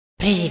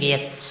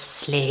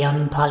Previously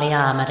on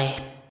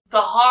PolyArmoury.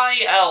 The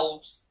High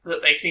Elves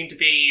that they seem to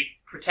be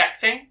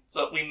protecting,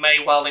 that we may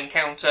well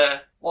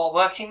encounter while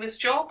working this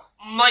job,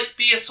 might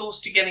be a source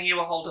to getting you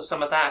a hold of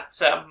some of that,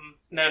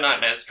 no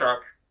nightmares drug.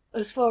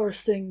 As far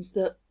as things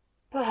that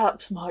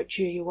perhaps might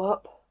cheer you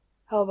up,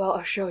 how about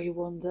I show you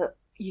one that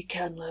you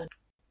can learn?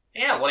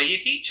 Yeah, what are you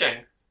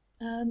teaching?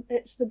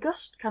 It's the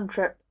Gust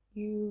cantrip.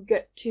 You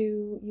get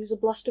to use a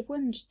blast of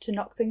wind to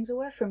knock things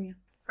away from you.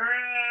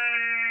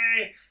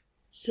 Hooray!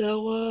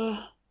 So,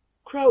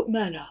 Kraut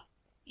Manor.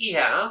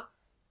 Yeah?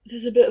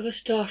 There's a bit of a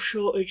staff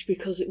shortage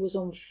because it was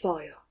on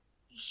fire.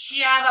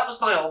 Yeah, that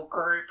was my old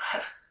group.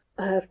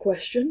 I have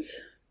questions.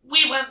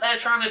 We went there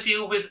trying to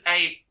deal with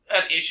an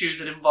issue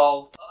that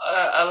involved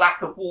a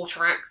lack of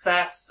water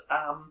access,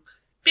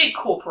 big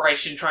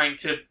corporation trying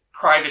to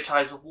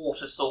privatise a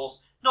water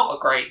source, not a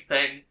great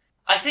thing.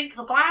 I think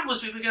the plan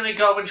was we were going to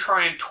go and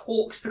try and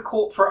talk the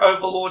corporate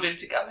overlord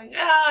into going,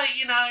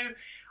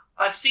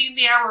 I've seen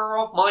the error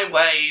of my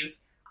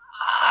ways.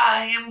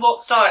 And what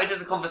started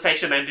as a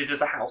conversation ended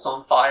as a house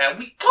on fire.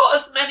 We got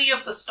as many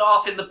of the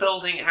staff in the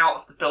building out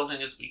of the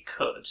building as we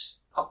could.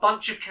 A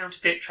bunch of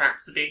counterfeit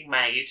traps are being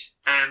made,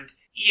 and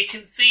you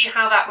can see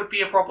how that would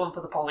be a problem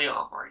for the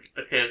PolyArmoury,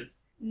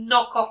 because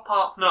knockoff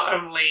parts not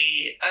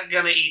only are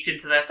going to eat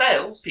into their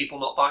sales, people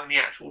not buying the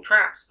actual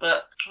traps,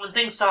 but when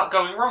things start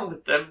going wrong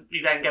with them,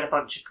 you then get a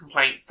bunch of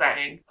complaints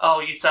saying, oh,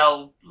 you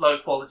sell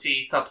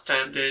low-quality,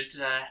 substandard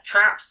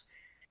traps.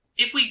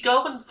 If we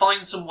go and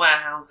find some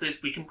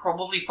warehouses, we can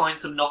probably find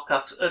some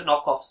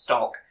knockoff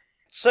stock.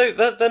 So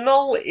the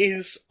gnoll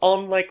is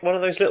on like one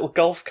of those little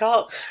golf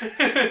carts,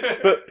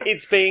 but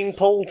it's being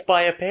pulled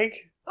by a pig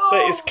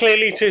that is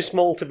clearly too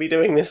small to be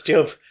doing this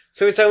job,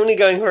 so it's only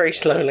going very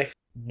slowly.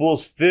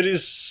 Boss, there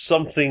is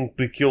something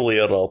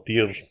peculiar out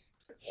here.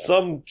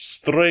 Some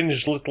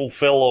strange little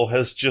fellow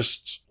has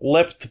just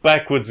leapt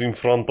backwards in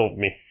front of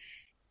me.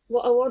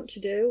 What I want to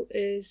do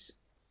is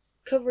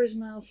cover his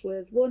mouth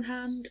with one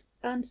hand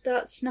and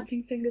start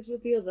snapping fingers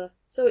with the other.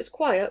 So it's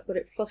quiet, but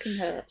it fucking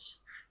hurts.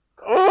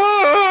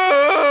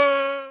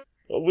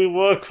 We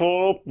work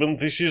for Upman.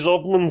 This is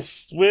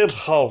Upman's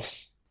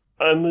warehouse.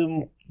 I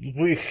mean,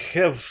 we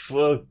have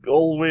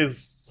always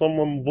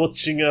someone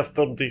watching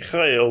after the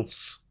High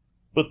Elves.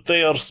 But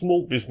they are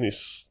small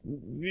business.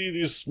 It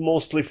is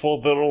mostly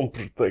for their own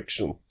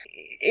protection.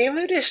 In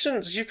the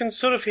distance, you can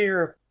sort of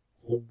hear...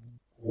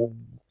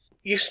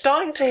 You're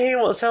starting to hear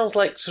what sounds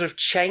like sort of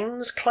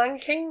chains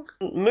clanking.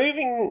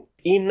 Moving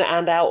in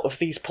and out of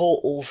these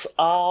portals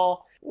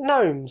are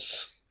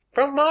gnomes.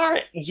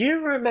 Brilmara,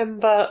 you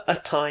remember a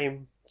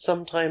time,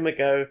 some time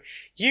ago,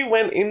 you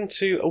went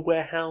into a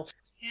warehouse.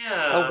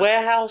 Yeah. A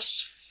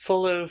warehouse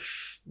full of,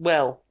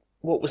 well,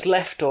 what was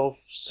left of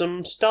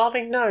some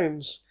starving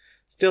gnomes,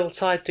 still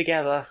tied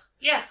together.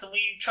 Yes, and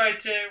we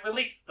tried to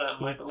release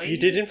them, I believe. You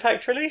did in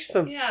fact release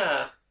them.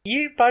 Yeah.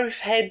 You both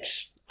head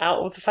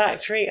out of the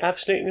factory,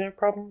 absolutely no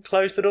problem.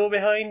 Close the door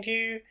behind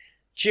you.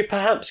 Do you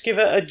perhaps give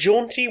a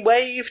jaunty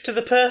wave to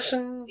the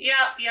person?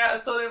 Yeah,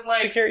 sort of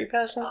like... Security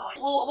person?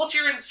 Well, what's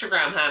your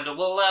Instagram handle?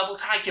 We'll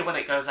tag you when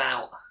it goes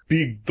out.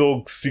 Big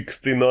Dog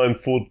 69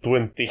 foot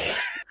 20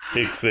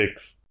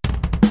 XX.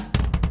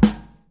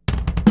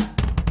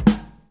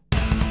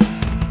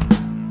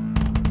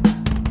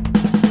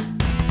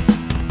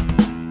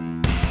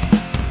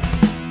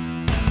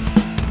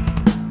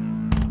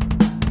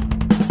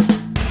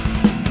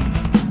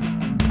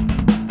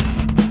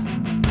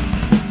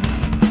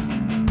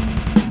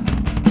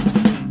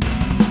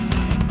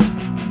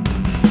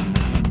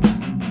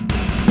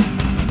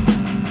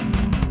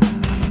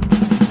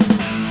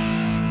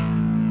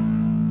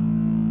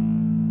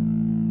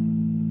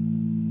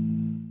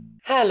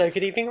 Hello,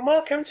 good evening, and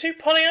welcome to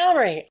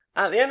PolyArmoury.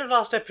 At the end of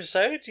last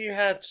episode, you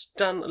had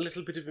done a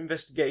little bit of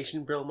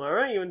investigation,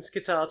 Brilmara, you and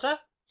Skitata.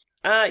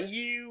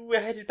 You were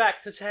headed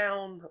back to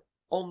town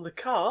on the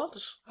cart.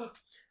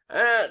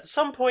 At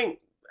some point,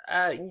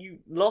 you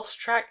lost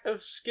track of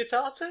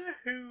Skitata,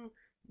 who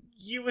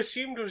you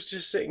assumed was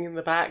just sitting in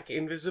the back,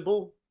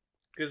 invisible,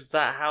 because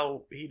that's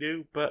how he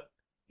do, but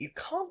you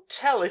can't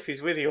tell if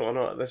he's with you or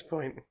not at this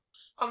point.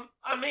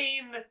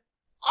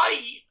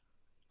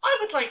 I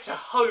would like to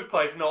hope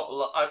I've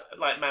not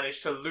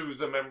managed to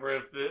lose a member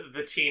of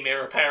the team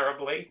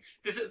irreparably.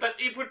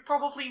 It would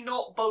probably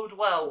not bode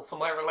well for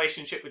my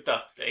relationship with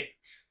Dusty.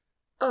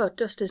 Oh,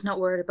 Dusty's not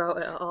worried about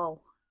it at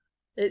all.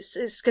 It's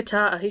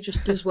Skitata, he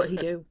just does what he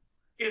do.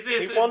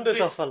 He wanders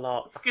off a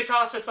lot.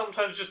 Skitata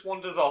sometimes just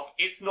wanders off.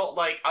 It's not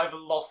like I've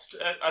lost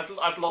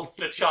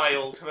a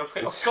child and I'm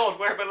like, oh god,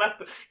 where have I left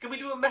them? Can we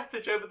do a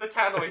message over the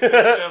tannoy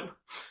system?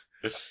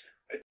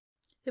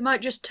 He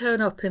might just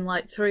turn up in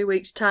like 3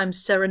 weeks' time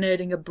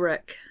serenading a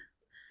brick.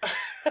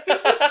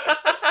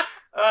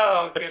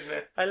 Oh,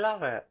 goodness. I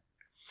love it.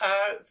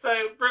 So,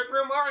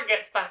 Brilmara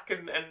gets back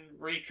and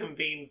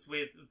reconvenes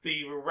with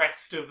the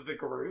rest of the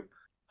group.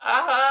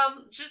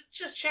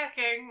 Just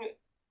checking.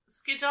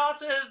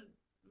 Skitata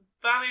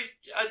vanished.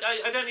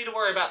 I don't need to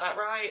worry about that,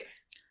 right?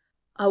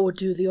 I would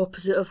do the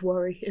opposite of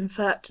worry. In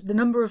fact, the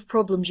number of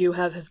problems you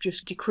have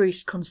just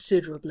decreased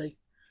considerably.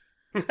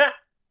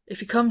 If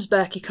he comes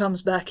back, he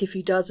comes back. If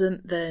he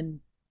doesn't,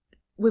 then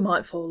we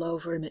might fall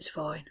over him. It's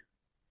fine.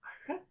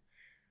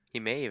 He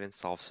may even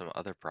solve some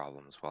other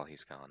problems while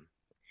he's gone.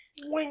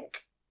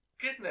 Wink.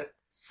 Goodness.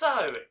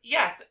 So,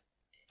 yes,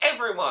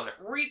 everyone,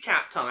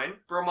 recap time.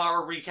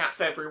 Brilmara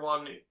recaps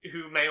everyone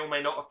who may or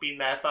may not have been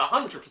there for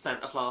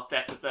 100% of last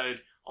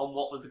episode on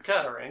what was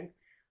occurring.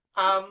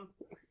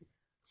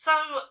 So,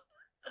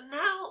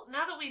 now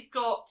that we've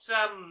got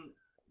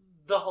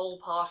the whole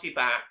party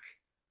back,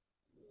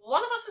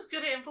 one of us is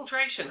good at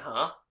infiltration,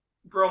 huh?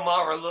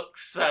 Brilmara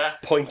looks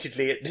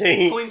Pointedly at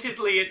D.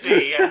 pointedly at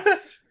D,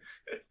 yes.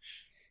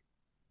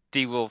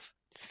 Dee will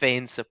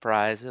feign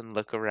surprise and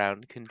look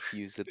around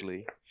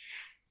confusedly.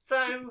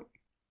 So,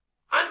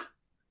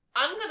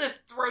 I'm gonna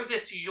throw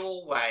this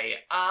your way.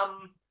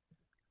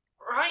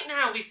 Right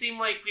now we seem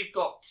like we've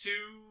got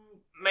two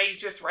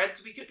major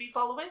threads we could be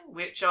following,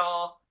 which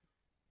are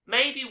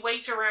maybe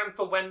wait around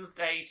for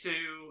Wednesday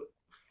to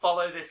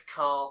follow this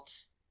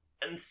cart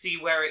and see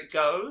where it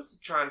goes,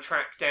 try and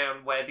track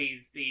down where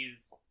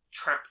these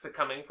traps are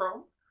coming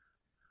from.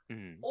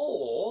 Mhm.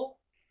 Or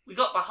we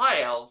got the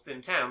High Elves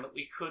in town that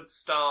we could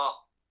start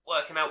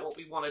working out what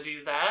we want to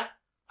do there.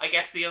 I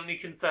guess the only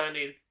concern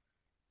is,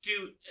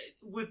 do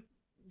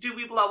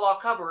we blow our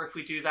cover if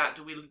we do that?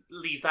 Do we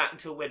leave that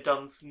until we're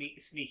done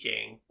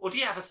sneaking? Or do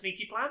you have a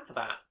sneaky plan for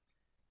that?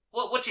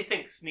 What do you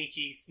think,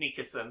 Sneaky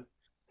Sneakerson?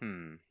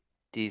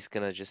 Dee's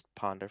gonna just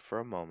ponder for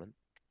a moment.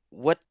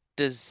 What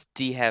does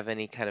Dee have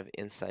any kind of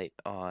insight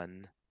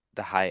on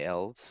the High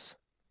Elves?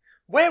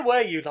 Where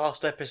were you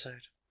last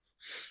episode?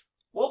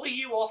 What were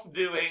you off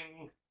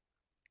doing?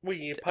 Were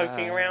you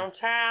poking around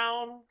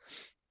town?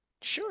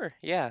 Sure,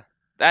 yeah.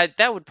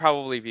 That would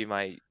probably be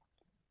my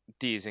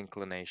Dee's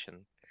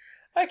inclination.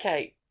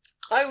 Okay,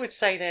 I would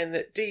say then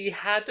that Dee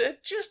had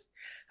just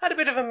had a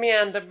bit of a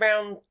meander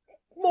around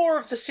more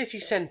of the city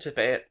centre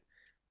bit.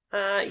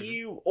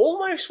 You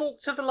almost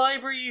walked to the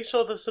library, you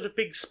saw the sort of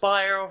big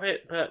spire of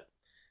it, but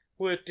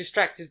were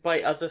distracted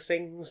by other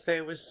things.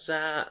 There was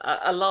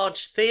a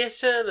large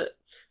theatre that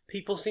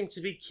people seem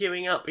to be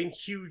queuing up in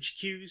huge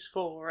queues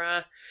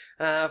for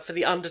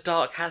the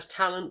Underdark Has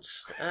Talent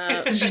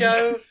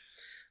show.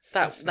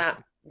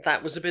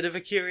 That was a bit of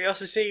a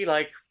curiosity,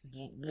 like,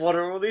 what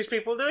are all these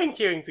people doing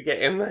queuing to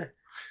get in there?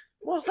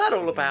 What's that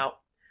all about?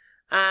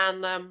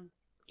 And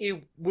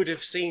you would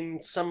have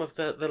seen some of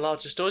the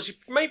larger stores. You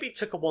maybe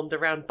took a wander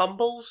around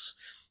Bumbles,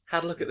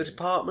 had a look at the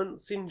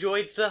departments,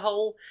 enjoyed the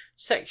whole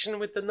section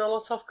with the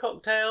Nolotov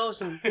cocktails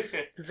and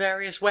the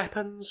various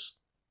weapons.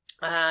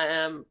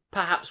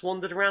 Perhaps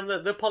wandered around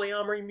the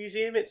PolyArmoury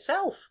Museum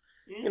itself.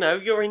 You know,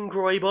 you're in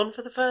Groybon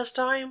for the first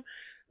time.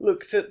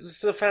 Looked at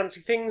the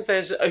fancy things.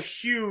 There's a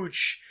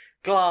huge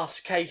glass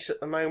case at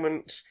the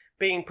moment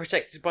being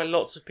protected by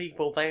lots of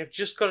people. They have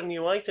just got a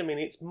new item in.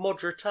 It's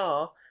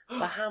Modratar,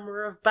 the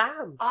Hammer of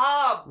Ban.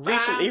 Ah,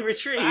 recently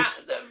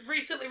retrieved.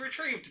 Recently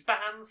retrieved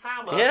Ban's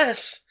hammer.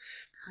 Yes.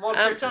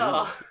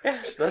 Modratar.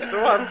 Yes, that's the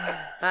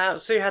one.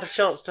 So you had a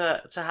chance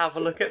to have a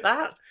look at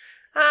that.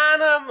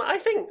 And I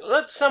think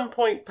at some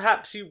point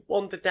perhaps you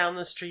wandered down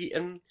the street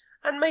and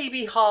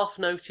maybe half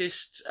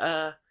noticed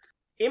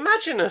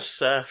imagine a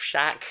surf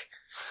shack.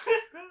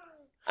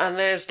 And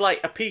there's like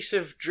a piece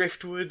of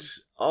driftwood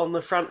on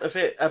the front of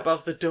it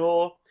above the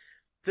door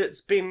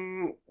that's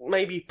been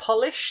maybe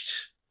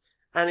polished,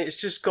 and it's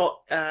just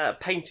got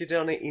painted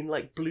on it in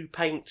like blue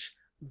paint,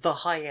 the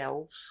High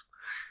Elves.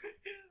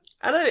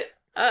 And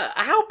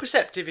how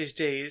perceptive is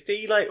Dee? Is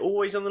Dee like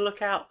always on the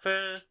lookout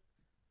for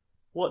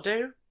what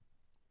do?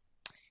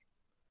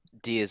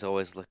 Dee is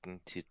always looking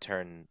to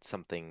turn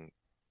something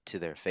to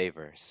their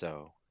favor,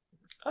 so...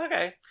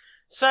 Okay.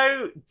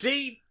 So,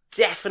 Dee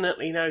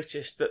definitely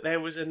noticed that there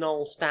was a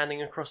gnoll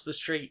standing across the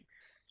street,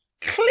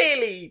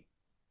 clearly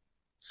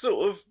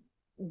sort of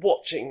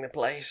watching the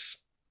place.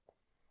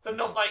 So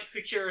not like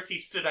security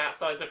stood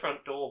outside the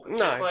front door, but No.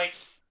 just like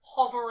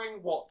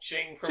hovering,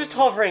 watching from... Just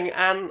hovering,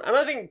 and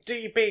I think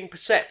Dee, being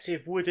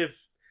perceptive, would have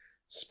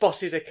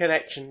spotted a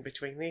connection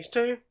between these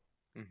two.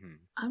 Mm-hmm.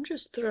 I'm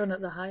just thrown at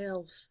the High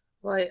Elves.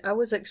 Like, I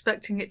was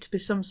expecting it to be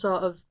some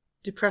sort of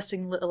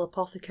depressing little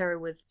apothecary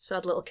with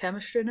sad little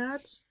chemistry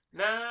nerds.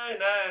 No.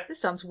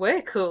 This sounds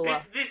way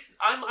cooler.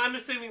 I'm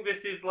assuming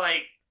this is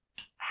like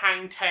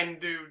hang 10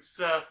 dudes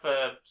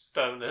surfer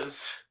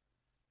stoners.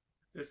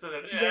 Just sort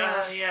of,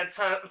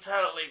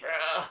 totally,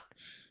 bro.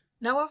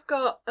 Now I've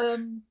got,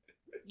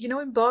 you know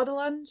in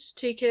Borderlands,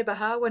 TK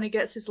Bahar, when he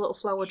gets his little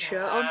flowered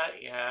shirt on?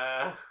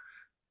 Yeah.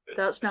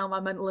 That's now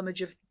my mental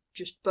image of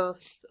just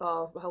both,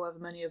 or however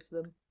many of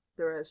them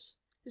there is.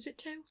 Is it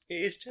two?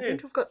 It is two. I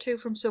think we've got two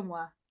from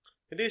somewhere.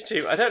 It is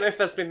two. I don't know if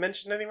that's been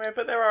mentioned anywhere,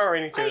 but there are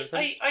only two of them.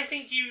 I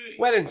think you...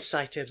 Well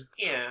incited.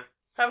 Yeah.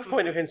 Have a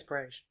point of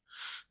inspiration.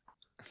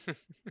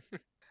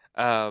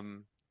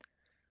 Bless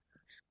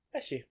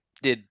you.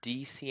 Did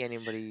Dee see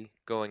anybody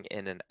going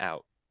in and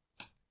out?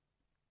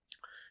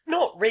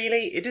 Not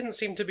really. It didn't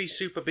seem to be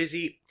super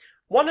busy.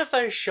 One of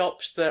those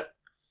shops that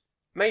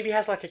maybe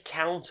has like a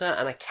counter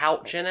and a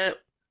couch in it,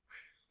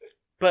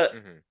 but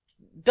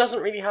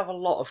doesn't really have a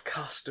lot of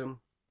custom.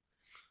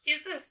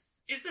 Is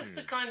this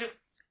the kind of...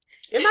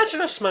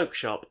 Imagine a smoke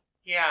shop.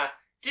 Yeah.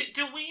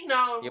 Do we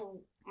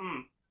know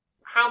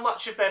how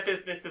much of their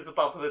business is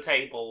above the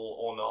table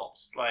or not?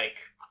 Like...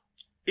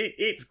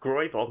 It's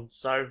Groybon,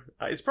 so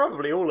it's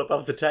probably all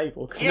above the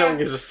table, because Yeah. no one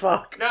gives a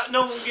fuck.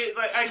 No one get,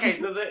 like, okay,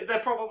 so they're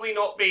probably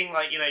not being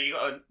like, you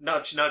gotta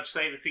nudge,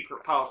 say the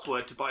secret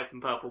password to buy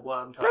some purple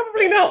worm type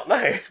Probably thing. not,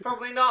 no.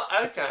 Probably not?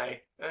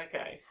 Okay.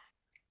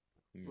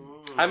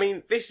 I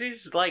mean, this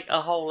is like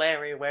a whole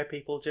area where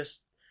people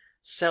just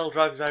sell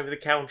drugs over the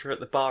counter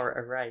at the bar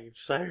at a rave,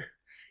 so...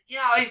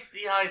 Yeah,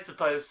 I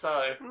suppose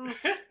so.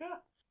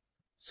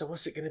 So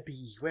what's it going to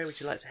be? Where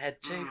would you like to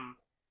head to?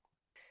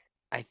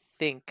 I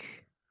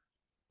think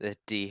that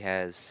D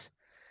has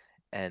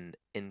an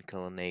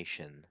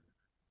inclination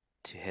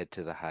to head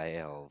to the High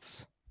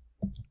Elves.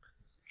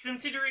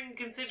 Considering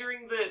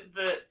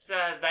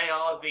that they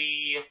are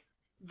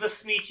the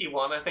sneaky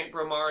one, I think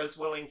Brilmara is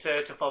willing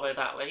to follow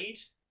that lead.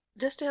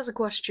 Dusty has a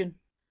question.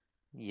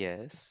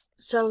 Yes.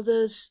 So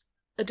there's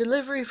a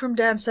delivery from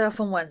down south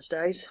on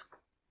Wednesdays,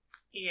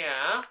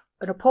 Yeah.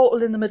 and a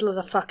portal in the middle of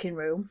the fucking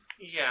room.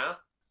 Yeah.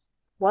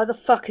 Why the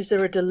fuck is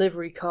there a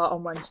delivery cart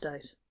on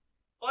Wednesdays?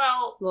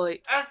 Well,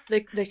 Like, as they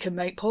can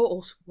make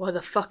portals. Why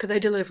the fuck are they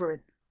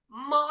delivering?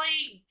 my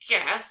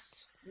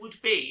guess would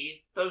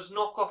be those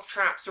knockoff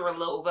traps are a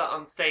little bit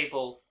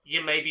unstable.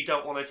 You maybe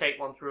don't want to take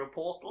one through a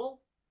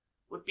portal.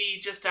 Would be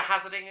just a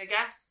hazarding a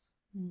guess.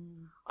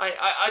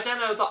 I don't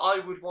know that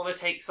I would want to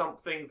take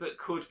something that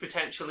could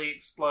potentially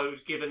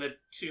explode given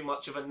too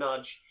much of a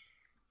nudge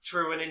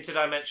through an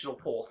interdimensional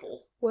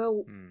portal.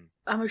 Well,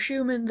 I'm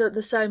assuming that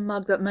the same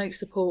mug that makes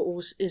the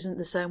portals isn't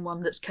the same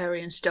one that's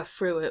carrying stuff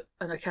through it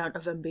on account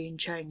of them being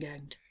chain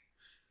ganged.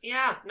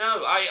 Yeah,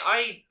 no,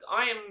 I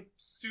am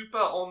super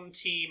on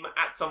team.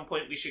 At some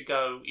point, we should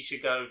go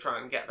try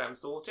and get them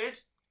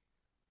sorted.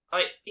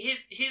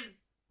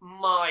 Here's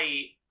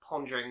my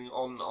pondering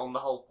on the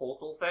whole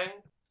portal thing.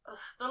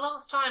 The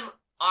last time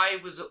I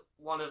was at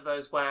one of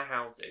those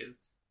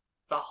warehouses,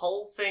 the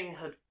whole thing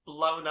had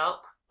blown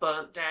up,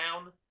 burnt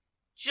down.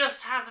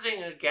 Just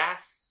hazarding a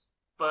guess,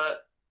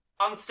 but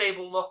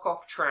unstable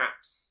knockoff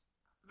traps.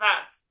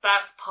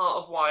 That's part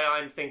of why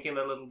I'm thinking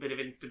a little bit of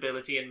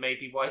instability and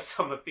maybe why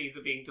some of these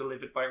are being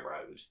delivered by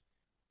road.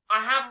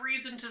 I have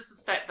reason to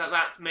suspect that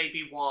that's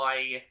maybe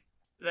why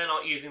they're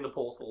not using the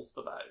portals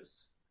for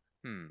those.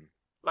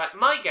 Like,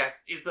 my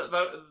guess is that,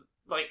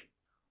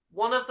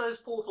 one of those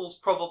portals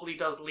probably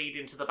does lead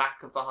into the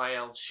back of the High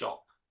Elves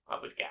shop, I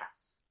would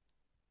guess.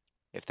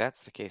 If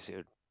that's the case,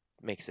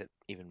 makes it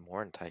even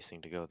more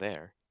enticing to go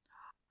there.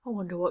 I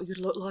wonder what you'd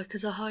look like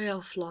as a high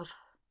elf, love.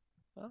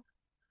 Well,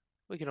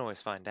 we can always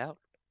find out.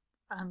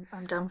 I'm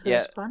down for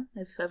this plan,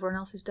 if everyone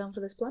else is down for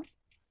this plan.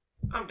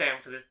 I'm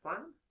down for this plan.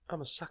 I'm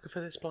a sucker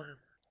for this plan.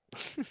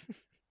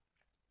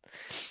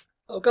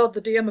 Oh god,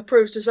 the DM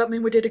approves. Does that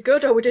mean we did a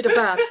good or we did a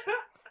bad?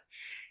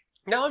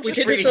 No, I'm We just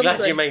did really glad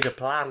something. you made a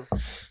plan.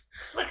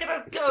 Look at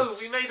us go,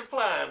 we made a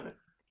plan.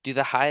 Do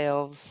the High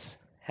Elves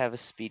have a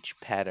speech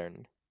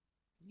pattern?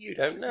 You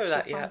don't know Guess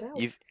that we'll yet. find out.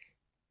 You've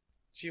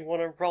Do you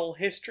want to roll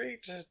history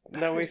to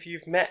know if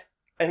you've met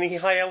any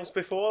High Elves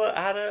before that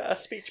had a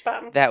speech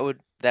pattern? that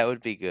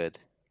would be good.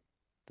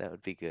 That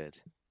would be good.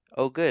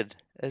 Oh, good.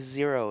 A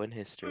 0 in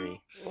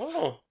history.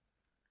 Oh,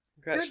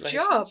 congratulations. Good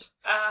job.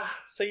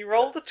 So you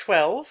rolled a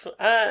 12.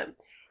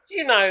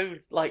 You know,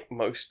 like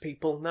most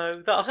people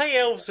know, that High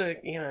Elves are,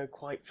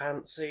 quite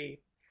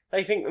fancy.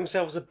 They think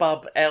themselves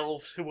above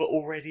elves who are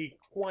already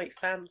quite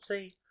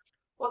fancy.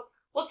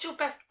 What's your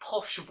best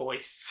posh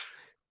voice?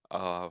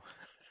 Oh,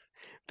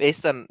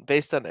 based on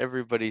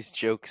everybody's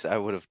jokes, I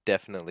would have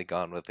definitely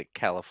gone with a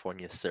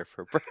California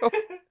surfer, bro.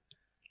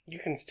 You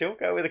can still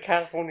go with a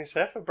California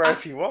surfer, bro,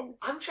 if you want.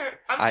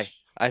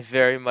 I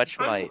very much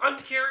might. I'm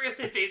curious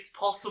if it's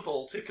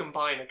possible to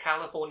combine a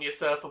California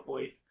surfer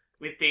voice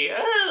with the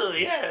oh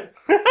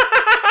yes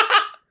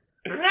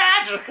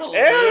radical.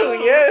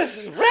 Oh,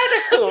 yes,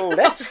 radical!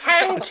 Let's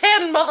hang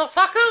 10,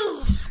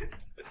 motherfuckers!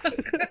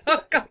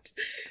 Oh god.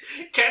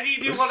 Can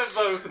you do one of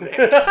those, Nick?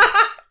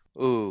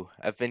 Ooh,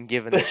 I've been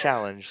given a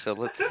challenge, so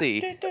let's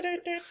see.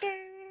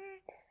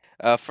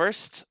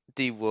 First,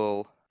 D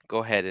will go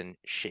ahead and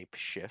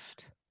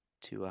shapeshift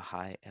to a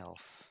high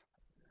elf.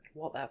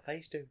 What that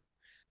face do?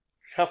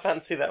 How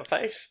fancy that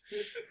face.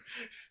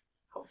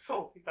 How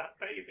salty that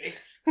baby.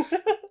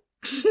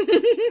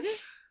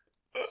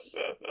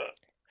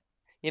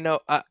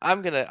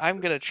 I'm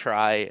gonna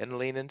try and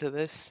lean into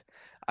this.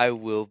 I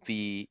will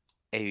be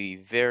a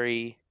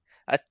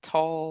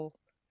tall,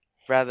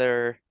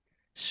 rather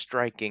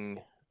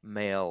striking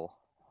male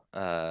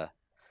high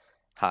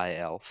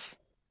elf.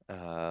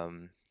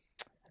 I'll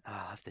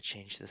have to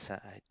change the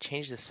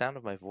sound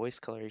of my voice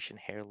coloration,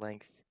 hair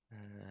length.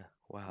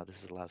 Wow,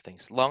 this is a lot of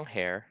things. Long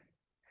hair.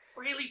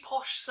 Really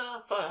posh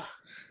surfer.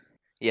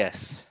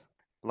 Yes,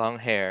 long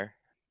hair.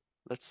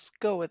 Let's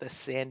go with a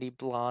sandy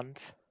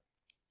blonde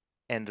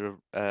and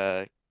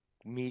a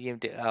medium.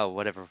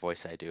 Whatever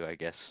voice I do, I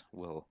guess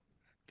will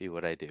be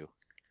what I do.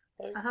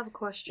 I have a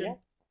question.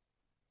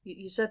 Yeah.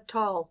 You said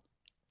tall.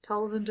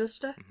 Taller than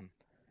Duster?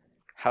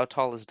 How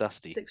tall is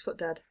Dusty? 6 foot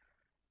dead.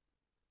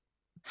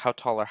 How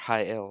tall are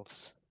High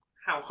Elves?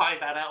 How high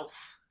that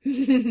elf?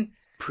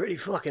 Pretty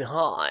fucking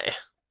high.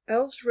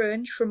 Elves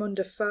range from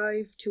under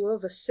 5 to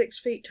over 6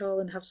 feet tall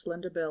and have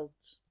slender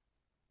builds.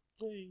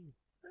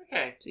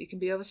 Okay. So you can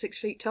be over 6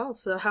 feet tall,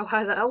 so how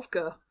high that elf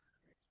go?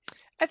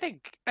 I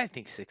think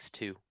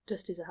 6'2".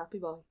 Dusty's a happy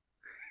boy.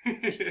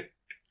 Do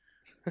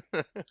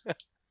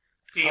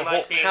you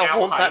like being How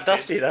warm's that out-heighted?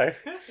 Dusty, though?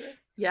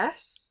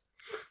 Yes?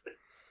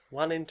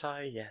 One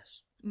entire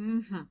yes.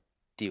 Mm-hmm.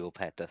 Dee will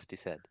pat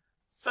Dusty's head.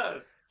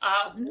 So,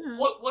 Mm.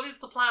 what is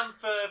the plan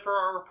for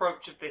our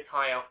approach of this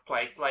high elf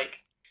place? Like,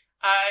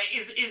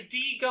 is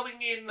Dee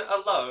going in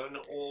alone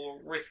or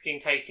risking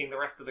taking the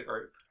rest of the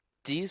group?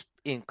 Dee's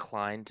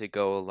inclined to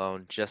go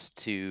alone just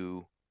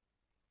to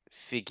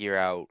figure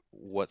out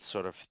what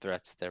sort of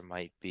threats there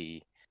might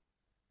be.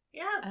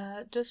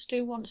 Yeah. Dusty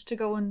wants to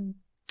go and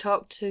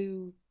talk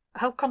to...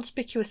 How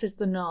conspicuous is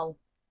the gnoll?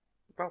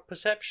 Roll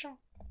perception?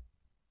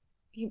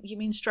 You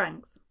mean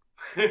strength?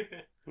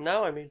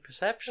 No, I mean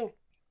perception.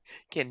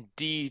 Can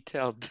Dee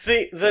tell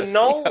The Dusty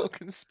gnoll... how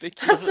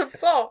conspicuous? That's a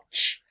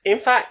botch! In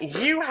fact,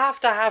 you have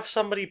to have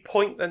somebody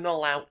point the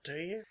gnoll out to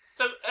you.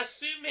 So,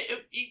 assume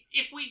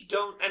if we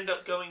don't end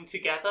up going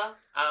together,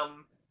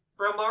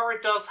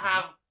 Brilmara does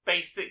have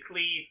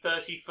basically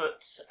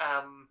 30-foot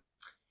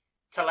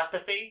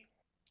telepathy.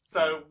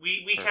 So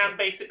we can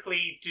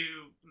basically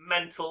do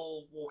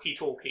mental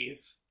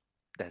walkie-talkies.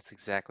 That's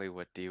exactly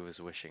what Dee was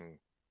wishing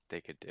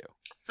they could do.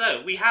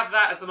 So we have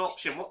that as an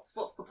option. What's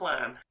the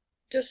plan?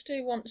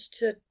 Dusty wants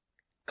to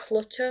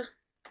clutter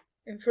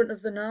in front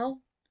of the gnoll.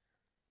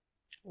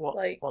 What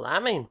I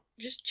mean?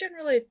 Just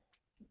generally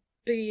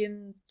be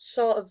in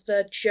sort of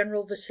their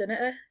general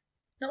vicinity.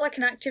 Not like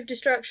an active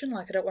distraction,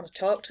 like I don't want to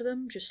talk to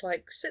them, just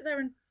like sit there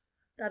and,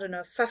 I don't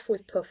know, faff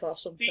with Puff or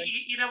something. So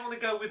you don't want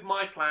to go with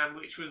my plan,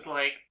 which was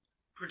like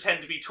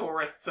pretend to be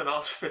tourists and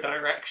ask for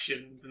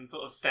directions and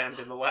sort of stand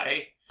in the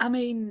way. I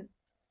mean,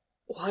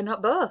 why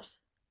not both?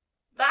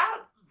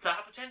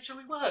 That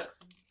potentially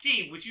works.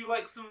 Dee, would you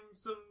like some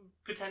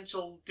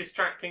potential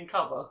distracting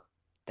cover?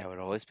 That would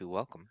always be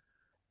welcome.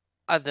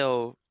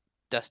 Although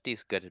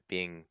Dusty's good at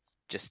being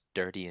just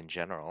dirty in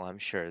general, I'm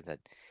sure that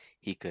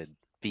he could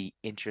be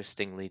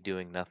interestingly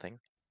doing nothing.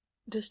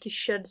 Dusty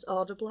sheds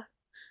audibly.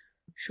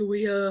 Shall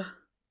we,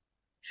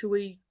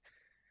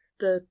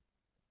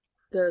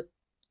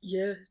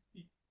 yeah.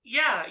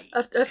 Yeah,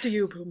 After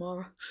you,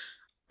 Brilmara.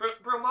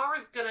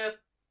 Brilmara's gonna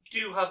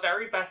do her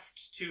very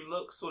best to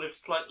look sort of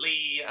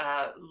slightly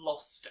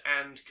lost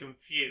and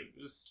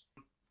confused,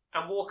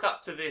 and walk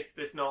up to this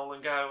gnoll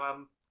and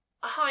go,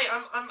 "Hi,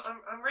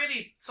 I'm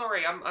really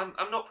sorry.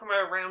 I'm not from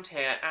around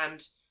here,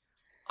 and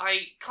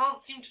I can't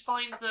seem to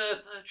find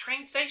the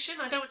train station.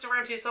 I know it's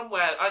around here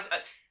somewhere.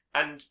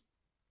 And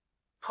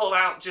pull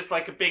out just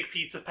like a big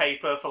piece of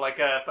paper for like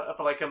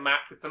a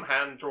map with some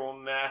hand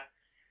drawn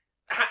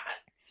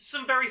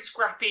some very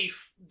scrappy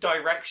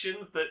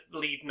directions that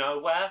lead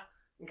nowhere.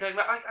 And going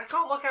like, I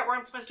can't work out where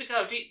I'm supposed to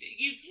go.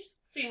 You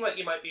seem like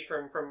you might be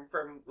from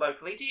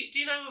locally. Do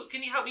you know?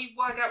 Can you help me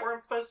work out where I'm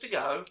supposed to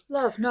go?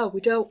 Love, no,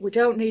 we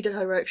don't need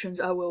directions.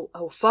 I will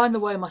find the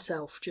way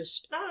myself.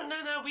 Just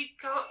No, we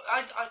can't.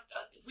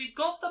 We've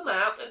got the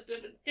map.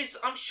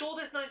 I'm sure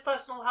this nice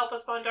person will help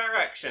us find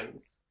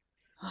directions.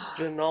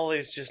 The gnoll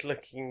is just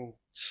looking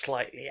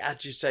slightly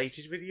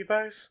agitated with you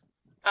both.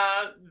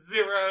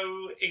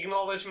 Zero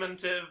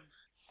acknowledgement of.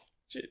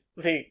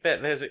 There's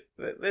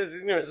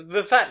ignorance.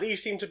 The fact that you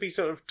seem to be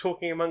sort of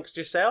talking amongst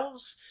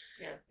yourselves.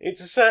 Yeah.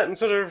 It's a certain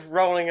sort of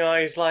rolling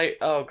eyes, like,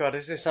 oh god,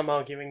 is this some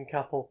arguing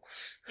couple?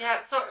 Yeah.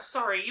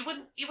 Sorry, you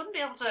wouldn't be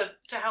able to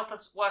help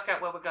us work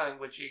out where we're going,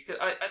 would you?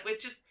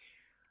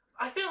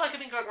 I feel like I've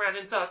been going around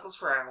in circles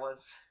for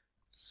hours.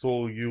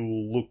 So you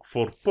look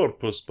for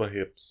purpose,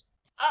 perhaps?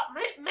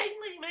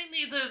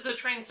 Mainly the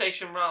train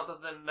station rather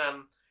than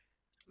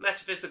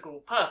metaphysical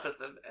purpose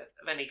of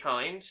any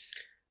kind.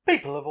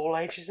 People of all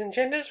ages and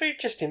genders, we've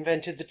just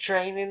invented the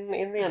train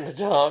in the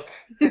Underdark.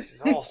 This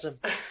is awesome.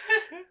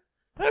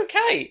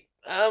 Okay.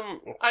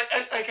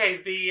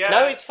 Okay.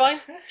 No, it's fine.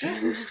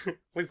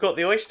 We've got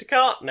the oyster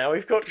cart. Now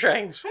we've got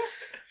trains.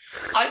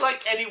 I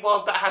like any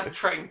world that has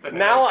trains in it.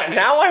 Now okay?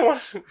 I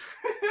want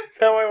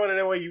to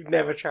know where you've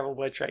never travelled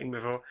by train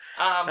before.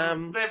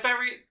 They're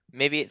very.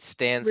 Maybe it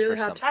stands Really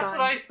for hard to something. That's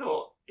what I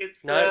thought.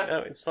 It's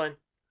No, it's fine.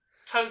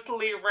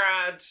 totally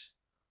rad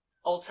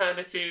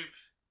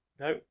alternative.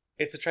 No,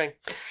 it's a train.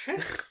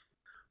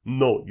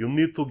 No, you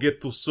need to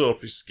get to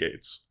surface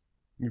gates.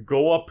 You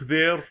go up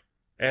there,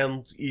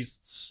 and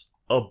it's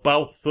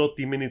about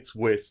 30 minutes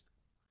west.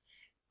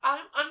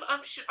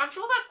 I'm sure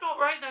that's not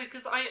right though,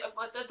 because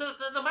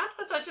the map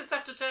says I just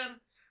have to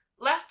turn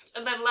left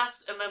and then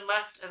left and then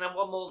left and then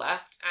one more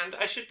left, and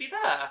I should be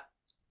there.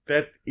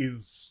 That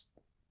is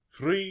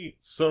 3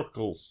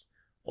 circles.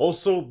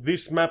 Also,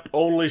 this map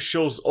only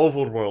shows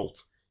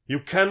overworld. You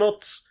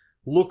cannot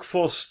look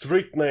for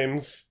street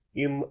names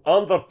in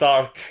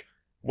Underdark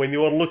when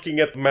you are looking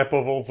at the map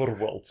of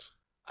overworld.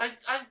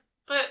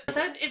 But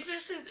then if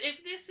this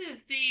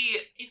is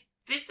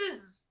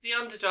the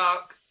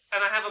Underdark,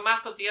 and I have a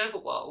map of the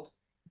overworld.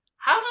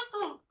 How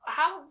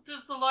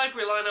does the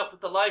library line up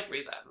with the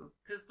library then?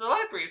 Because the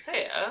library's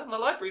here and the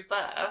library's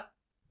there.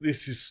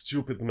 This is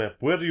stupid map.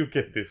 Where do you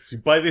get this? You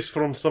buy this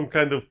from some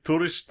kind of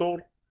tourist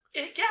store?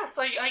 Yes,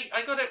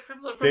 I got it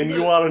from the... Then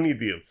you are an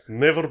idiot.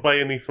 Never buy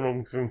any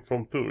from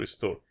tourist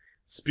store.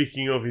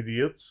 Speaking of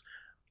idiots,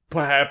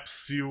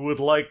 perhaps you would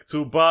like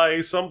to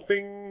buy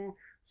something,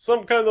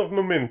 some kind of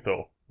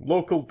memento,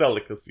 local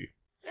delicacy.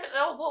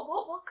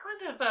 What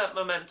kind of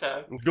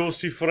memento? Go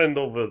see friend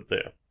over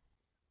there.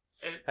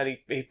 And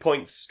he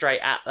points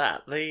straight at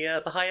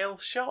the High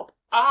Elves shop.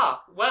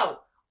 Ah,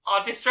 well,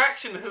 our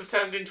distraction has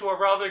turned into a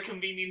rather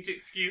convenient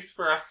excuse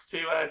for us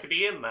to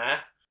be in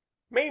there.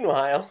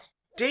 Meanwhile,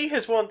 Dee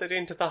has wandered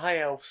into the High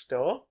Elf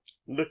store,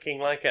 looking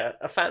like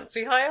a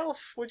fancy High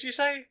Elf, would you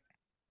say?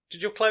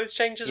 Did your clothes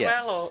change as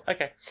Yes. well? Or?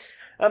 Okay.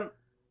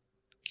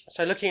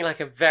 So looking like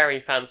a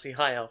very fancy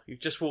High Elf, you've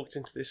just walked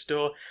into this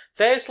store.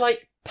 There's,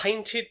 like,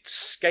 painted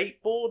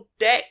skateboard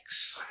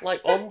decks,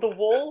 like, on the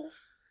wall.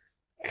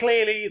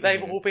 Clearly,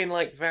 they've all been,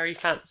 like, very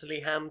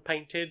fancily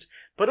hand-painted,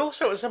 but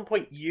also at some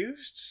point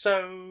used,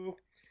 so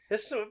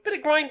there's a bit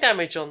of grind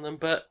damage on them,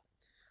 but,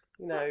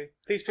 you know,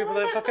 these people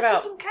don't fuck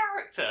about. Some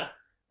character.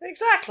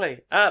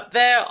 Exactly.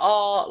 There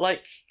are,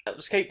 like,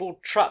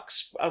 skateboard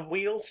trucks and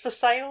wheels for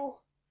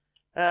sale.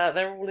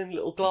 They're all in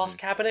little glass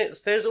cabinets.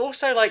 There's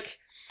also, like,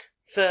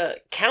 the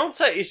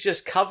counter is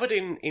just covered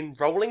in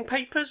rolling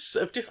papers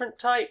of different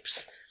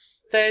types.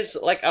 There's,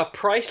 like, a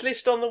price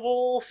list on the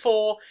wall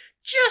for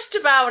just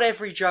about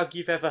every drug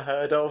you've ever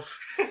heard of.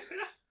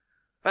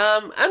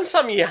 And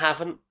some you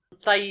haven't.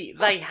 They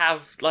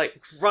have,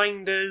 like,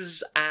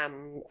 grinders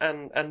and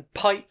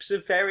pipes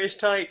of various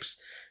types.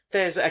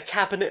 There's a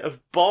cabinet of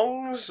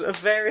bongs of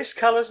various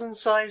colours and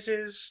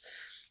sizes.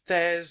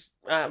 There's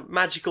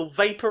magical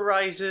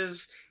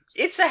vaporizers.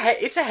 It's a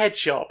head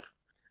shop.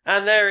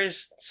 And there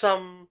is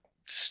some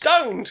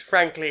stoned,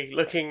 frankly,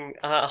 looking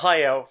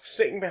High Elf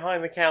sitting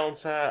behind the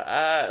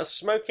counter,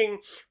 smoking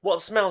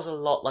what smells a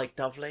lot like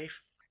dove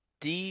leaf.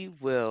 Dee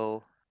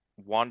will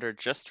wander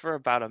just for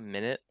about a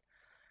minute,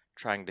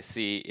 trying to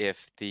see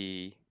if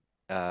the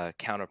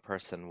counter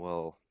person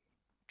will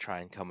try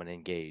and come and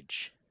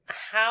engage.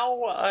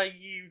 How are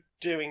you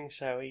doing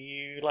so? Are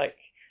you, like,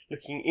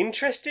 looking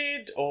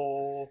interested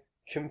or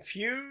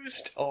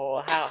confused,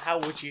 or how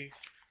would you?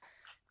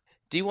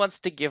 Dee wants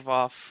to give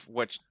off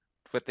what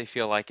they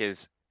feel like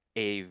is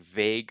a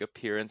vague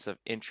appearance of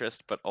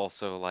interest, but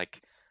also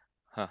like,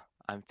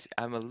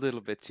 I'm a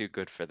little bit too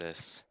good for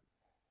this.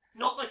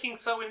 Not looking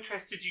so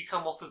interested you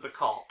come off as a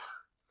cop.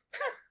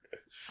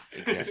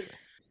 Exactly.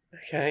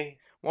 Okay.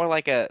 More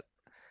like a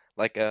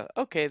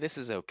okay, this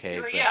is okay,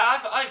 but Yeah,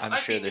 I'm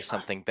I've sure been, there's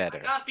something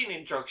better. I've been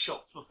in drug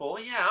shops before.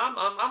 Yeah,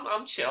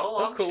 I'm chill.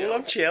 Oh, cool.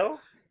 I'm chill.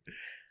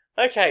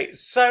 Okay,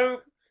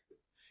 so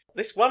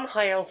this one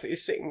High Elf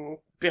is sitting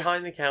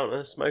behind the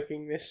counter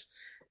smoking this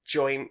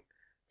joint,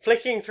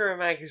 flicking through a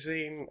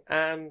magazine,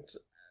 and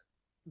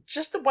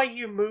just the way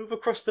you move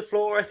across the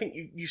floor, I think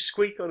you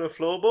squeak on a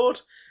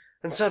floorboard,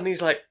 and suddenly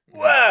he's like,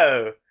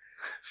 "Whoa!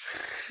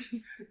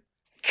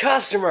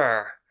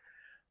 Customer!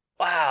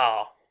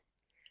 Wow!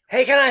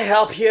 Hey, can I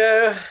help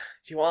you?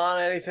 Do you want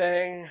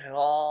anything at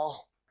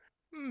all?"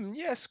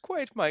 Yes,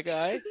 quite, my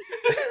guy.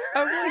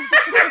 I was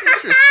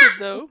interested,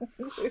 though.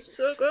 It's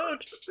so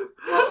good.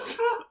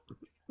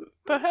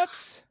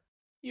 Perhaps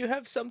you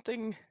have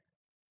something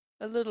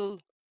a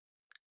little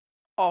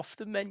off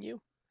the menu.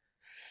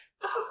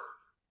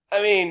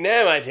 I mean,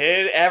 no, my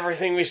dude.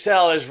 Everything we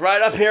sell is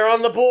right up here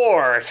on the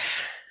board.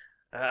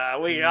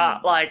 We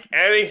got, like,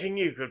 anything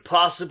you could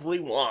possibly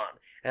want.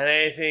 And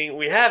anything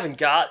we haven't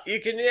got, you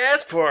can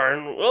ask for,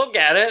 and we'll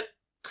get it.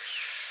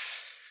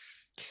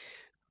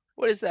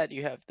 What is that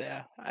you have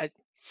there? I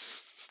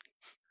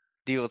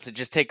deal to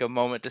just take a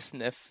moment to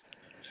sniff.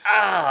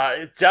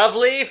 Dove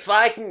leaf?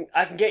 I can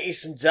get you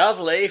some dove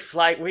leaf.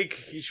 Like,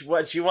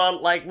 what you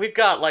want? Like, we've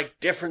got, like,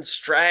 different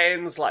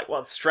strains. Like,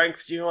 what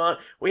strength do you want?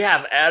 We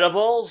have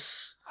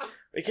edibles.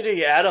 We can do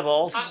your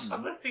edibles.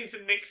 I'm listening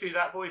to Nick do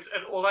that voice,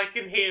 and all I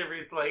can hear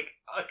is, like,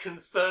 a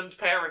concerned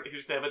parent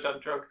who's never done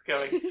drugs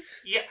going,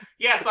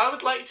 yes, I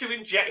would like to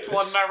inject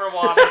one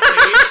marijuana,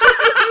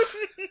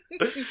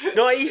 please.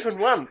 Not even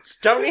once.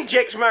 Don't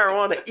inject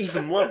marijuana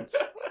even once.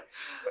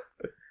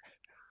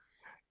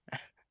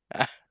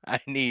 I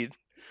need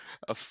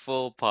a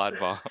full pod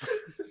bomb.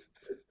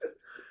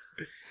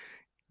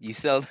 You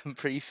sell them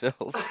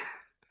pre-filled.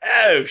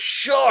 Oh,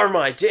 sure,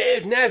 my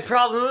dude. No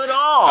problem at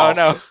all. Oh,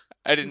 no.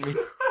 I didn't mean...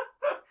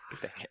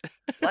 Dang it.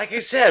 Like I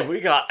said,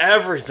 we got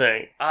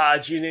everything.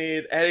 Do you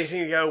need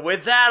anything to go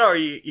with that, or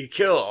you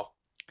cool?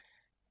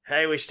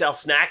 Hey, we sell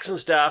snacks and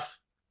stuff.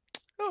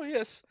 Oh,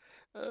 yes.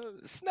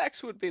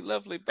 Snacks would be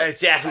lovely, but...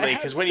 Definitely,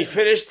 because when you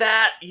finish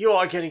that, you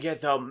are going to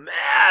get the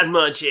mad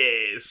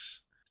munchies.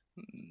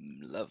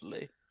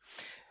 Lovely.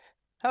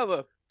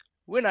 However,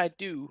 when I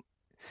do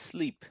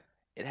sleep,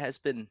 it has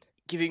been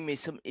giving me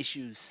some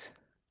issues.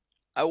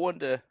 I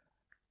wonder,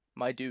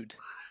 my dude,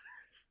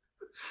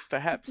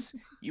 perhaps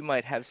you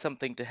might have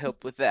something to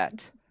help with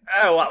that.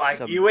 Oh, what, like,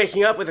 Some- you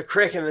waking up with a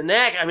crick in the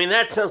neck? I mean,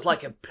 that sounds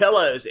like a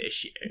pillows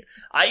issue.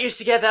 I used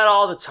to get that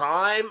all the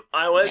time.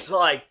 I went to,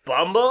 like,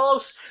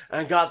 Bumbles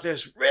and got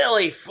this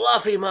really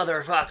fluffy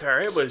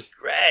motherfucker. It was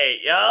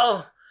great,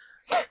 yo.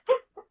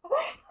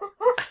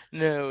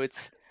 No,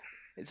 it's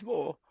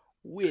more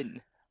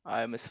when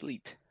I'm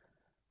asleep.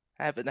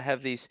 I happen to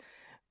have these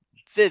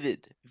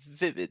vivid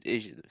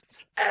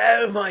visions.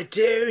 Oh, my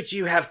dude,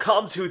 you have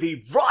come to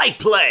the right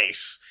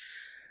place.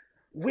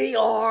 We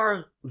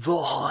are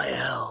the High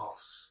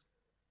Elves.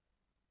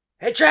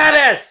 Hey,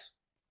 Travis!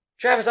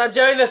 Travis, I'm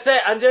doing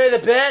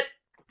the bit.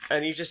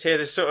 And you just hear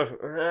this sort of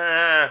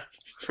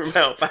from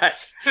out back.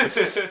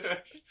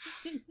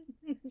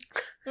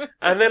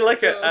 And then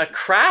like a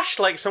crash,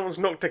 like someone's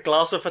knocked a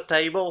glass off a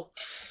table.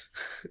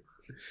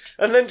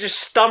 And then just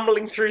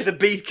stumbling through the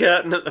bead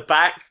curtain at the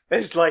back,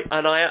 there's like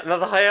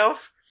another High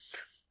Elf.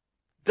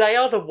 They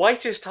are the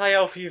whitest High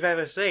Elf you've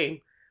ever seen,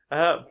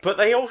 but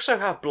they also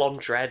have blonde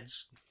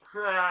dreads.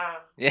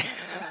 Yeah,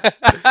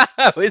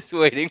 I was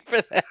waiting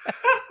for that.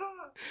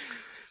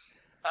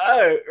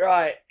 Oh,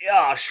 right.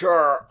 Yeah,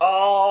 sure.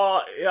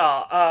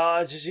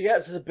 Did you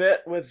get to the bit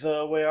with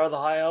we are the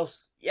High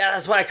Elves? Yeah,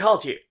 that's why I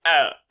called you.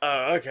 Oh,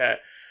 okay.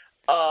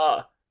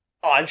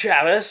 I'm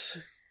Travis.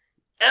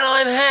 And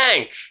I'm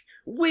Hank.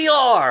 We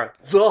are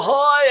the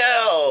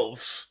High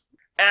Elves.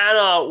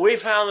 And, we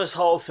found this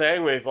whole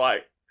thing with,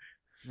 like,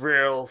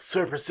 real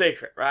super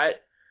secret, right?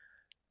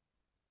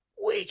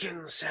 We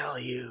can sell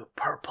you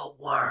Purple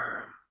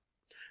Worm.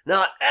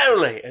 Not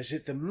only is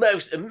it the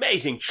most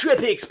amazing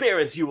trippy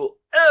experience you will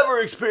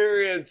ever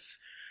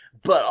experience,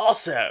 but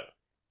also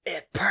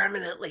it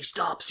permanently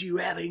stops you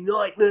having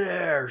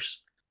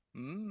nightmares.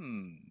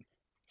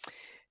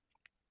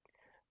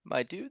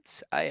 My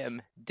dudes, I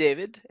am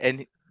David,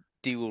 and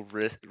D will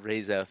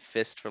raise a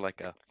fist for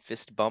like a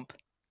fist bump.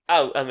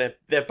 Oh, and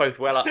they're both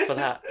well up for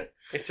that.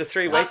 It's a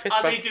three-way fist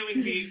Are bump. they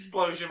doing the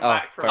explosion Oh,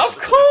 back from Of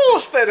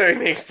course they're doing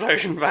the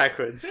explosion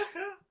backwards.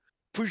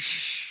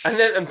 Push. And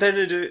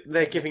then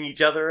they're giving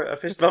each other a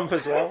fist bump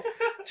as well.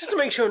 Just to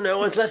make sure no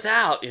one's left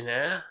out, you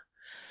know?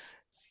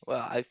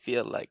 Well, I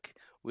feel like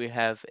we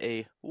have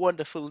a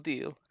wonderful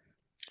deal.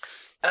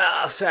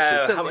 So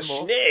tell how me much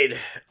more. you need?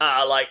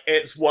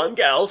 It's 1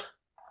 gold.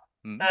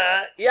 Hmm?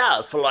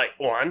 Yeah, for like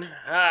 1.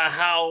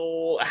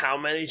 How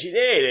many do you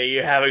need? Are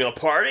you having a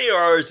party,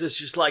 or is this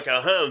just like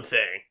a home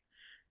thing?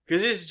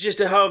 Because this is just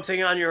a home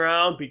thing on your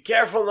own. Be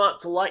careful not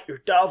to light your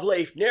dove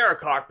leaf near a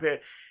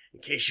carpet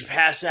in case you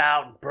pass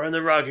out and burn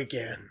the rug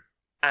again.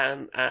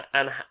 And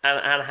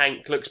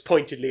Hank looks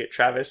pointedly at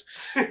Travis.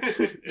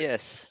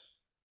 Yes,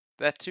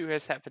 that too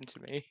has happened to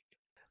me.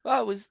 Well,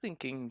 I was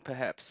thinking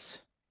perhaps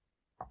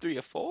 3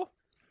 or 4.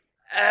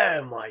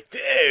 Oh my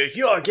dude,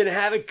 you're gonna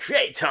have a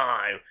great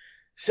time.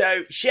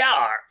 So,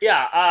 sure,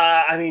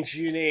 yeah,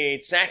 do you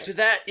need snacks with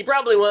that? You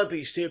probably won't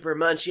be super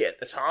munchy at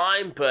the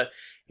time, but,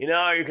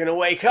 you're gonna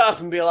wake up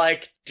and be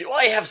like, do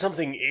I have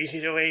something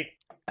easy to eat?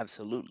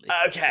 Absolutely.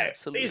 Okay,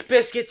 Absolutely. these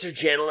biscuits are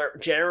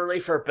generally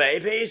for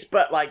babies,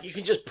 but, like, you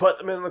can just put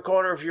them in the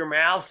corner of your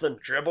mouth and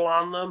dribble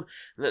on them,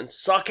 and then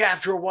suck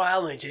after a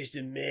while, and they taste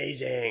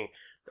amazing.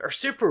 They're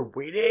super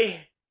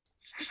weedy.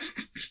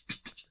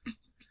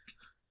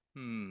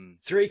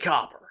 3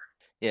 copper.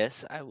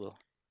 Yes, I will.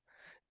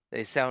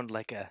 They sound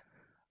like a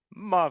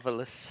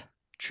marvelous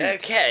treat.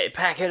 Okay,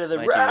 packet of the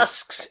My dear.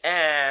 rusks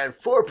and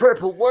 4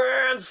 purple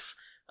worms.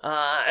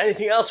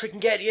 Anything else we can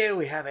get you?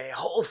 We have a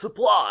whole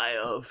supply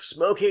of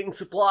smoking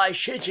supply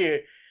should you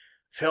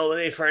feel the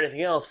need for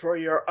anything else for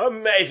your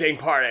amazing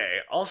party.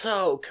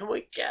 Also, can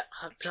we get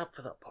hooked up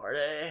for the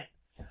party?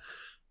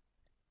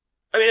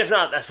 I mean, if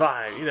not, that's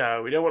fine. We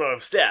don't want to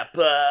overstep,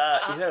 but,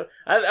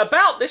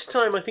 about this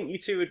time, I think you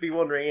two would be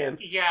wandering in.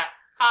 Yeah.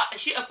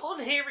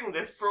 Upon hearing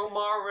this,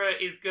 Brilmara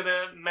is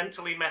gonna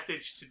mentally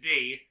message to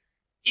D.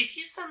 If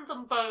you send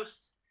them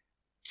both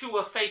to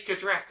a fake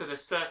address at a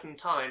certain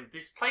time,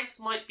 this place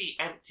might be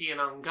empty and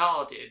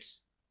unguarded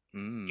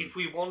if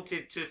we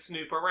wanted to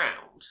snoop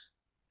around.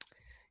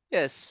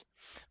 Yes,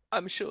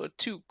 I'm sure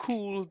 2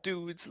 cool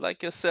dudes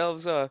like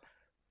yourselves are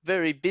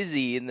very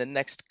busy in the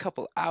next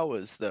couple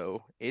hours,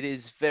 though. It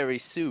is very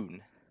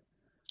soon.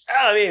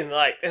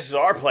 This is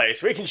our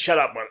place. We can shut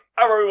up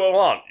whenever we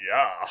want.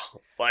 Yeah.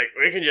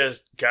 We can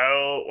just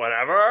go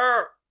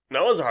whenever.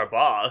 No one's our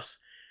boss.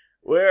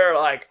 We're,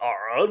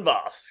 our own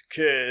boss.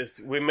 Because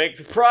we make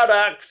the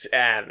product,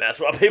 and that's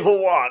what people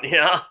want,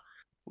 yeah?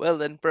 Well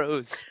then,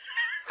 bros,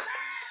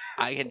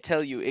 I can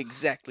tell you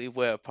exactly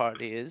where a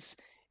party is.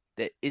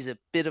 There is a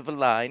bit of a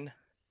line.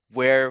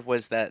 Where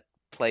was that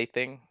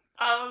plaything?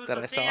 Oh, That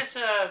the I saw.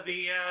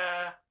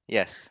 theatre,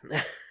 Yes.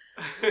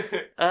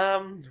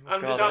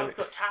 Underdog's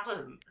Got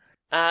Talent.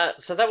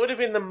 So that would have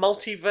been the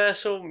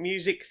Multiversal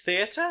Music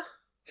Theatre?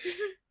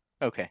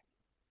 Okay.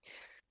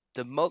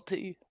 The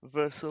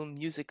Multiversal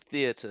Music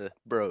Theater,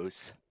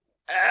 bros.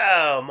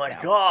 Oh my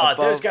Now, god,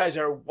 those above- guys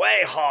are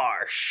way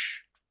harsh.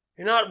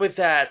 You're not with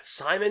that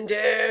Simon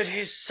dude?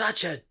 He's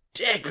such a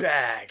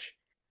dickbag.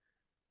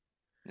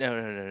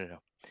 No.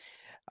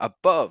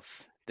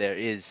 Above, there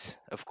is,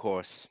 of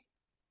course,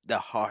 the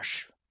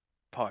harsh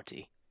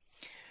party.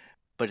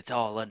 But it's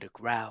all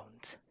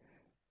underground.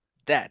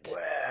 That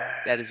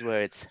is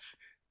where it's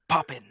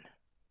poppin'.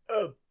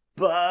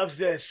 Above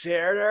the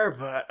theater,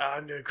 but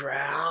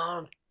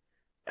underground?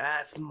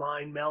 That's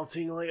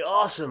mind-meltingly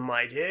awesome,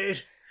 my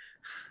dude.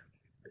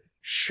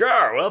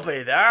 Sure, we'll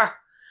be there.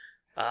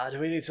 Do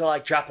we need to,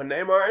 like, drop a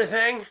name or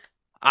anything?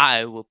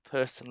 I will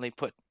personally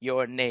put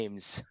your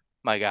names,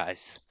 my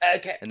guys.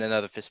 Okay. And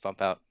another fist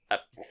bump out.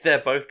 They're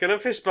both gonna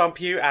fist bump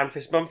you and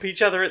fist bump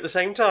each other at the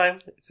same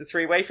time. It's a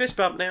three-way fist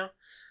bump now.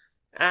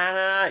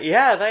 And,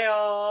 yeah,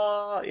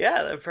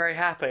 they're very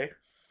happy.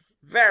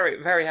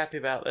 Very, very happy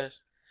about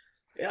this.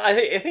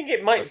 I think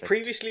it might Perfect.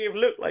 previously have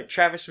looked like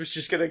Travis was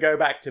just going to go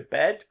back to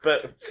bed,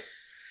 but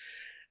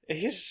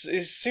he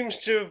seems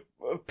to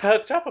have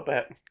perked up a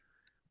bit.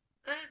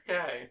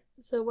 Okay.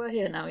 So we're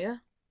here now, yeah?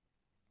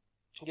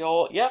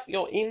 You're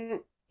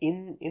in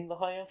the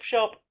High Elf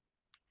shop.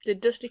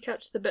 Did Dusty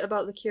catch the bit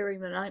about the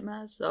curing the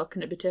nightmares, or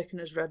can it be taken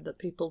as read that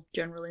people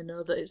generally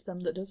know that it's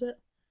them that does it?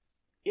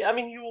 Yeah, I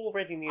mean, you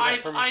already knew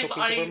that from talking to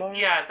Brilmara.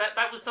 Yeah,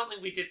 that was something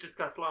we did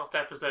discuss last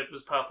episode,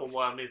 was Purple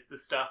Worm is the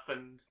stuff,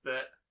 and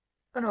that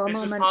Oh no,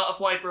 this was part of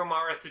why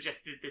Brilmara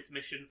suggested this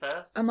mission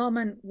first. A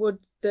moment, would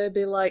they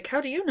be like, how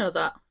do you know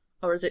that?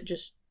 Or is it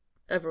just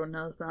everyone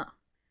knows that?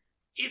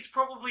 It's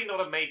probably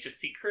not a major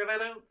secret, I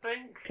don't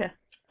think. Okay.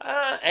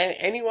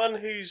 Anyone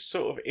who's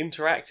sort of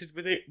interacted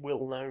with it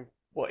will know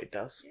what it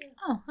does.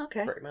 Oh,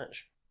 okay. Pretty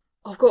much.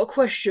 I've got a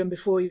question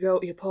before you go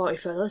to your party,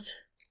 fellas.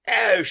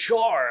 Oh,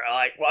 sure.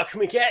 Like, what can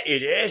we get you,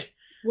 dude?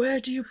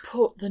 Where do you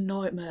put the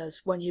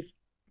nightmares when you've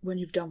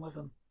done with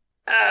them?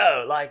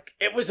 Oh, like,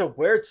 it was a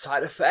weird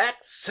side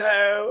effect,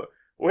 so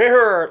we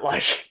were,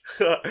 like,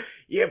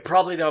 you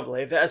probably don't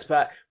believe this,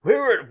 but we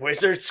were at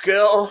wizard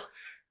school,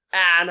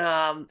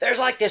 and, there's,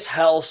 like, this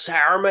hell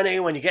ceremony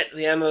when you get to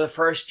the end of the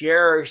first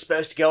year, you're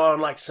supposed to go on,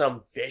 like,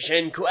 some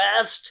vision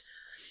quest.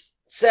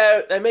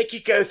 So, they make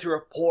you go through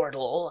a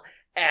portal,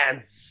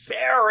 and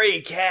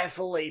very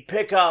carefully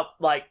pick up,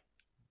 like,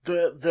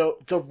 the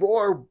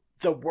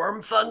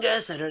worm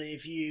fungus. I don't know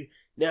if you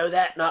know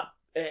that, not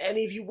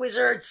any of you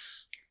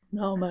wizards?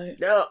 No, mate.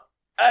 No.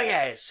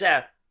 Okay, so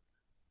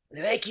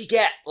they make you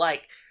get,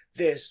 like,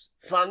 this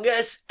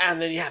fungus,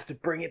 and then you have to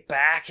bring it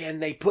back,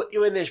 and they put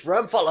you in this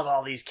room full of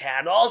all these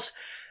candles,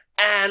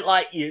 and,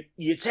 like,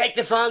 you take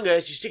the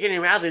fungus, you stick it in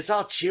your mouth, it's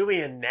all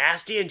chewy and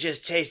nasty and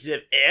just tastes of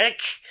ick,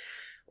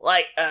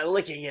 like,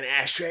 licking an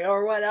ashtray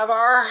or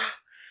whatever,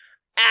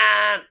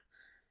 and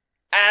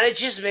it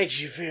just makes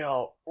you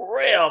feel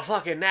real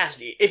fucking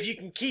nasty. If you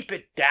can keep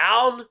it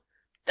down,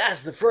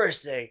 that's the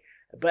first thing.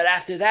 But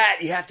after that,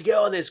 you have to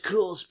go on this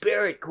cool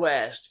spirit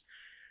quest.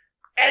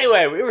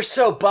 Anyway, we were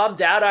so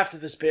bummed out after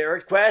the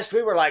spirit quest,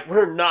 we were like,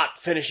 we're not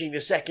finishing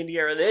the second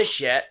year of this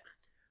shit.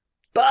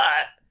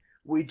 But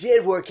we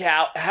did work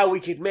out how we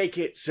could make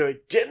it so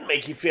it didn't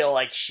make you feel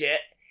like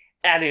shit,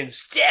 and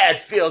instead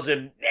feels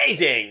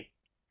amazing.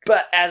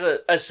 But as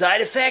a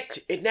side effect,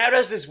 it now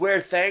does this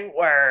weird thing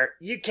where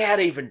you can't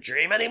even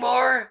dream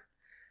anymore.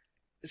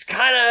 It's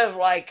kind of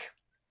like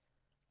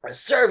a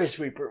service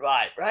we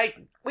provide, right?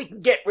 We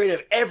can get rid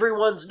of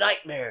everyone's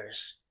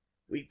nightmares.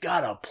 We've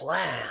got a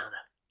plan.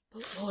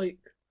 But, like,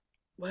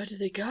 where do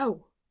they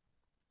go?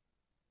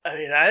 I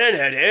mean, I don't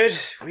know, dude.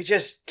 We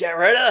just get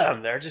rid of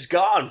them. They're just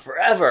gone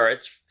forever.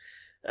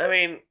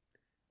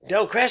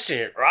 Don't question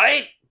it,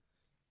 right?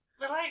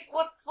 But, like,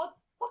 what's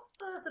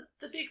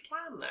the big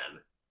plan, then?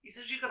 You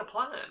said you got a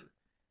plan.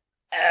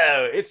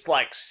 Oh, it's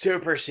like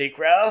super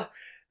secret,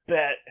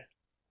 but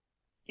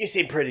you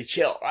seem pretty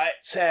chill, right?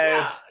 So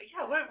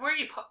Yeah, where are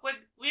you,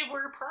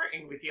 we're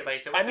partying with you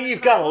later. I mean,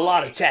 you've got a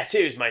lot of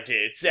tattoos, my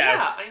dude, so...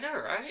 Yeah, I know,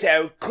 right?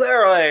 So,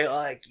 clearly,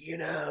 like,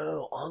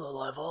 on the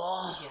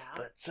level, Yeah.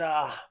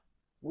 but,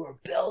 we're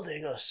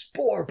building a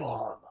spore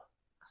bomb.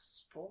 A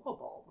spore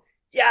bomb?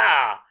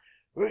 Yeah,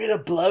 we're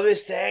gonna blow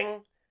this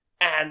thing,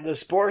 and the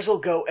spores will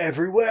go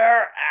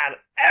everywhere, and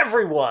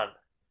everyone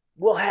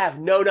will have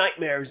no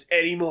nightmares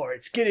anymore.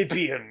 It's gonna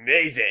be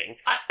amazing.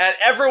 And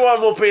everyone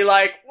will be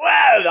like,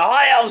 wow, the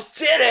High Elves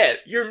did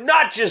it! You're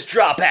not just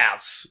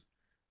dropouts!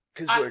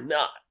 Because we're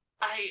not.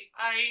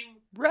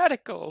 I'm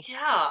Radical.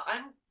 Yeah,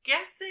 I'm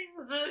guessing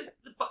the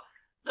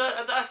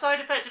side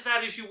effect of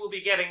that is you will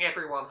be getting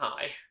everyone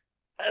high.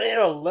 I mean,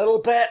 a little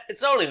bit.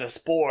 It's only the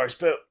spores,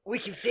 but we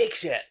can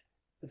fix it.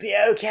 It'll be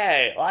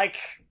okay. Like,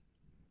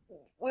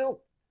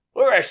 we'll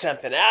work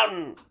something out,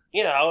 and,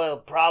 it'll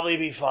probably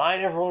be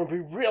fine. Everyone will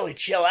be really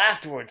chill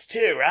afterwards,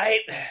 too, right?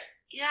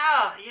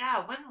 Yeah.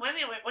 When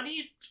are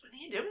you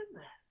doing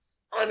this?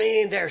 I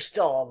mean, there's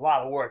still a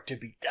lot of work to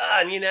be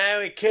done,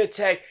 It could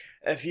take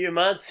a few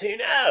months, who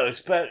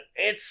knows? But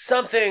it's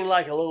something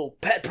like a little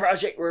pet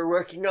project we're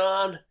working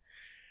on.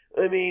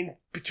 I mean,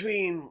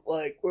 between,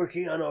 like,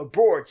 working on our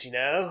boards,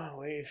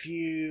 If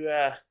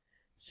you,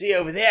 see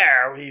over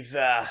there, we've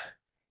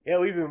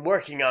been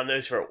working on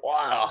those for a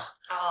while.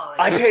 Oh,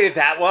 I painted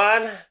that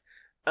one,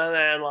 and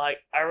then, like,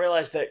 I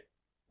realized that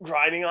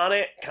grinding on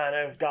it kind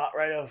of got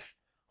rid of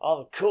all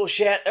the cool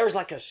shit. There was,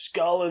 like, a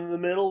skull in the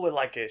middle with,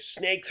 like, a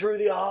snake through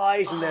the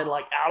eyes, and then,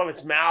 like, out of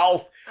its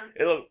mouth.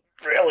 It looked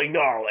really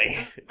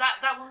gnarly.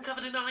 That one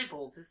covered in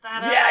eyeballs, is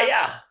that?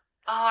 Yeah.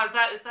 Oh, is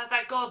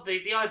that god,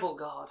 the eyeball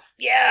god?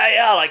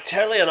 Yeah, like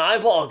totally an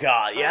eyeball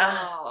god, yeah?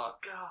 Oh,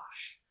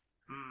 gosh.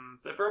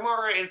 So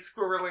Brilmara is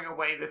squirreling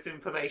away this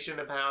information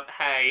about,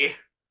 hey,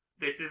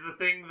 this is the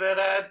thing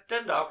that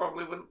Dendar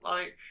probably wouldn't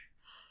like.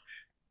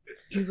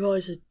 You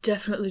guys are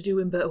definitely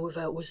doing better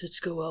without wizard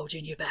school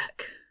holding you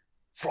back.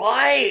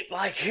 Right,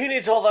 like who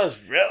needs all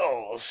those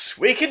riddles?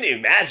 We can do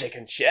magic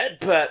and shit,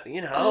 but,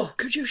 you know... Oh,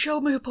 could you show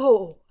me a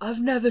portal?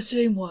 I've never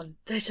seen one.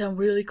 They sound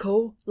really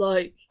cool.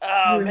 Like,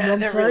 Oh you're in man, one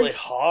they're place. really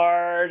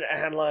hard,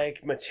 and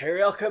like,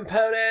 material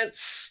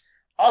components.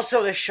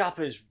 Also, this shop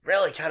is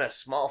really kind of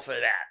small for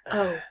that.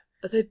 Oh,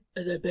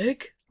 are they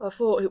big? I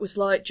thought it was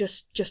like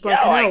just like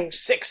Yeah, an like owl.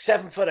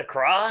 6-7 foot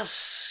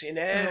across, you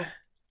know? Oh.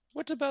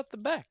 What about the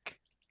back?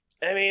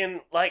 I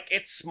mean, like,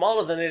 it's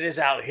smaller than it is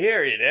out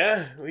here, you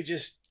know?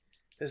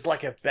 There's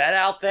like a bed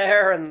out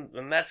there,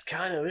 and that's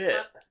kind of it.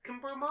 Can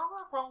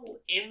Brilmara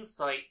roll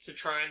insight to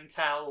try and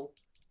tell,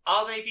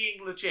 are they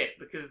being legit?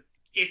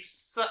 Because if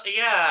so,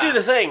 yeah. Do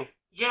the thing!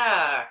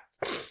 Yeah.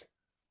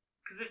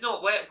 Because if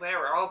not,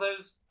 where are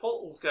those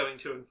portals going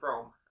to and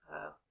from?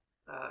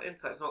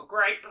 Insight's not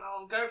great, but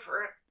I'll go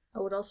for it. I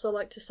would also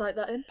like to cite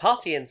that in.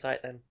 Party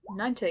insight, then.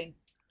 19.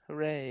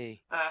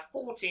 Hooray.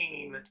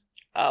 14.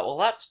 Well,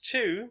 that's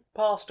 2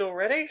 passed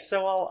already,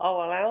 so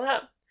I'll allow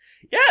that.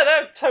 Yeah,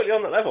 they're totally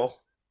on that level.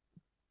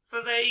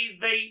 So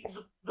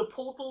the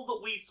portal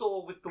that we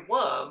saw with the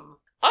worm.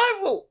 I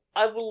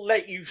will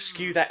let you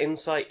skew that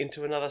insight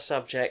into another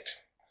subject.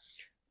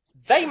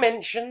 They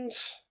mentioned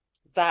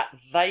that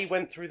they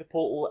went through the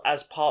portal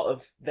as part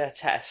of their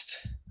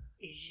test.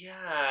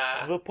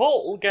 Yeah. The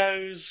portal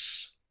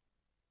goes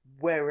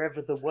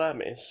wherever the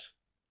worm is.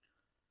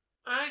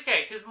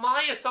 Okay, because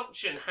my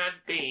assumption had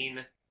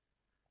been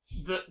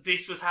that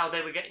this was how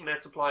they were getting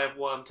their supply of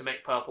worm to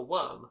make purple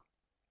worm.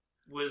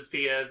 Was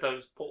via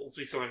those portals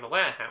we saw in the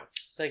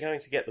warehouse. They're going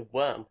to get the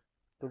worm,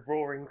 the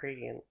raw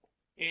ingredient.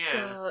 Yeah.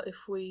 So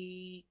if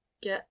we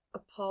get a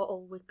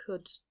portal, we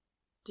could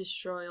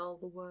destroy all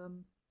the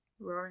worm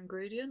raw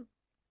ingredient?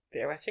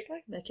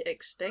 Theoretically. Make it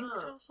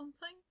extinct Oh. or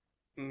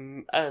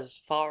something? As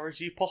far as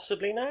you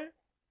possibly know.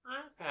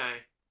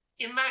 Okay.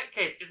 In that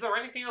case, is there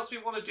anything else we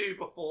want to do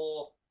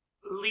before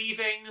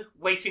leaving,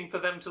 waiting for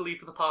them to leave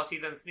for the party,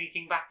 then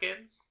sneaking back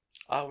in?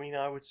 I mean,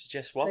 I would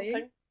suggest one Paying?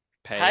 thing.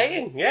 Pay.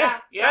 Paying,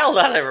 yeah. Yeah. Well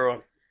done,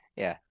 everyone.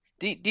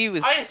 D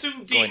was. I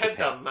assumed D going to had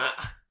pay. done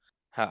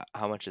that.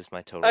 How much is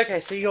my total? Okay,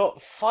 so you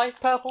got 5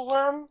 purple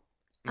worm.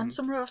 And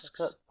some So rusks.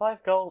 that's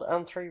 5 gold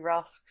and 3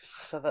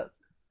 rusks. So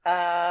that's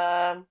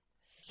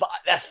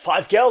that's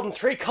 5 gold and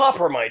 3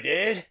 copper, my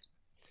dude.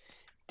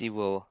 D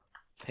will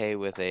pay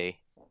with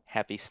a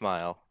happy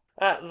smile.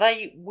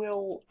 They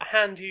will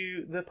hand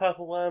you the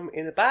purple worm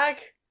in a bag,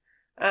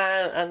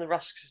 and the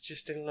rusks is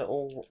just in a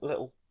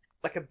little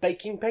like a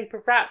baking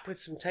paper wrap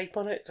with some tape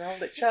on it to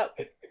hold it shut.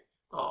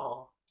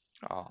 Oh.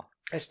 Aw.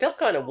 It's still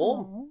kind of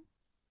warm.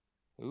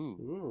 Aw.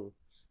 Ooh.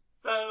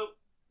 So,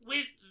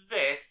 with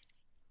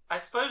this, I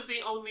suppose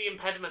the only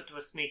impediment to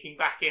us sneaking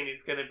back in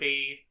is going to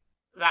be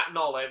that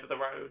gnoll over the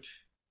road.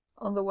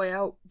 On the way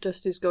out,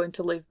 Dusty's going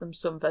to leave them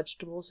some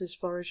vegetables as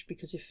forage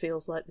because he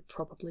feels like they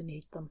probably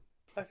need them.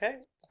 Okay.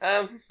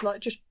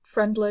 Like, just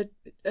friendly,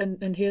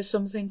 and here's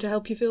something to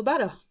help you feel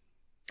better.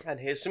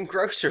 And here's some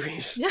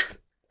groceries. Yeah.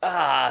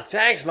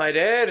 Thanks, my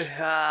dude.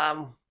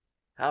 Have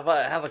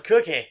a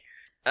cookie.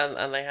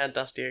 And they hand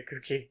Dusty a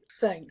cookie.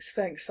 Thanks,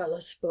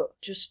 fellas, but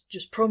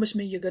just promise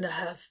me you're gonna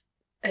have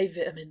a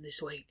vitamin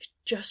this week.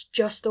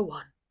 Just the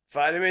one.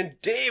 Vitamin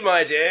D,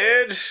 my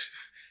dude.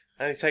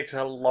 And he takes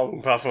a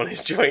long puff on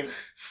his joint.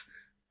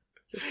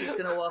 Dusty's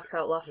gonna walk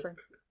out laughing.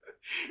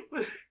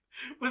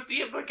 Was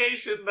the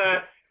implication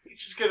that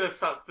he's just going to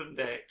suck some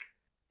dick?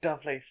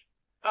 Dove leaf.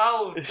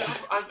 Oh,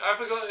 I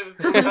forgot it was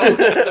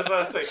as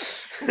well.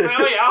 So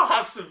yeah, I'll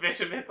have some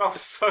vitamins. I'll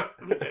suck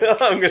some dick.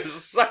 I'm gonna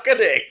suck a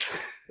dick.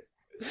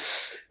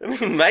 I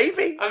mean,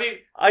 maybe. I mean,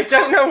 I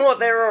don't know what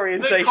their the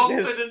orientation is.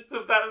 confidence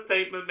of that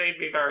statement made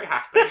me very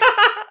happy.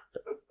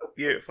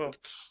 Beautiful.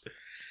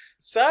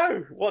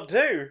 So, what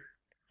do?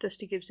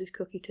 Dusty gives his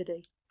cookie to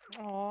Dee.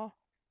 Aw.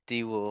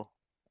 D will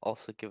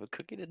also give a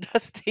cookie to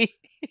Dusty.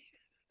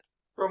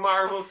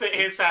 Romara will sit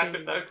here sad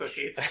with no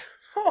cookies.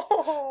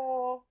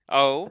 Oh,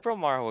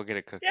 Brilmara will get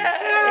a cookie.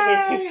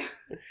 Yay!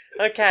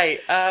 Okay,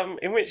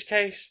 in which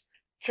case,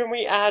 can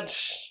we add...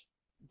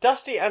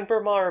 Dusty and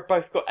Brilmara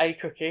both got a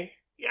cookie.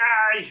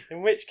 Yay!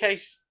 In which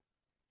case,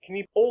 can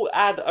you all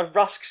add a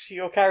rusk to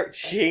your character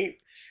sheet?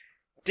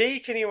 D,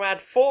 can you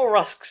add 4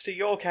 rusks to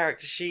your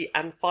character sheet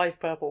and 5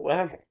 purple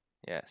worm?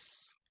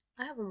 Yes.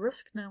 I have a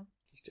rusk now.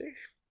 You do?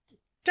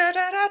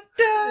 Da-da-da-da!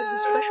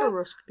 It's a special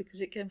rusk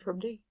because it came from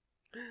Dee.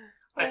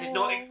 I did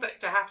not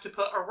expect to have to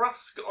put a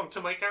rusk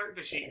onto my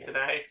character sheet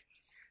today.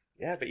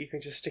 Yeah, but you can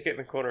just stick it in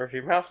the corner of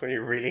your mouth when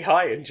you're really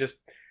high and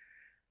just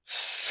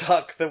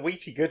suck the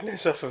wheaty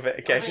goodness off of it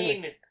occasionally.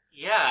 I mean,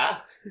 yeah.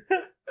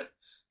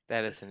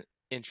 That is an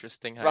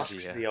interesting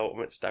Rusk's idea. the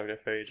ultimate stoner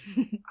food.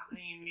 I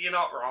mean, you're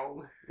not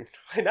wrong.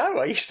 I know,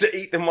 I used to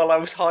eat them while I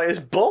was high as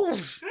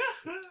bulls.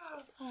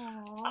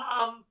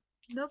 Aww.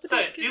 Nobody's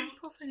so giving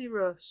Puff any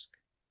rusk.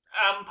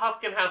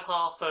 Puff can have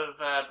half of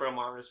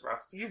Brilmara's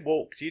rusk. You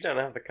walked. You don't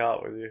have the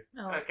cart with you.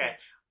 Oh, Okay.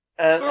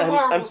 And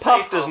Brilmara will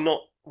Puff save does half.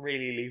 not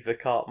really leave the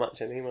cart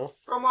much anymore.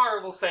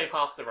 Brilmara will save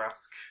half the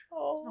rusk.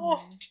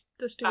 Oh.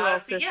 Dusty so will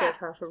also yeah. save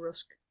half a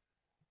rusk.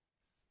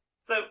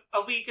 So,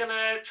 are we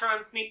gonna try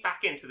and sneak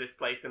back into this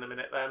place in a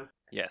minute then?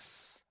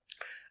 Yes.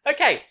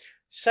 Okay,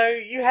 so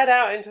you head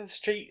out into the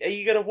street. Are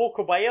you going to walk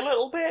away a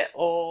little bit,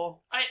 or...?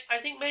 I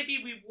think maybe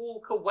we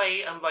walk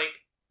away and, like,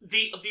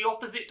 the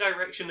opposite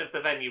direction of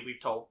the venue we've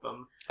told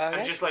them. Okay.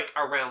 And just, like,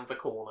 around the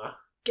corner.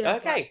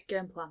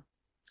 Game plan.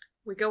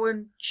 We go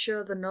and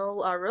show the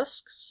gnoll our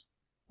rusks,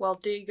 while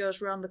Dee goes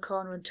round the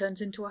corner and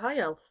turns into a high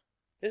elf.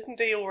 Isn't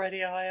he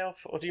already a high elf,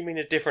 or do you mean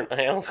a different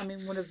high elf? I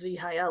mean, one of the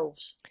high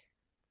elves.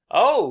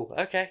 Oh,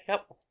 okay,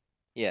 yep.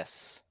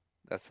 Yes.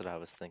 That's what I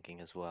was thinking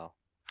as well.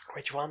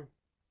 Which one?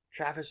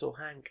 Travis or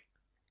Hank?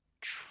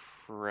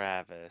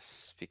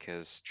 Travis,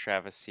 because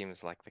Travis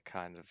seems like the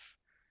kind of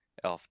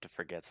elf to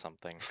forget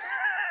something.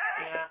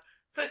 Yeah.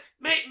 So,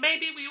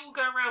 maybe we all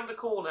go around the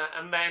corner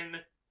and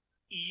then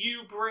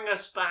you bring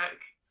us back,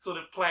 sort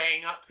of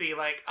playing up the,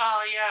 like,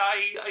 oh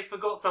yeah, I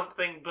forgot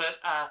something, but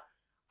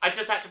I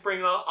just had to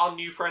bring our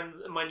new friends,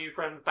 my new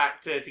friends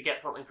back to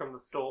get something from the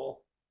store.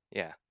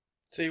 Yeah.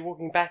 So you're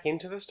walking back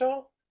into the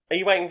store? Are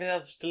you waiting for the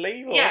others to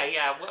leave? Or?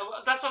 Yeah, well,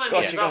 that's what I mean,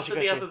 Gotcha, is gotcha, after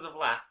the gotcha. others have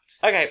left.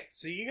 Okay,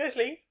 so you guys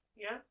leave,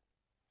 Yeah?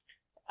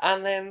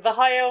 and then the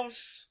high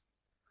elves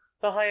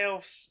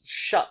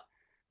shut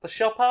the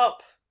shop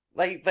up.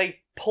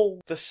 They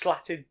pull the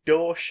slatted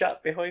door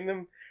shut behind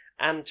them,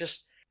 and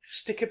just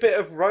stick a bit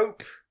of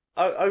rope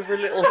over a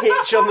little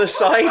hitch on the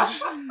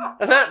sides,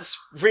 and that's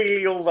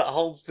really all that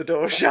holds the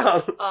door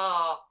shut.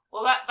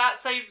 Well, that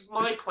saves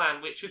my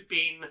plan, which had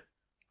been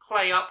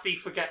play up the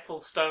forgetful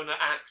stoner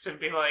act and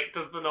be like,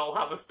 does the gnoll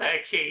have a spare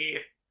key?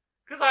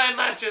 Because I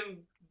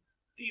imagine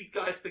these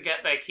guys forget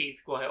their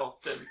keys quite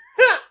often.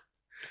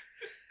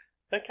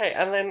 Okay,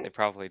 and then They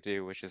probably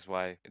do, which is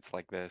why it's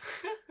like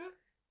this.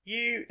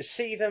 you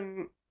see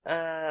them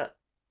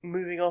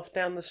moving off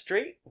down the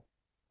street.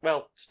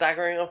 Well,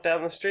 staggering off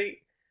down the street.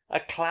 A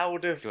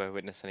cloud of Do I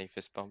witness any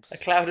fist bumps?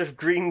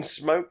 green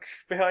smoke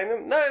behind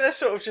them. No, they're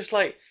sort of just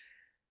like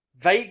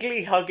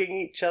vaguely hugging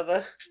each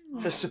other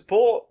for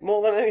support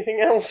more than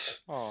anything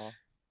else, Aw.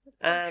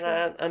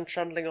 and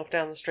trundling off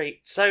down the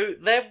street. So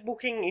they're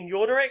walking in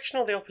your direction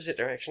or the opposite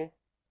direction?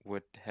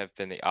 Would have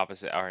been the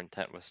opposite. Our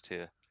intent was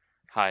to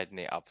hide in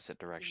the opposite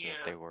direction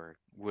that Yeah. they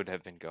would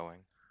have been going.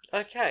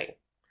 Okay.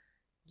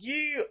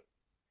 You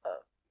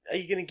are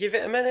you going to give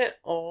it a minute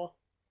or?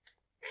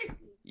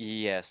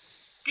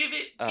 Yes. Give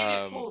it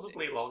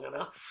plausibly long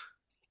enough.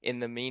 In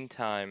the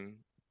meantime,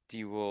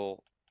 Dee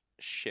will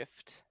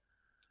shift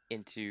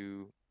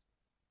into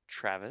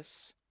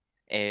Travis,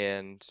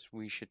 and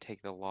we should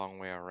take the long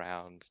way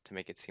around to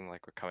make it seem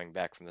like we're coming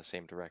back from the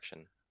same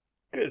direction.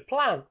 Good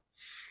plan.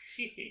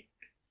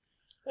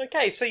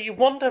 Okay, so you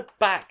wander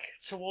back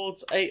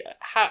towards a.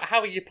 How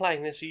are you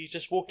playing this? Are you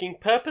just walking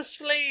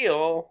purposefully,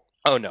 or?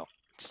 Oh no,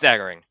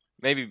 staggering.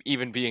 Maybe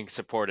even being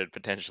supported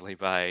potentially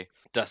by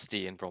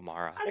Dusty and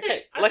Brilmara.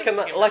 Okay, I like think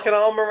we an can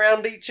arm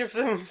around each of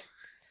them.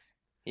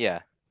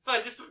 Yeah.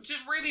 So just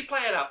really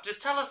play it up.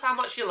 Just tell us how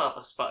much you love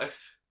us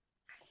both.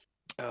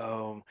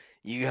 Oh,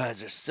 you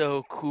guys are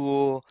so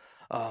cool.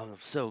 I'm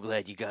so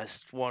glad you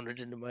guys wandered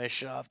into my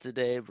shop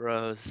today,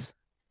 bros.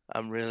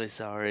 I'm really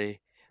sorry.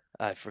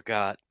 I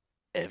forgot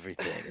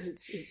everything.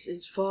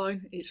 It's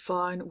fine. It's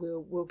fine.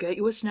 We'll get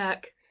you a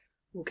snack.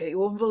 We'll get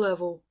you on the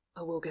level,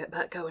 and we'll get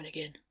back going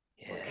again.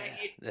 Yeah,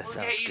 We'll that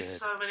sounds get you good.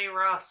 so many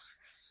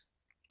rusks.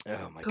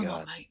 Oh my Come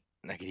god, on, mate.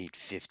 I could eat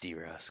 50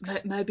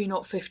 rusks. Maybe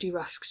not 50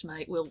 rusks,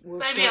 mate. We'll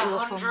Maybe start you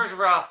off 100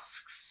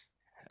 rusks.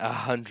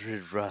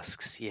 100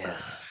 rusks,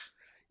 yes.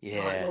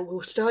 Yeah, Right, well,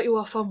 we'll start you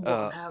off on one.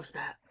 Uh, How's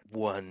that?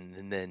 1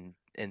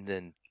 and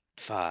then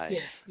 5.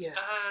 Yeah.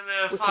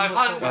 And We can work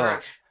 500. on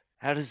that.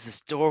 How does this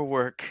door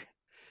work?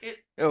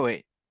 Oh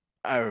wait,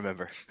 I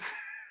remember.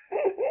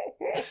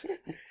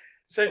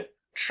 So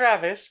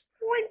Travis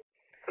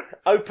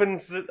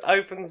opens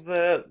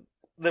the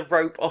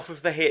rope off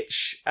of the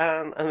hitch,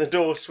 and the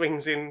door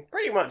swings in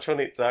pretty much on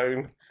its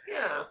own.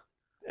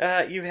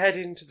 Yeah. You head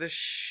into the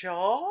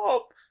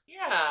shop.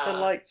 Yeah. The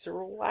lights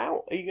are all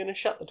out. Are you going to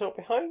shut the door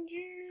behind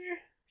you?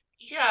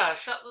 Yeah,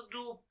 shut the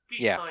door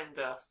Yeah. behind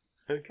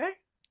us. Okay.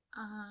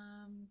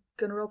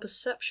 Gonna roll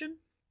perception.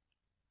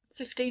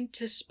 15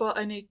 to spot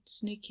any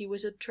sneaky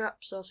wizard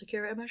traps or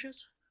security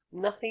measures.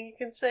 Nothing you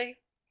can see.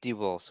 Dee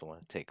will also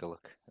want to take a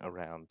look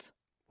around.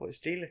 What's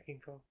Dee looking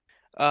for?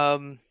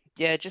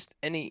 Yeah, just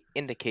any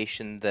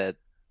indication that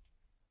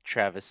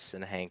Travis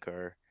and Hank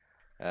are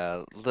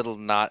a little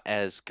not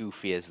as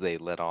goofy as they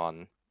let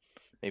on.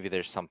 Maybe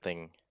there's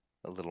something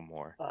a little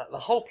more. The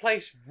whole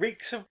place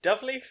reeks of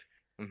dove leaf.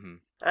 Mm-hmm.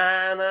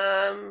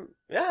 And,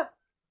 yeah.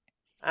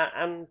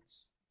 And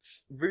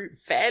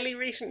fairly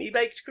recently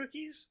baked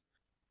cookies.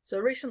 So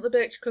recently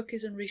baked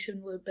cookies and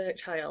recently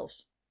baked high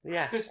elves.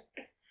 Yes.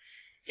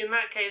 In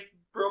that case,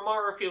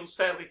 Brilmara feels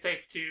fairly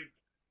safe to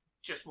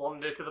just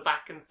wander to the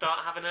back and start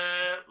having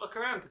a look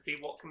around to see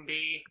what can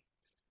be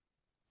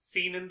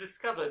seen and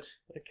discovered.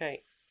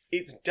 Okay.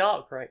 It's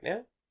dark right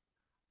now.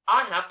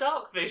 I have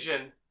dark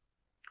vision.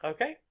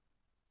 Okay.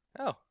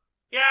 Oh.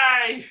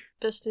 Yay!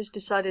 Dusty's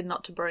decided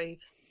not to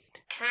breathe.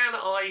 Can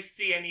I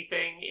see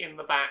anything in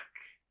the back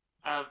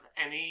of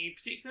any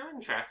particular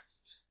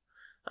interest?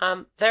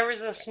 There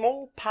is a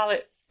small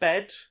pallet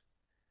bed.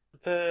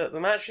 The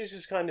mattress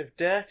is kind of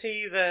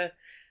dirty. The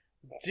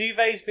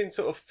duvet's been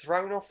sort of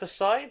thrown off the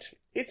side.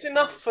 It's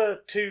enough for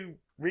two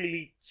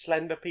really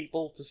slender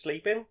people to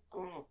sleep in,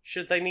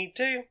 should they need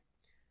to.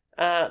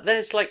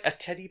 There's like a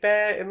teddy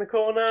bear in the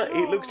corner.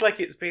 It looks like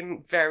it's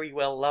been very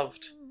well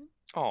loved.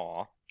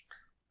 Aw.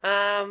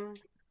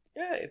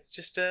 Yeah, it's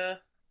just a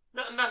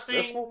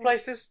Nothing. small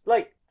place.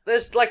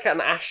 There's like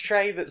an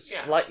ashtray that's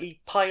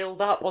slightly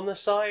piled up on the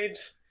side.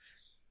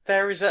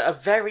 There is a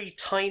very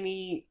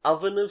tiny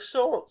oven of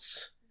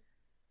sorts.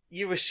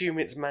 You assume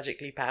it's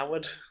magically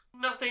powered.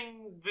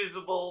 Nothing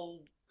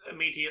visible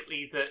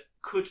immediately that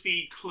could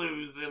be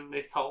clues in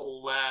this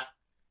whole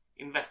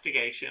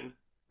investigation.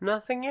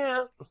 Nothing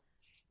yet.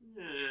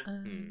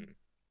 Am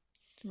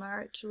I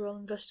right to roll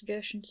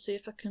investigation to see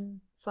if I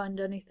can find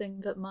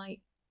anything that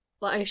might...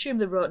 Like, I assume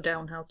they wrote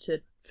down how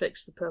to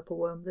fix the purple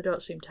worm. They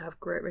don't seem to have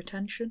great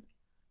retention.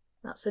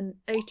 That's an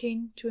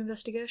 18 to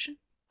investigation.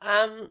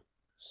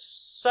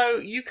 So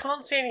you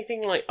can't see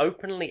anything like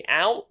openly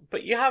out,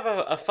 but you have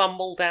a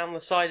fumble down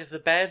the side of the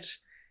bed.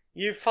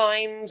 You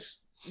find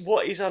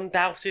what is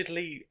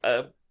undoubtedly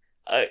a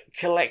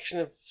collection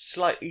of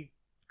slightly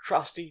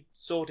crusty,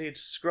 sordid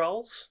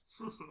scrolls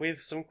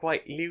with some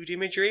quite lewd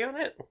imagery on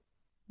it.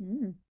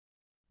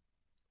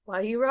 Why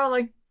are you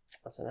rolling?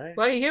 I don't know.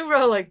 Why are you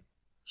rolling?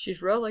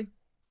 She's rolling.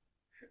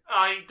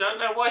 I don't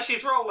know why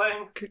she's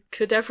rolling.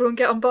 Could everyone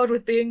get on board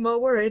with being more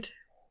worried?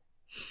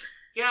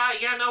 Yeah,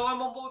 no,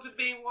 I'm on board with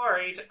being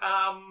worried.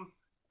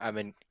 I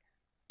mean,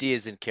 D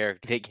is in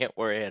character. They can't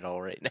worry at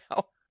all right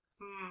now.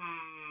 1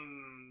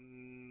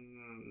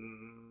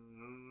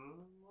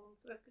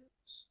 second.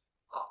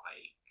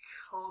 I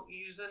can't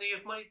use any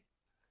of my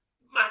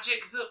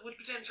magic that would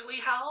potentially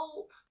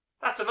help.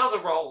 That's another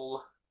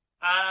roll.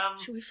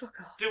 Should we fuck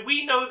off? Do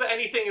we know that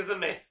anything is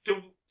amiss?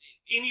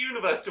 In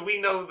universe, do we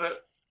know that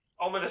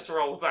ominous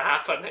rolls are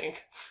happening?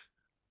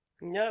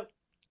 No.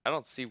 I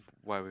don't see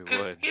why we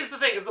Because would. here's the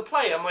thing, as a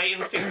player, my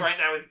instinct right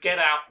now is get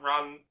out,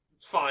 run,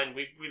 it's fine.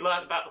 We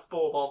learned about the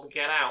spore bomb,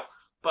 get out.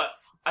 But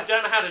I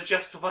don't know how to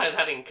justify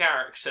that in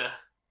character.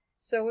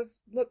 So we've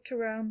looked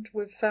around,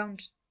 we've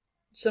found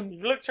some...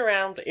 You've looked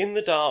around in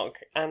the dark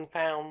and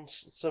found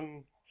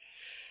some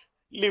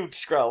lewd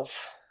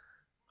scrolls.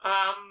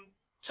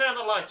 Turn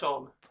the light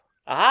on.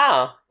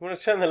 Ah! You want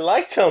to turn the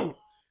light on?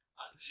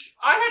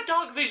 I had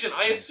dark vision.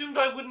 I assumed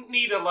I wouldn't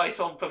need a light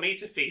on for me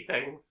to see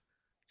things.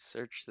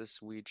 Search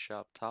this weed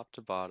shop top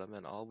to bottom,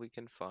 and all we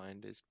can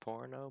find is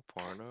porno,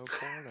 porno,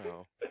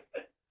 porno.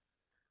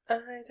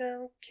 I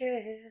don't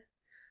care.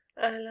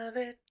 I love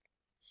it.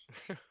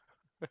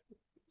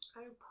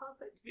 I have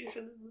perfect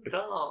vision in the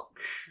dark.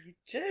 You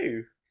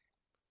do?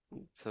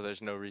 So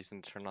there's no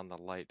reason to turn on the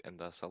light and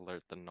thus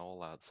alert the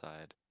gnoll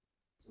outside.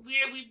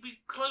 Yeah, we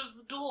closed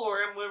the door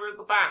and we were at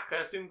the back. I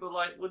assumed the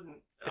light wouldn't.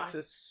 It's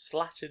a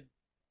slatted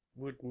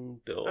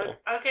wooden door.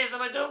 Okay,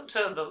 then I don't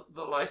turn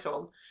the light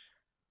on.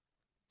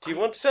 Do you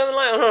want to turn the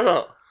light on or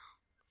not?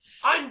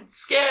 I'm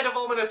scared of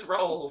ominous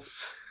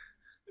rolls.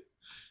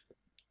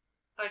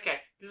 Okay,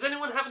 does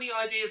anyone have any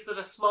ideas that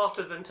are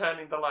smarter than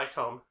turning the light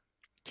on?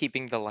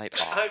 Keeping the light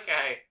off.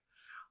 Okay.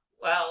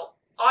 Well,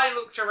 I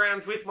looked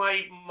around with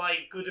my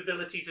good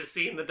ability to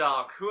see in the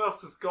dark. Who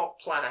else has got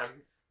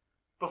plans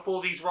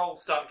before these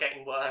rolls start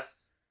getting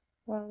worse?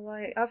 Well,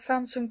 I've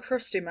found some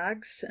crusty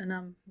mags, and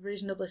I'm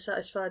reasonably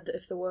satisfied that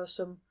if there were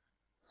some,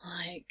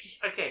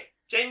 Okay,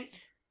 Jane,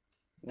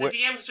 the What-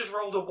 DM's just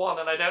rolled a 1,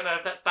 and I don't know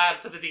if that's bad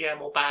for the DM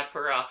or bad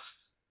for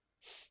us.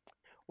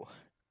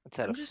 What's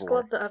that? I'm A just 4?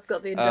 glad that I've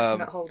got the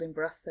indefinite holding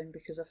breath thing,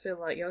 because I feel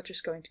like you're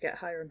just going to get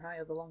higher and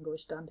higher the longer we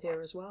stand here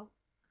as well.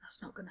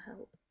 That's not going to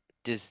help.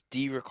 Does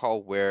D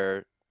recall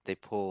where they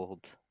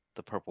pulled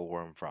the purple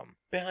worm from?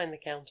 Behind the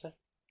counter.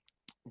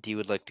 D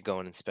would like to go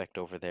and inspect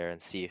over there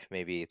and see if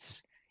maybe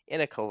it's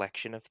in a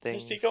collection of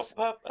things. Just you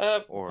got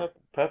or-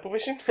 purple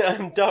vision?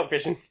 Dark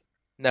vision.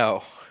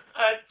 No.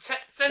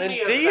 Send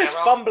me And over D there. is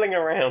fumbling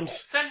around.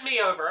 Send me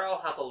over,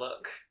 I'll have a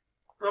look.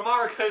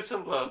 Romara goes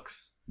and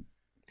looks.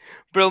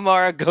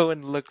 Brilmara, go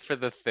and look for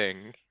the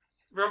thing.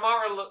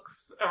 Romara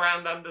looks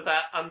around under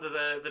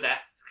the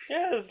desk.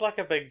 Yeah, there's like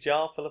a big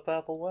jar full of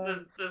purple worm.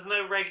 There's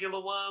no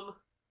regular worm.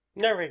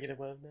 No regular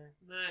worm, no.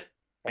 No.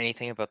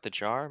 Anything about the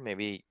jar?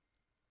 Maybe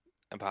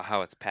about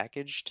how it's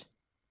packaged?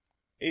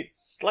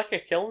 It's like a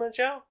Kilner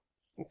jar.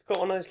 It's got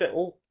one of those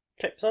little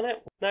clips on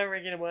it. No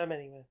regular worm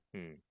anywhere.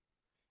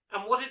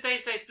 And what did they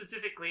say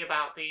specifically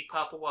about the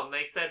purple one?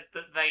 They said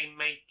that they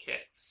make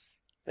it.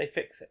 They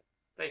fix it.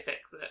 They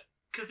fix it.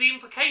 Because the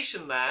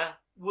implication there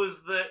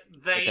was that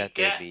they That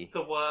get they'd be-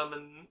 the worm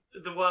and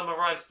the worm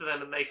arrives to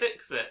them and they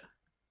fix it.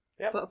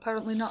 But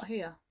apparently not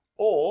here.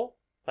 Or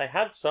they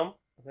had some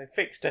They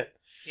fixed it.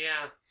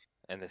 Yeah.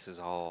 And this is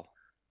all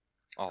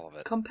of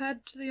it.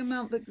 Compared to the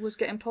amount that was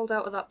getting pulled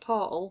out of that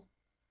portal,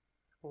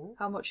 Ooh.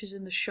 how much is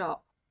in the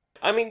shop?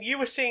 I mean, you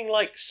were seeing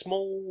like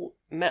small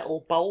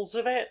metal bowls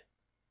of it,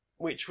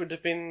 which would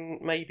have been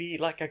maybe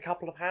like a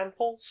couple of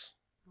handfuls.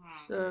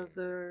 So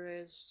there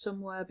is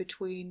somewhere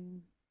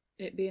between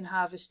it being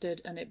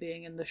harvested and it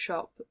being in the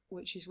shop,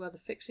 which is where the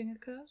fixing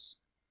occurs?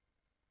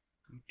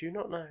 You do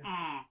not know.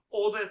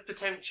 Or there's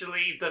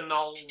potentially the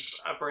gnolls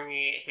are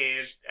bringing it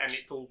here and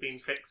it's all been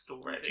fixed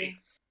already. Okay.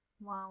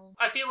 Well,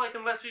 I feel like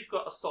unless we've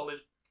got a solid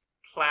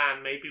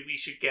plan, maybe we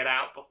should get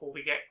out before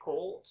we get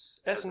caught.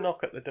 There's a knock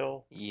at the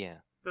door. Yeah.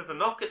 There's a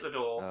knock at the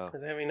door. Oh.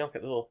 There's a heavy knock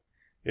at the door.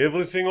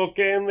 Everything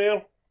okay in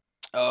there?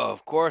 Oh,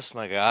 of course,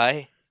 my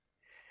guy.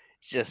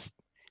 It's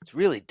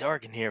really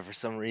dark in here for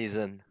some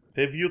reason.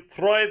 Have you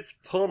tried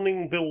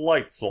turning the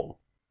lights on?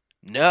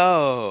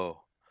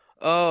 No.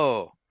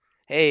 Oh.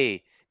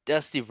 Hey,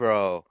 Dusty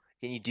bro.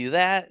 Can you do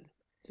that?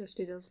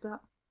 Dusty does that.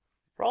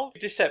 Roll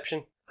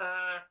deception.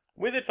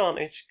 With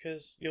advantage,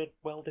 because you're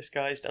well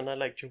disguised and I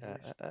liked your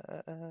voice.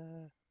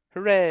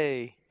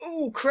 Hooray.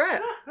 Ooh,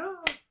 crap!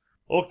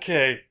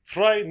 Okay,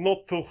 try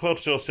not to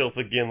hurt yourself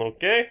again,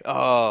 okay?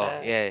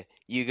 Oh, yeah.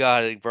 You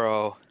got it,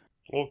 bro.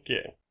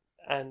 Okay.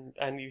 And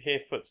you hear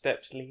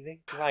footsteps leaving.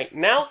 Right,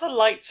 now the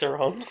lights are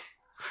on. Do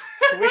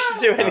you wish to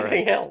do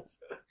anything else?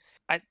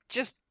 I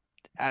just,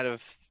 out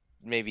of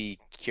maybe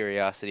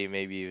curiosity,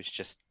 maybe it was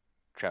just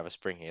Travis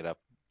bringing it up.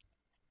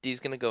 Dee's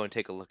gonna go and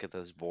take a look at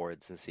those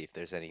boards and see if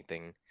there's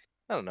anything,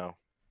 I don't know,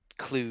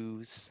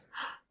 clues.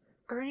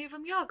 Are any of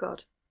them your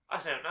god? I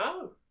don't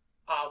know.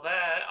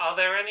 Are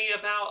there any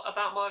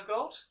about my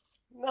god?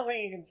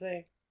 Nothing you can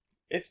see.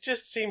 It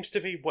just seems to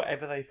be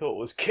whatever they thought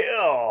was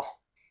kill.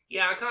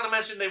 Yeah, I can't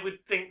imagine they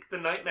would think the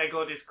Nightmare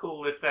God is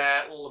cool if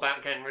they're all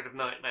about getting rid of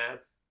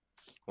nightmares.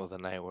 Well, the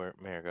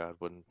Nightmare God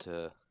wouldn't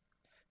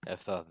have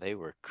thought they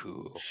were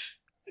cool.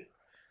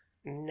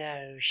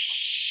 No,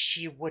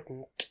 she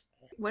wouldn't.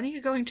 When are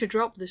you going to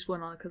drop this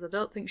one on? Because I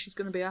don't think she's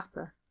going to be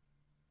happy.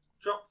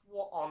 Drop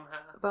what on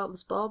her? About the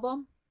spore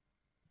bomb?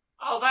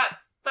 Oh,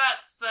 that's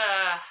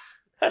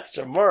That's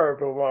tomorrow,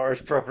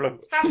 Brilmara's problem.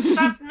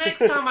 that's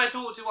next time I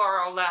talk to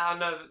her, I'll let her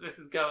know that this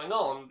is going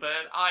on. But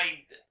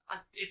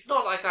it's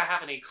not like I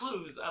have any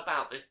clues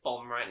about this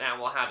bomb right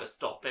now or how to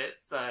stop it.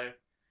 So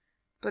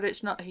But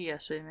it's not here,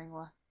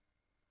 seemingly.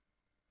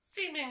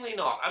 seemingly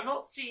not. I'm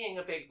not seeing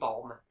a big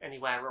bomb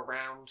anywhere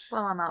around.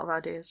 Well, I'm out of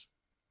ideas.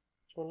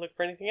 Do you want to look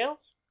for anything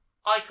else?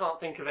 I can't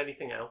think of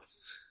anything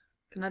else.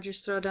 Can I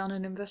just throw down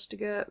and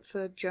investigate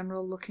for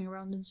general looking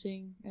around and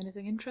seeing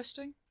anything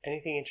interesting?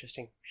 Anything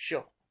interesting?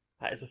 Sure.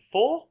 That is a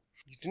 4.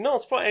 You do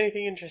not spot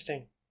anything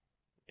interesting.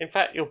 In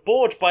fact, you're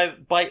bored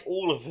by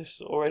all of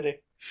this already.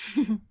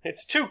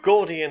 It's too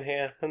gaudy in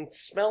here and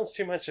smells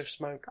too much of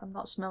smoke. I'm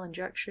not smelling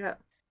jack shit.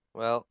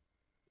 Well,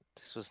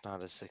 this was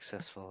not as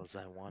successful as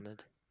I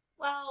wanted.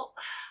 Well,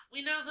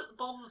 we know that the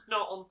bomb's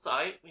not on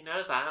site. We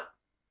know that,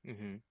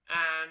 Mm-hmm.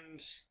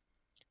 and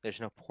There's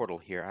no portal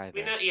here either.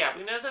 we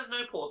know there's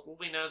no portal.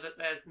 We know that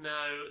there's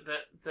no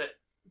that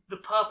the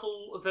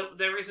purple that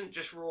there isn't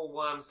just raw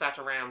worms sat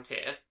around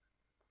here,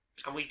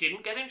 and we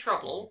didn't get in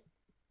trouble.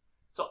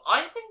 So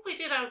I think we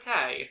did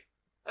okay.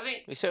 I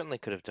think We certainly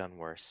could have done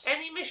worse.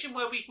 any mission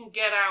where we can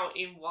get out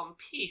in one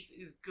piece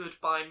is good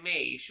by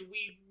me. Should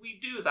we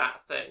do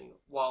that thing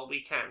while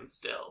we can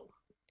still?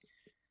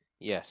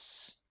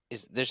 Yes.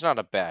 There's not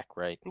a back,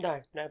 right?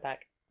 No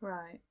back.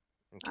 Right.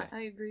 Okay.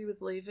 I agree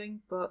with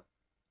leaving, but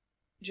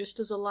just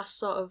as a last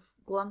sort of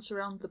glance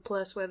around the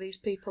place where these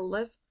people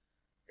live,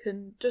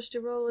 can Dusty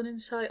roll an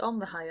insight on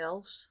the High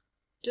Elves?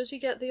 Does he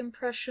get the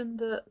impression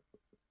that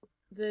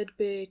they'd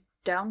be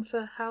down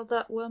for how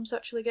that worm's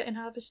actually getting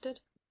harvested?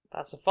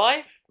 That's a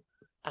 5.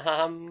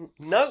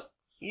 No.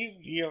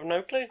 You have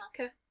no clue.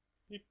 Okay.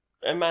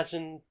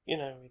 Imagine,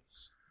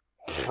 it's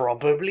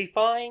probably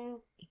fine.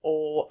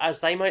 Or,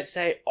 as they might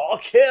say, or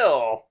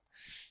kill.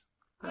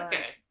 Right.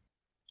 Okay.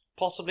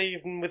 Possibly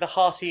even with a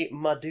hearty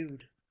 "my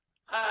dude."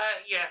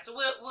 Yeah. So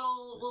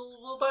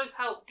we'll both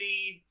help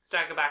Dee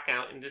stagger back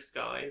out in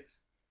disguise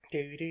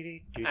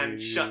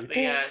and shut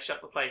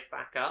the place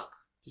back up.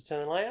 Did you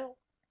turn the light out?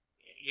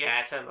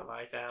 Yeah, turn the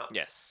light out.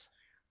 Yes.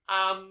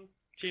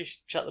 Did you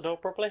shut the door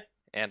properly?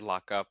 And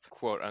lock up,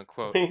 quote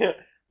unquote.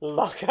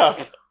 Lock up.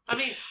 I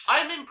mean,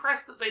 I'm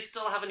impressed that they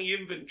still have any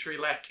inventory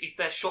left if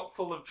their shop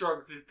full of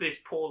drugs is this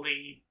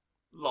poorly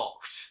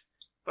locked.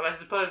 But I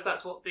suppose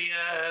that's what the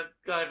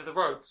guy over the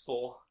road's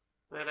for.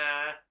 But,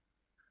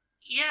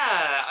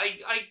 yeah,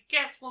 I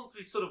guess once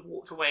we've sort of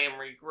walked away and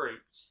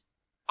regrouped,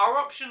 our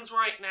options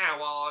right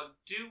now are,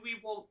 do we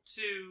want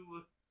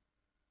to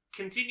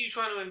continue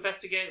trying to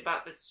investigate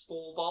about this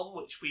spore bomb,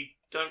 which we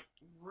don't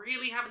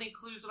really have any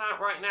clues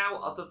about right now,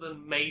 other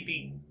than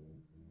maybe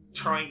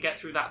try and get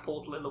through that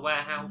portal in the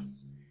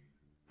warehouse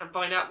and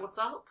find out what's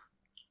up?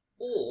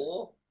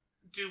 Or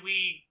do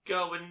we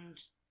go and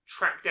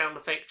track down the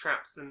fake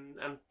traps and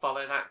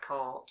follow that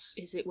cart?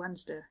 Is it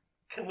Wednesday?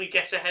 Can we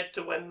get ahead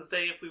to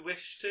Wednesday if we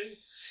wish to?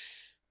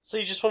 So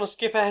you just want to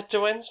skip ahead to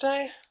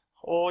Wednesday?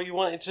 Or you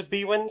want it to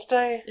be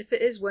Wednesday? If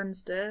it is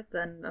Wednesday,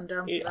 then I'm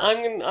down for that.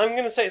 I'm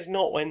gonna say it's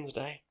not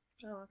Wednesday.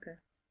 Oh, okay.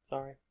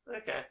 Sorry.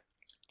 Okay.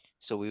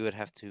 So we would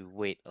have to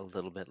wait a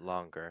little bit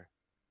longer.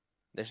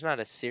 There's not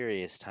a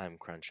serious time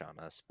crunch on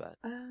us, but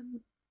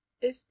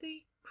Is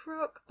the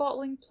crook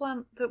bottling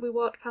plant that we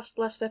walked past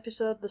last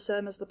episode the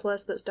same as the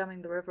place that's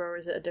damming the river, or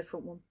is it a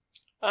different one?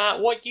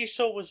 What you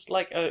saw was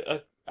like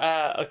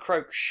a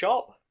croak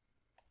shop.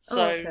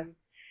 So okay.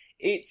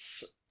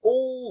 it's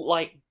all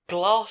like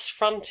glass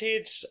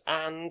fronted,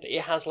 and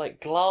it has like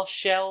glass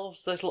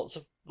shelves. There's lots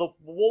of the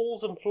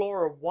walls and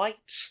floor are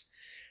white,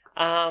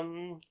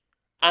 and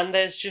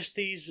there's just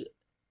these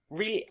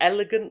really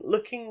elegant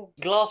looking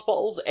glass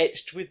bottles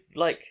etched with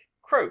like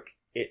croak.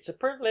 It's a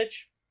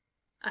privilege.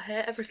 I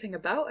hate everything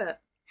about it.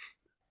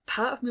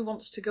 Part of me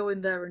wants to go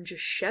in there and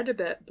just shed a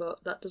bit,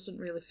 but that doesn't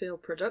really feel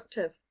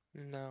productive.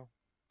 no,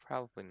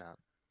 probably not.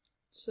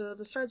 So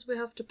the threads we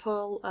have to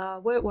pull are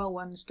Waitwell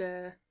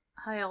Wednesday,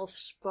 High Elves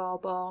Spore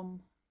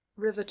Bomb,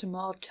 River to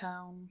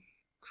Maudtown,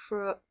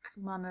 Crook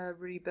Manor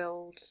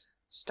Rebuild,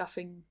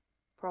 Staffing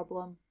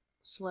Problem,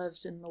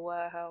 Slaves in the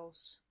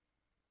Warehouse,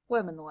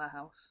 Worm in the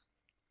Warehouse.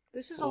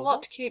 This is a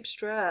lot to keep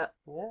straight.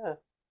 Yeah.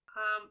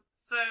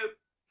 So,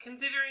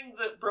 considering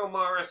that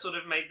Brilmara sort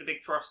of made the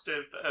big thrust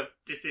of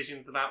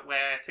decisions about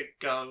where to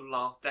go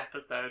last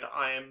episode,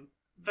 I am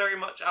very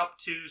much up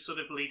to sort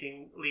of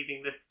leaving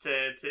this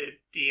to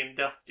Dee and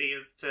Dusty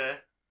as to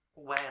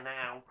where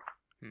now.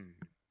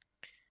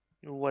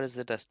 What does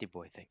the Dusty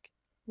Boy think?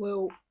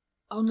 Well,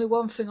 only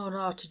one thing on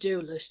our to-do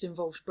list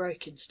involves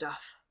breaking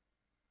stuff.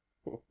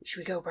 Should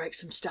we go break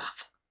some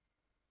stuff?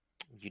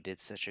 You did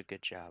such a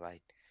good job.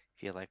 I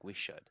feel like we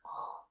should.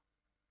 Oh,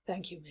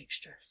 thank you,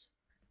 Mistress.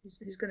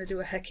 He's going to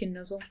do a heckin'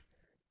 nuzzle.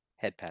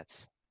 Head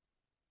pats.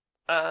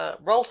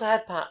 Roll to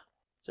head pat.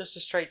 Just a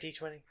straight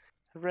D20.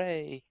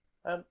 Hooray!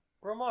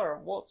 Romara,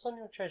 what's on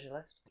your treasure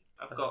list?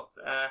 I've got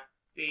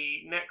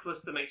the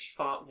necklace that makes you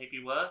fart,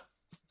 maybe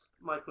worse.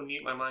 Michael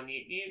Newt, my mind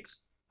Newt.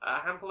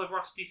 A handful of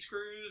rusty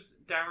screws,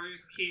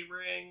 Daru's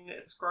keyring,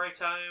 a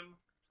scrytome.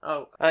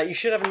 Oh, you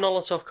should have a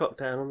Nolotov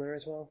cocktail on there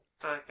as well.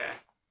 Okay.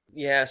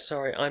 Yeah,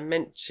 sorry, I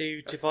meant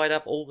to divide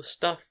up all the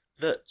stuff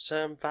that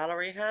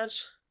Valerie had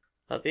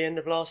at the end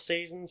of last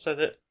season, so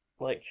that,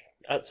 like,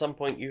 at some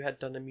point you had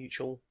done a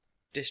mutual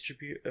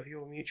distribute of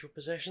your mutual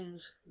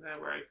possessions. No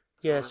worries.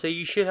 Yeah, so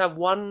you should have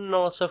one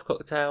Nolotov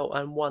cocktail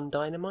and one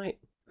dynamite.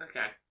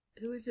 Okay.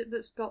 Who is it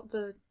that's got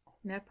the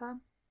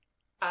napalm?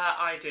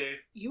 I do.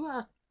 You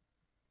are...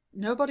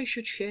 Nobody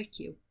should shake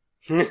you.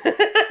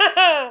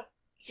 Yeah.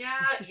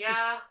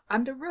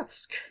 And a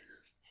rusk.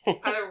 And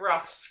a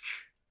rusk.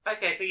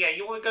 Okay, so yeah,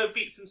 you want to go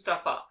beat some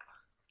stuff up?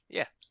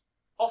 Yeah.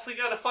 Off we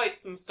go to fight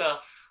some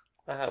stuff.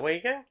 Where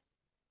you go?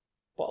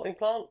 Bottling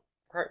plant?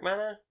 Croak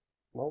Manor?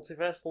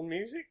 Multiversal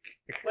music?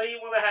 Where you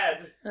want to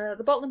head?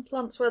 The bottling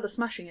plant's where the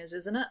smashing is,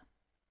 isn't it?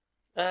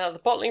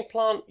 The bottling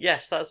plant,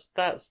 yes, that's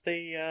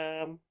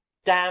the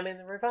dam in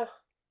the river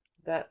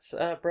that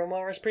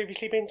Brilmara has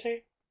previously been to.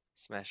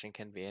 Smashing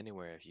can be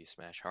anywhere if you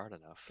smash hard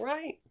enough.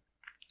 Right.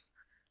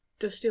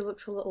 Dusty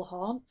looks a little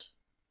haunt.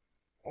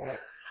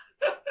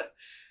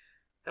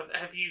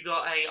 Have you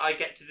got a I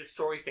get to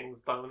destroy things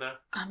boner?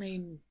 I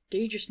mean,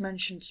 Dee just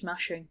mentioned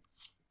smashing.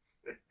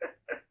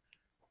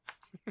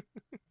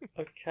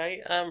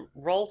 Okay,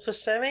 roll to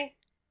semi?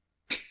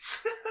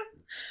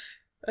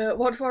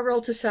 What do I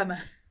roll to semi?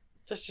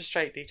 Just a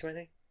straight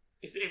D20.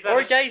 Is that Or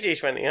a gay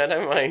D20, I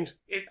don't mind.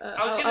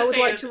 I would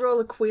like to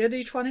roll a queer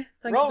D20.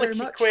 Thank you very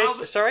much.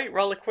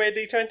 Roll a queer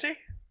D20.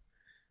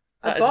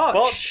 I That is a botched.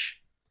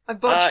 botch. I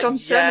botched on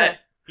semi.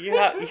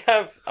 Yeah, you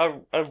have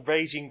a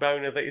raging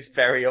boner that is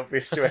very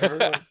obvious to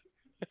everyone.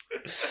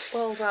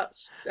 Well,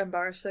 that's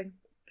embarrassing.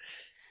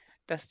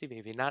 Dusty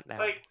baby, not now.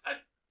 Like,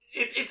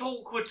 it's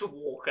awkward to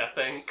walk, I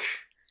think.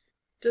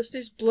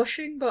 Dusty's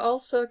blushing, but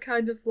also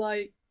kind of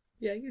like,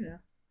 yeah, you know.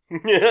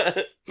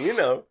 You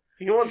know,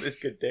 you want this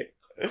good dick.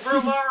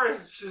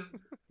 Brilmara's just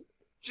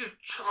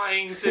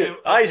trying to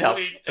Eyes up.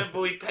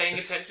 avoid paying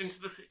attention to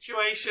the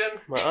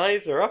situation. My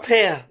eyes are up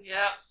here.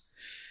 Yeah.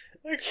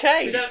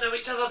 Okay. We don't know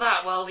each other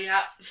that well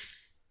yet.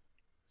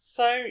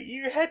 So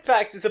you head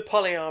back to the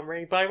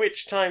PolyArmoury, by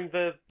which time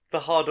the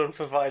hard-on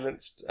for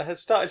violence has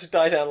started to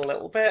die down a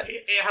little bit.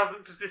 It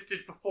hasn't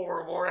persisted for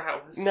 4 or more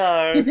hours.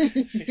 No,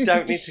 you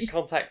don't need to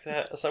contact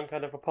some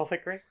kind of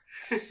apothecary.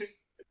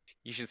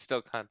 You should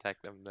still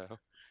contact them though.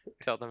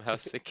 Tell them how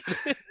sick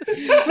it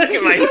is. Look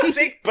at my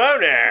sick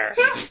boner!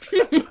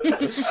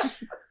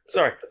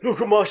 Sorry, look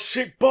at my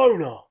sick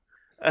boner!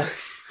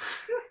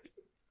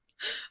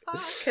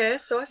 Okay,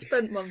 so I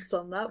spent months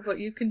on that, but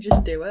you can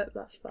just do it.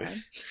 That's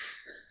fine.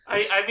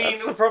 I mean,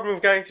 that's the problem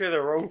of going through the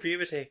wrong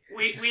puberty.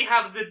 we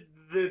have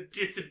the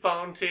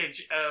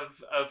disadvantage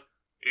of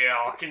yeah,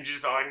 I can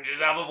just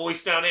have a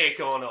voice down here,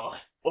 can't I?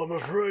 I'm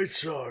afraid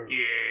so.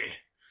 Yeah.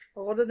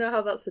 I want to know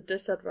how that's a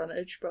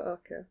disadvantage, but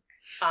okay.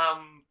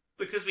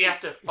 Because we have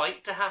to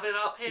fight to have it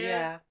up here.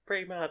 Yeah,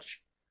 pretty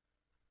much.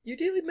 You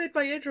nearly made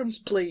my eardrums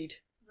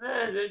bleed.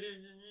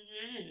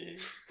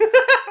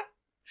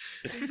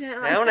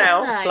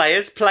 Now,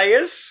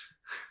 players.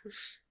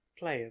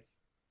 Players,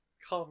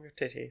 calm your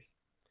titties.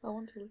 I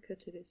want to look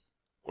at it.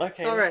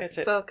 Okay, Sorry, look at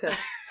it. focus.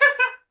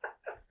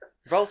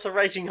 Rolls are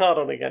raging hard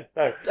on again.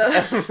 No.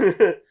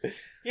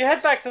 You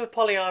head back to the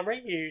PolyArmoury,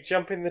 you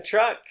jump in the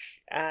truck,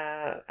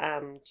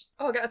 and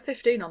Oh, I got a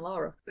 15 on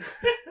Laura.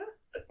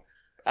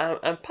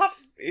 Puff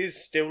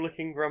is still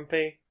looking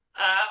grumpy.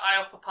 I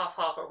offer Puff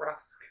half a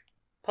rusk.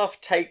 Puff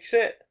takes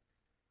it,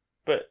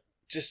 but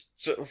just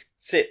sort of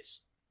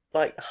sits,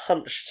 like,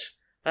 hunched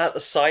at the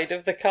side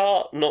of the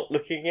cart, not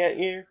looking at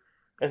you,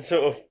 and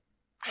sort of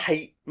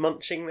hate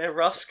munching their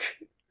rusk.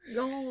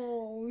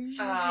 No,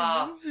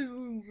 Ah.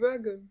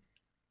 dragon.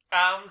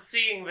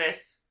 Seeing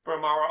this,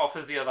 Brilmara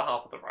offers the other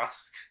half of the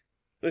rusk.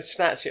 They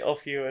snatch it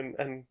off you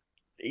and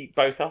eat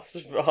both half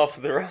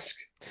of the rusk.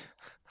 Do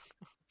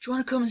you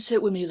want to come and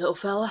sit with me, little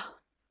fella?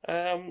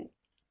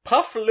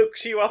 Puff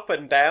looks you up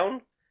and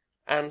down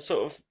and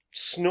sort of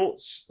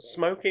snorts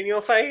smoke in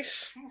your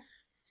face,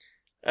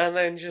 and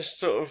then just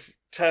sort of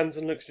turns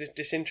and looks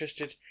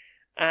disinterested,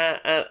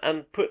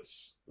 and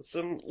puts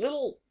some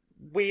little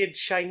weird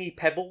shiny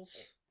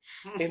pebbles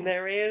in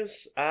their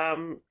ears.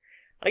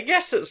 I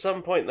guess at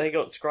some point they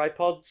got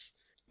scrypods,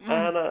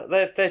 and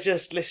they're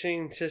just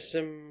listening to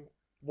some,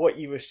 what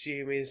you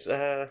assume is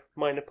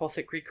mine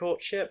apothecary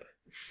courtship,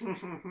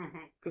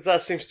 because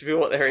that seems to be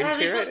what they're Yeah, into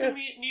they've got right some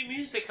now. new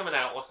music coming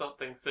out or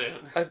something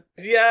soon.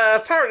 Yeah,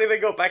 apparently they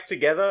got back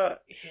together.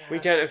 Yeah. We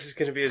don't know if it's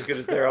going to be as good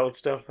as their old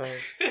stuff, though.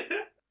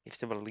 You have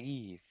to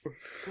believe.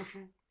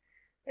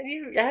 And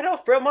you head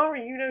off, Brilmara,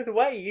 you know the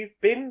way. You've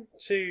been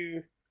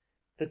to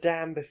the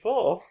dam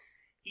before.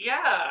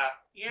 Yeah.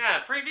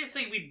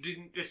 Previously we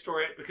didn't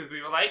destroy it because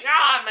we were like,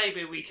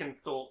 maybe we can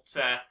sort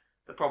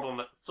the problem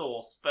at the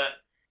source. But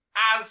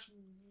as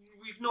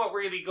we've not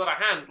really got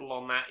a handle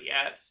on that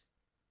yet,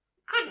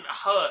 couldn't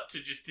hurt to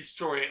just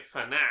destroy it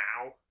for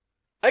now.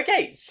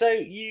 Okay, so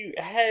you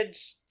head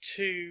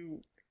to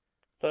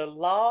the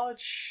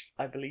large,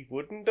 I believe,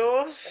 wooden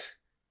doors.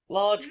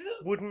 Large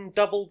wooden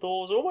double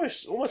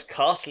doors, almost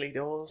castle-y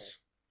doors.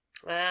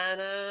 And,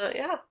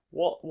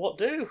 what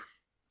do?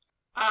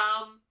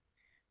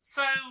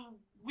 So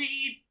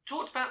we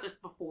talked about this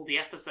before the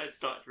episode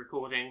started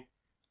recording.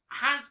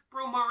 Has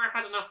Brilmara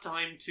had enough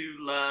time to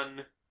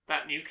learn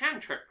that new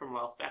cantrip from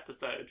last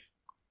episode?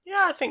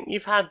 Yeah, I think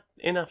you've had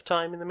enough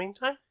time in the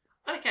meantime.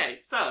 Okay,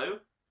 so,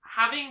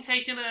 having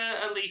taken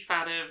a leaf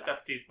out of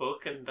Dusty's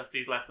book and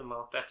Dusty's lesson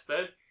last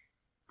episode,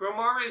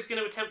 Brilmara is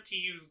going to attempt to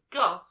use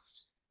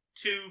Gust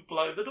to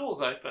blow the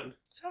doors open.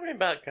 Tell me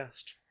about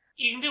Gust.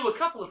 You can do a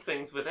couple of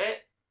things with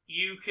it.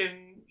 You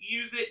can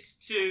use it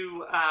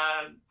to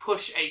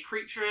push a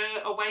creature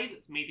away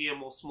that's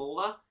medium or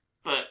smaller,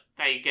 but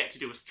they get to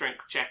do a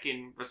strength check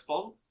in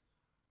response.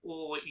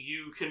 Or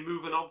you can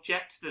move an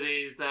object that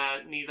is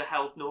neither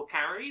held nor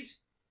carried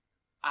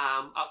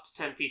up to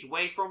 10 feet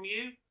away from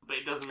you, but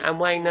it doesn't... And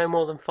weighing no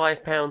more than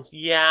 5 pounds.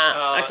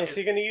 Yeah. Okay, it's-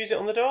 so you're going to use it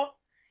on the door?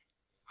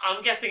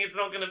 I'm guessing it's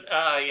not going to...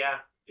 yeah.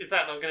 Is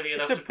that not going to be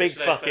enough It's a to push big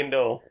it open? fucking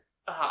door.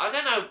 I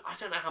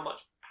don't know how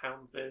much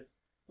pounds is.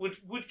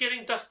 Would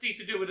getting Dusty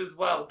to do it as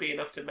well be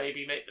enough to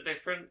maybe make the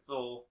difference,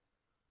 or...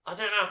 I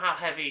don't know how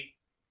heavy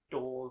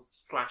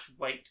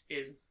doors/weight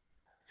is.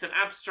 It's an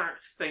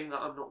abstract thing that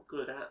I'm not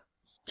good at.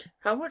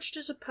 How much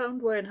does a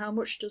pound weigh and how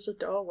much does a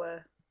door weigh?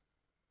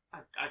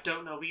 I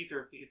don't know either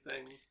of these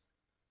things.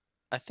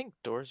 I think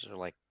doors are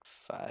like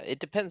 5. It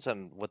depends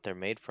on what they're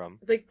made from.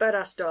 A big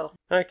badass door.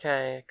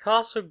 Okay,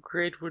 castle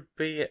grid would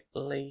be at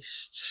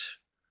least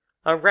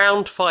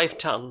around 5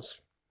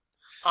 tons.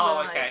 Oh,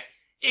 Right. okay.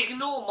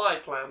 Ignore my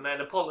plan then,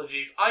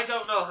 apologies. I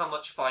don't know how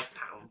much 5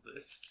 pounds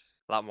is.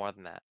 A lot more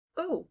than that.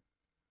 Oh.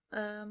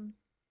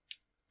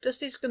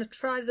 Dusty's gonna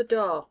try the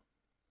door.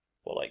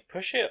 Well, like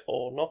push it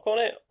or knock on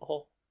it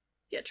or...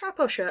 Yeah, try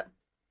push it.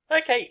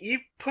 Okay, you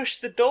push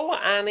the door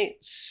and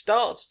it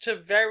starts to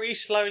very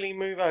slowly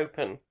move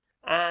open.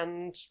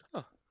 And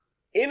Huh.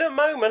 in a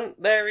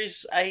moment there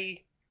is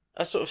a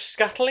sort of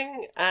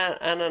scuttling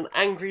and an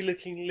angry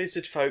looking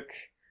lizard folk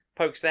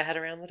pokes their head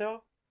around the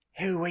door.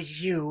 Who are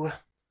you?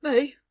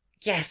 Me?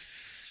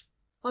 Yes!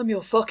 I'm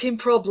your fucking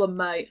problem,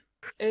 mate.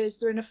 Is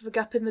there enough of a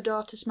gap in the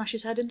door to smash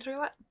his head in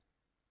through it?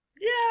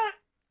 Yeah!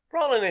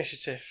 Roll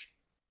initiative.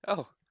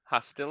 Oh,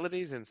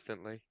 hostilities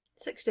instantly.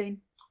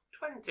 16.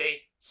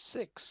 20.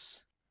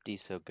 6.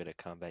 D's so good at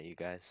combat, you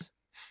guys.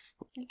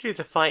 You do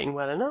the fighting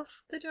well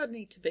enough. They don't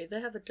need to be,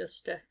 they have a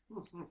Dusty.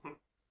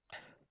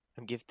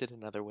 I'm gifted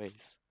in other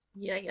ways.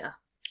 Yeah.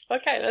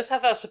 Okay, let's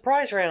have that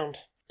surprise round.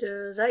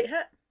 Does 8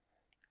 hit?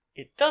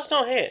 It does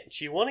not hit.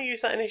 Do you want to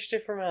use that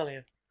initiative from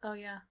earlier? Oh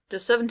yeah.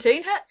 Does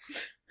 17 hit?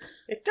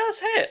 It does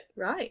hit.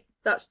 Right.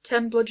 That's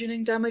 10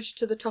 bludgeoning damage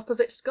to the top of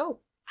its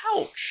skull.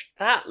 Ouch!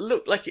 That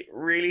looked like it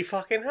really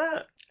fucking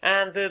hurt.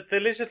 And the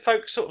lizard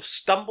folk sort of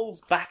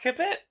stumbles back a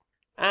bit,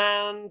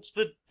 and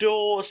the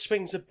door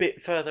swings a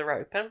bit further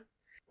open.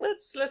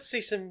 Let's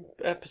see some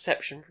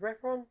perception from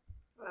everyone.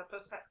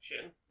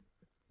 Perception.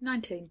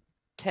 19.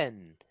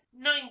 10.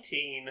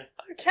 19.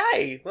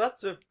 Okay, well,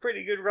 that's a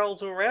pretty good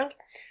rolls all round.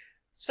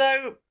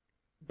 So,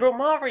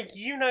 Brilmara,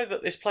 you know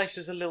that this place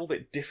is a little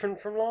bit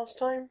different from last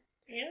time.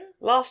 Yeah.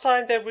 Last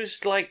time there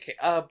was like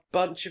a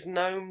bunch of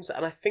gnomes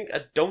and I think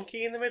a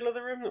donkey in the middle of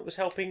the room that was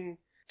helping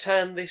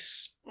turn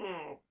this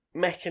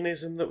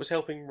mechanism that was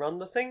helping run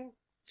the thing.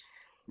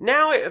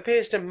 Now it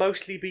appears to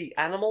mostly be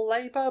animal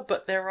labour,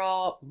 but there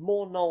are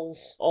more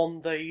gnolls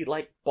on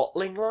the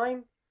bottling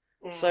line.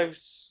 So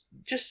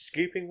just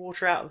scooping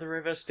water out of the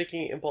river,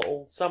 sticking it in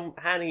bottles,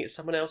 handing it to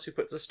someone else who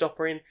puts a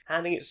stopper in,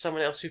 handing it to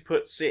someone else who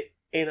puts it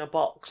in a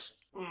box.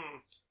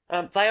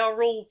 They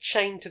are all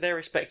chained to their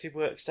respective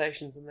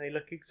workstations and they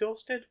look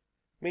exhausted.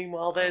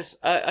 Meanwhile, there's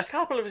a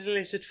couple of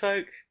lizard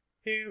folk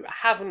who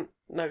haven't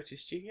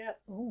noticed you yet.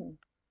 Ooh.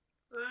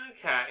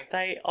 Okay.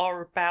 They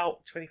are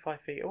about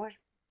 25 feet away.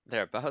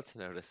 They're about to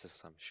notice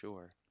us, I'm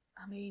sure.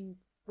 I mean,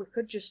 we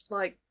could just,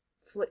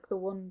 flick the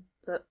one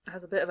that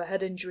has a bit of a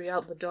head injury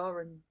out the door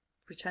and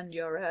pretend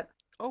you're it.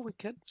 Oh, we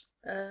could.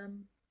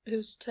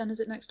 Whose turn is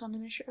it next on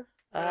initiative?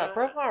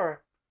 Brilmara.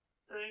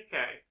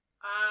 Okay.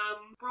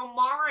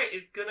 Brilmara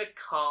is gonna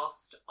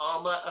cast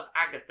Armour of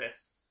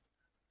Agathis.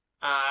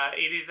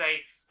 It is a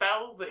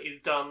spell that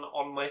is done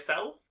on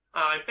myself.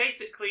 I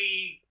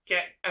basically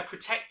get a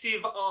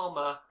protective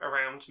armour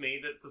around me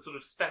that's a sort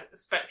of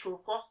spectral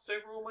frost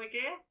over all my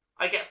gear.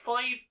 I get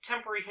 5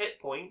 temporary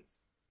hit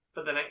points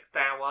for the next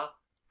hour,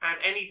 and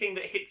anything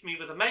that hits me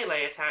with a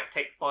melee attack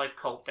takes 5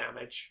 cold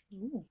damage.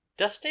 Ooh.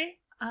 Dusty?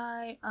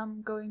 I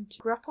am going to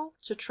grapple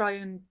to try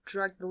and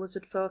drag the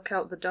lizard folk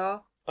out the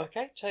door.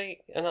 Okay,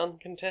 take an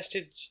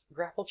uncontested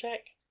grapple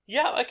check.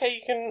 Yeah, okay,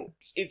 you can...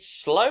 It's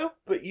slow,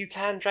 but you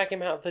can drag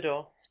him out of the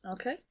door.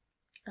 Okay.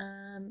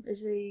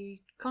 Is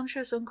he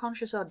conscious,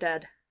 unconscious, or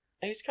dead?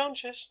 He's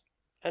conscious,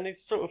 and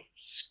he's sort of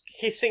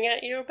hissing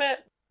at you a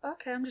bit.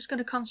 Okay, I'm just going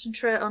to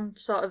concentrate on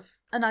sort of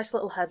a nice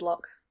little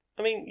headlock.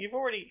 I mean, you've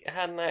already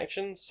had an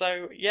action,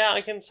 so yeah,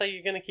 I can say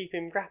you're going to keep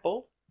him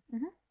grappled.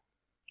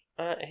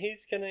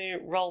 He's going to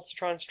roll to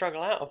try and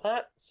struggle out of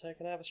that, so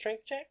can I have a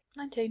strength check?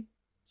 19.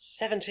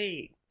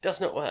 70.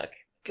 Does not work.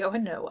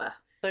 Going nowhere.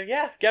 So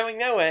yeah, going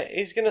nowhere.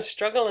 He's going to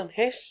struggle and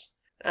hiss,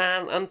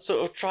 and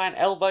sort of try and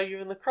elbow you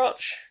in the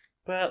crotch.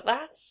 But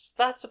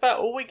that's about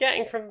all we're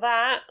getting from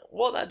that.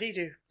 What did he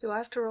do? Do I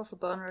have to roll for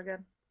boner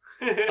again?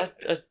 I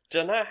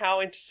don't know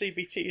how into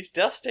CBT is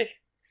Dusty.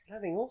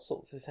 Learning all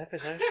sorts this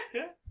episode.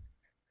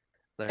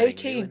 Learning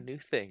 18. new and new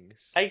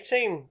things.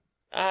 18.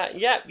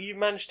 Yep, you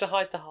managed to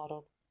hide the hard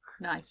on.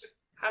 Nice.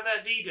 How'd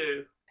that D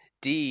do?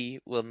 D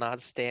will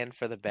not stand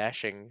for the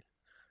bashing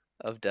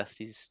of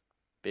Dusty's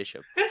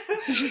bishop.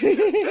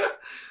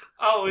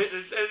 Oh,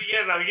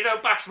 you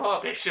don't bash my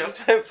bishop.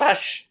 Don't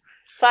bash.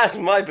 That's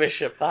my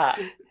bishop, that.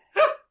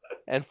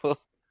 and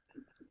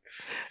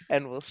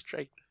we'll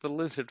strike the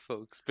lizard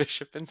folks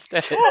bishop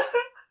instead.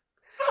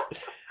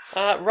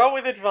 Roll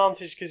with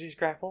advantage because he's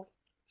grappled.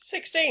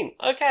 16.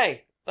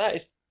 Okay, that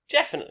is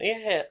definitely a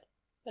hit.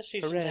 Let's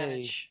see some Hooray.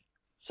 damage.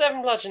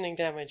 7 bludgeoning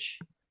damage.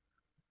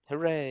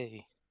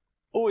 Hooray!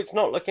 Oh, it's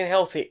not looking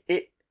healthy.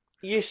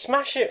 You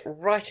smash it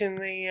right in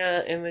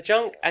the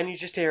junk, and you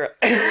just hear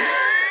it.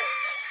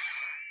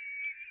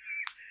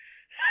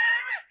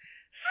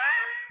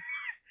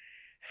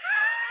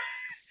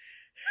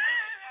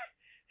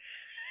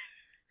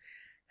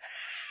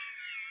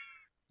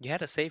 You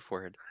had a safe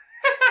word.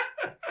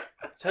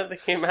 Don't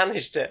think you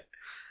managed it.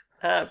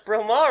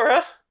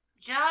 Brilmara,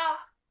 Yeah.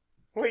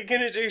 what are you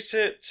gonna do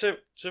to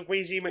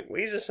Wheezy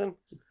McWeezerson?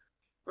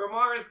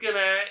 Brilmara is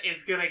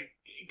gonna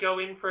go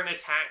in for an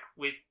attack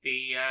with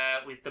the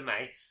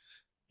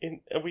mace.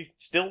 Are we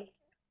still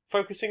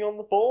focusing on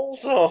the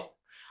balls, or?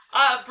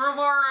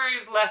 Brilmara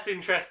is less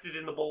interested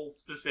in the balls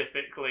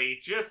specifically.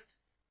 Just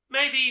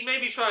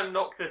maybe try and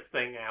knock this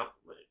thing out.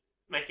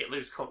 Make it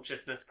lose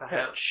consciousness,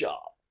 perhaps.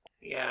 Shot.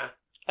 Yeah.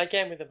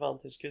 Again with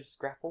advantage, because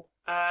grappled.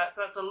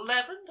 So that's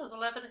 11. Does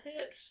 11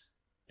 hit?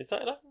 Is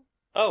that 11?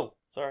 Oh,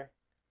 sorry.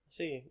 I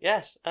see you.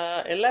 Yes,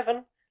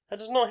 11. That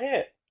does not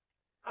hit.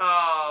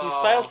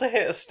 Oh. You failed to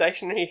hit a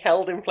stationary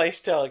held-in-place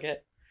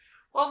target.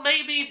 Well,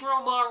 maybe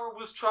Brilmara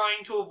was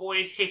trying to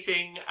avoid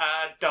hitting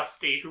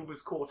Dusty, who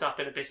was caught up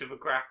in a bit of a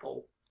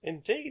grapple.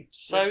 Indeed.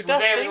 So, Was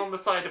Dusty, erring on the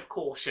side of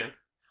caution.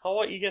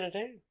 what are you going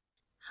to do?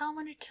 How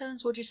many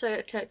turns would you say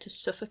it'd take to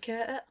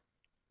suffocate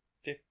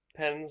it?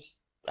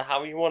 Depends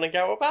how you want to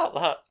go about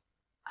that.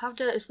 How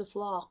dirty is the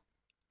floor?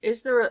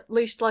 Is there at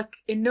least,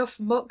 enough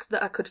muck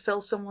that I could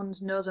fill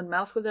someone's nose and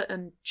mouth with it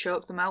and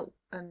choke them out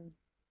and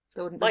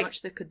there wouldn't be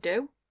much they could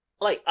do?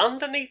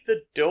 Underneath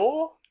the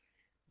door,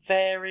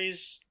 there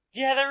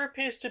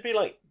appears to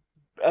be,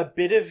 a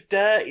bit of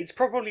dirt. It's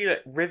probably,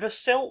 river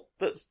silt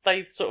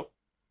they've sort of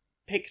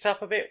picked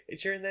up a bit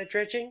during their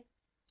dredging.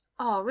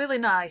 Oh, really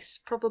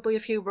nice. Probably a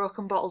few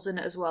broken bottles in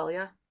it as well,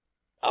 yeah?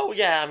 Oh,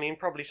 yeah, I mean,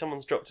 probably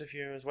someone's dropped a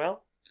few as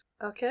well.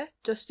 Okay,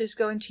 Dusty's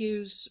going to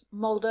use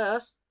mould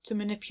earth to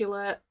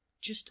manipulate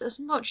just as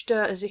much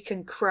dirt as he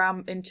can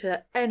cram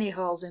into any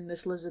holes in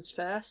this lizard's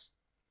face.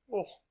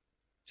 Oh,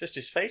 just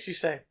his face, you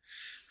say?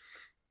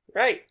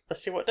 Right,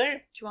 let's see what do. Do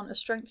you want a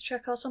strength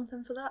check or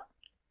something for that?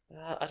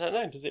 I don't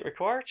know, does it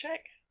require a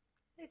check?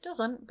 It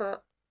doesn't,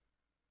 but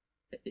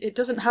it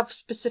doesn't have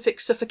specific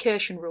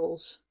suffocation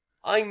rules.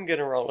 I'm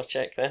gonna roll a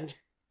check then.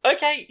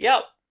 Okay,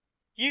 yep.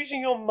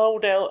 Using your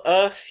Moldale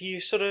Earth, you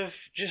sort of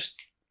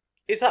just...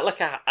 Is that like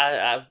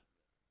a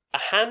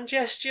hand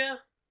gesture?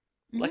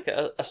 Like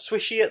a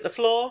swishy at the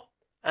floor?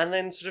 And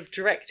then sort of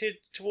directed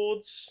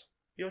towards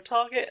your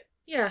target?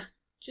 Yeah,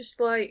 just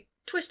like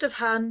twist of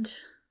hand,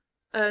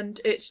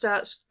 and it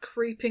starts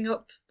creeping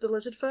up the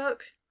lizard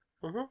folk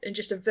in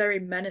just a very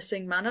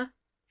menacing manner.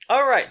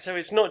 Alright, so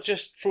it's not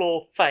just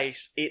floor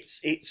face,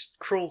 it's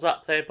crawls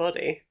up their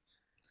body.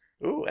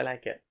 Ooh, I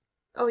like it.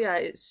 Oh yeah,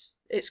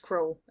 it's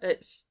cruel.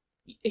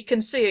 It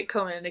can see it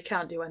coming and it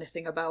can't do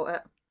anything about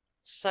it.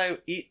 So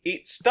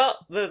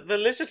the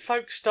lizard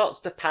folk starts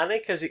to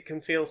panic as it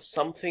can feel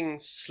something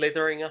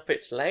slithering up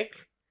its leg,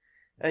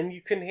 and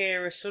you can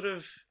hear a sort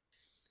of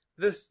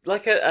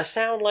a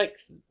sound like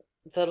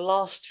the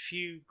last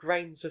few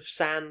grains of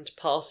sand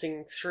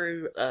passing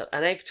through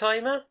an egg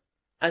timer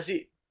as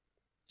it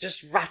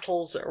just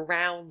rattles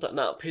around and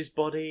up his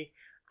body,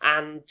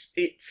 and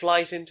it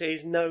flies into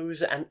his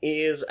nose and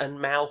ears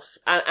and mouth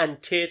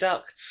and tear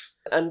ducts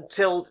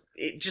until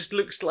it just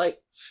looks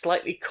like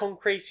slightly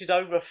concreted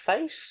over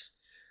face,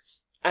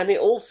 and it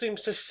all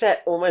seems to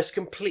set almost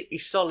completely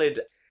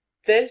solid.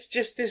 There's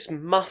just this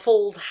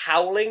muffled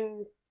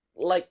howling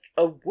like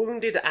a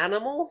wounded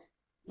animal.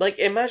 Like,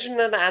 imagine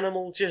an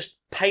animal just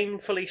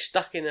painfully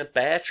stuck in a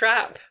bear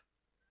trap.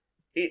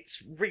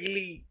 It's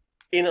really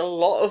in a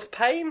lot of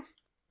pain,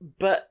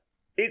 but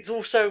it's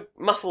also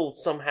muffled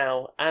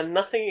somehow, and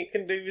nothing it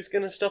can do is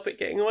going to stop it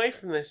getting away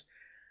from this.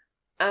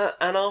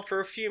 And after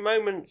a few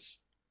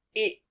moments,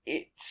 it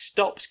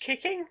stops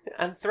kicking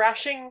and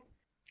thrashing,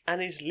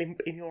 and is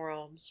limp in your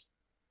arms.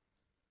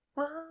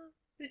 Well,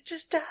 it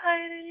just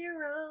died in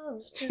your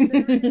arms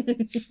tonight.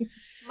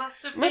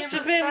 Must have Must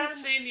have been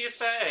sand in your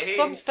face.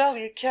 some spell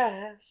you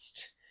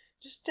cast.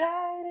 Just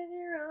died in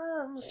your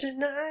arms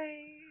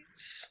tonight.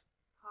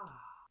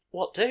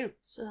 What do?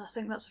 So I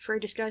think that's a free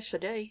disguise for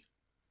day.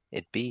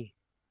 It be.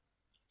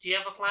 Do you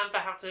have a plan for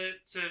how to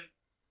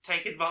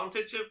take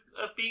advantage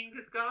of being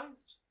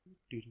disguised?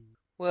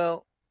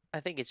 Well, I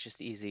think it's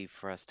just easy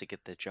for us to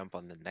get the jump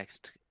on the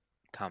next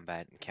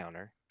combat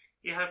encounter.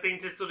 You're hoping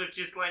to sort of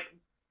just like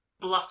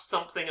bluff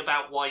something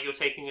about why you're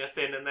taking us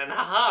in, and then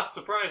haha,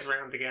 surprise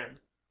round again.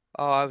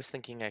 Oh, I was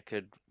thinking I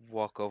could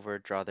walk over,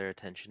 draw their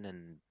attention,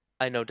 and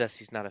I know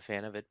Dusty's not a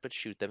fan of it, but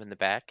shoot them in the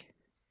back.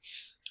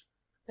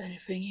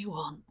 Anything you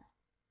want.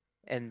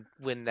 And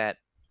when that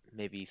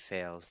maybe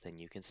fails, then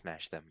you can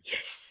smash them.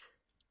 Yes.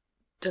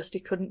 Dusty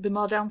couldn't be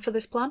more down for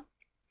this plan.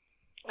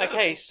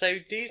 Okay, so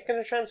Dee's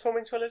going to transform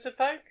into a lizard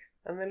folk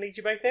and then lead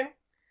you both in?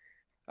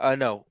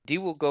 No. Dee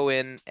will go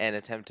in and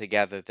attempt to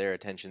gather their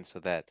attention so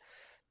that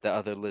the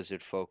other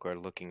lizard folk are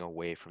looking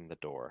away from the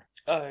door.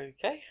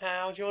 Okay,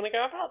 how do you want to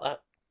go about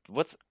that?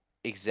 What's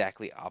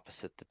exactly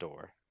opposite the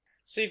door?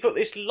 So you've got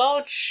this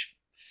large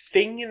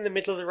thing in the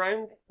middle of the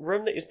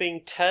room that is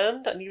being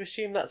turned, and you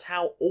assume that's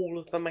how all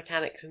of the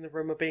mechanics in the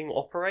room are being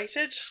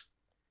operated.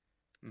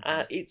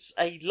 Mhm. It's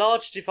a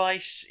large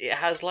device. It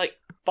has like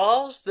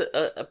bars that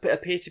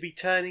appear to be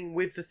turning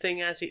with the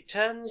thing as it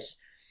turns,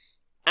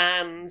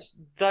 and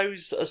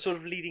those are sort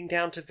of leading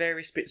down to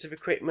various bits of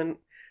equipment.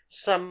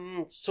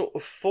 Some sort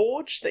of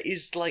forge that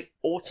is like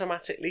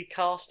automatically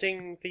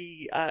casting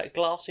the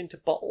glass into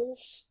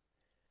bottles.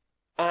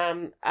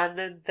 And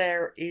then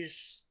there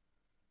is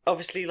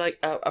obviously like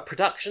a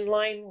production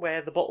line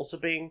where the bottles are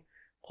being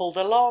pulled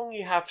along.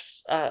 You have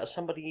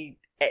somebody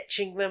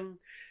etching them,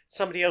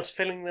 somebody else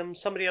filling them,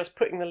 somebody else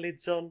putting the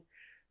lids on,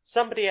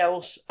 somebody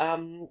else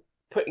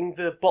putting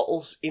the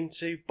bottles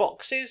into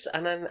boxes,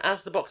 and then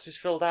as the box is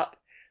filled up,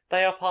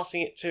 they are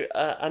passing it to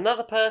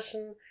another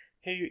person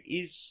who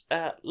is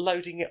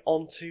loading it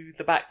onto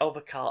the back of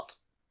a cart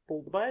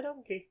pulled by a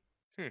donkey.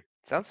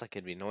 Sounds like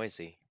it'd be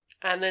noisy.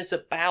 And there's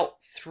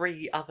about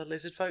 3 other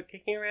lizard folk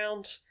kicking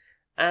around,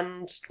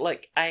 and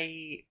like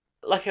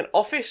an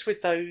office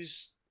with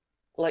those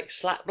like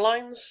slat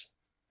blinds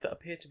that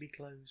appear to be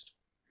closed.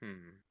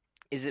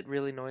 Is it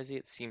really noisy?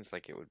 It seems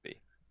like it would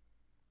be.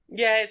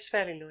 Yeah, it's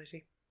fairly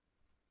noisy,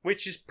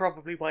 which is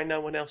probably why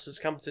no one else has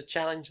come to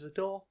challenge the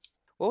door.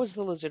 What was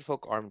the lizard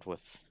folk armed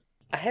with?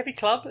 A heavy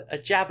club, a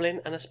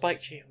javelin, and a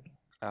spiked shield.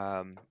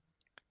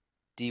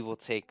 Dee will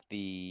take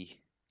the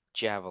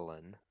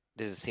javelin.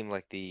 Does it seem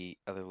like the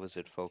other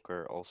lizard folk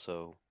are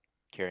also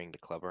carrying the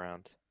club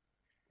around?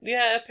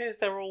 Yeah, it appears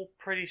they're all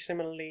pretty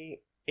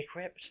similarly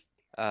equipped.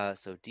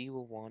 So Dee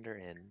will wander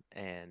in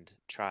and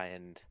try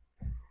and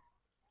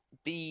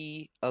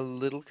be a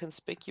little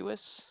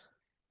conspicuous.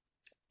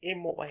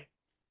 In what way?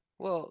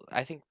 Well,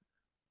 I think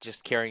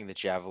just carrying the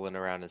javelin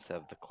around instead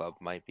of the club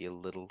might be a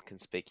little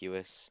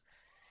conspicuous,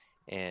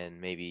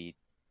 and maybe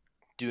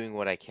doing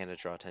what I can to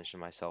draw attention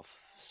to myself,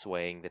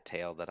 swaying the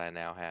tail that I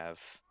now have,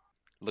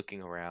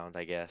 looking around,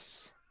 I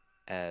guess,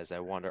 as I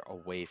wander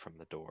away from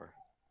the door.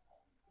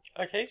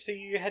 Okay, so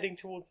you're heading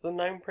towards the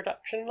gnome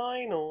production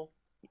line, or?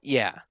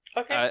 Yeah,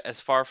 Okay. as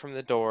far from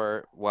the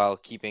door while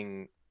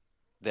keeping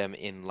them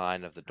in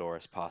line of the door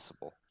as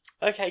possible.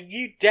 Okay,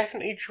 you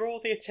definitely draw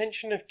the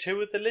attention of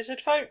 2 of the lizard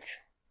folk,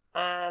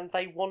 and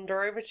they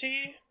wander over to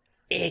you.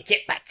 Here,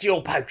 get back to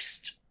your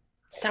post.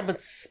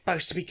 Someone's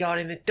supposed to be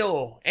guarding the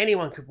door.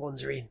 Anyone could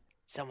wander in.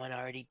 Someone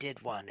already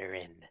did wander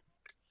in.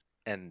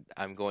 And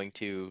I'm going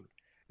to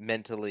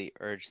mentally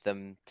urge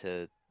them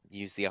to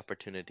use the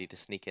opportunity to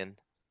sneak in.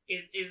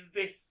 Is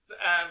this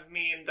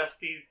me and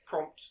Dusty's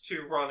prompt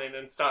to run in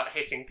and start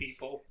hitting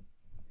people?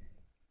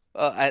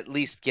 At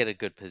least get a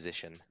good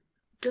position.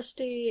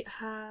 Dusty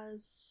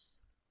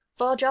has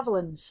 4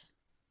 javelins.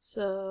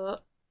 So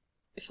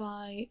if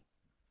I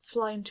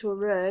fly into a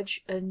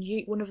rage and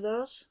yeet one of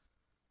those,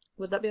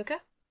 would that be okay?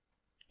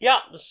 Yeah,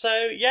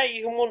 so yeah,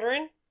 you can wander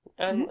in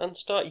and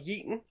start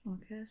yeeting.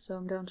 Okay, so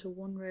I'm down to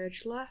 1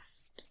 rage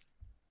left.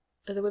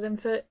 Are they within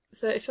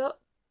 30 foot?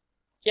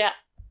 Yeah,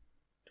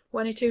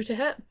 22 to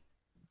hit.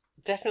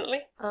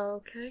 definitely.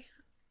 Okay.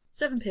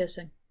 7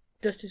 piercing.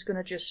 Dusty's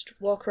gonna just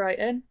walk right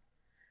in,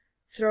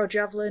 throw a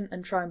javelin,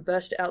 and try and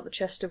burst it out the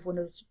chest of one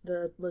of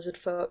the lizard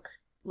folk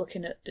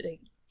looking at Dee.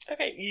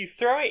 Okay, you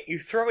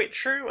throw it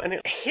true, and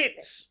it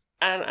hits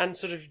and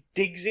sort of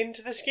digs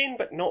into the skin,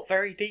 but not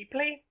very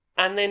deeply.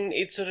 And then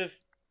it sort of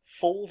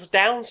falls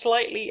down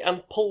slightly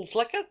and pulls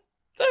like a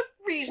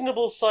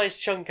reasonable sized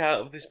chunk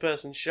out of this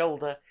person's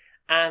shoulder,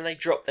 and they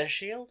drop their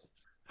shield.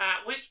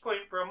 At which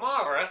point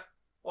Brilmara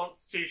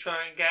wants to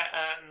try and get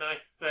a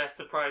nice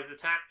surprise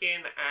attack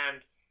in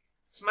and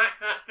smack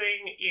that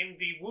thing in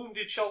the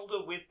wounded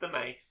shoulder with the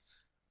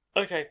mace.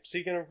 Okay, so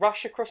you're going to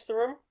rush across the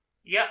room?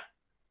 Yep.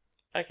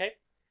 Okay.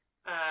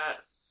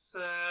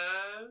 So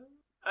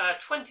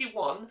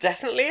 21.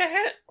 Definitely a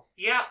hit.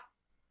 Yep.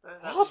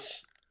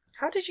 What?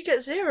 How did you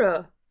get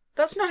 0?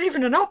 That's not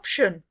even an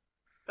option.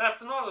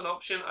 That's not an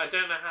option. I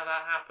don't know how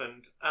that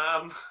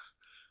happened.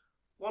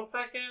 1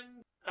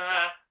 second.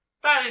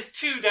 That is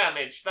 2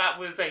 damage. That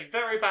was a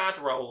very bad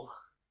roll.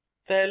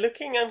 They're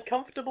looking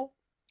uncomfortable.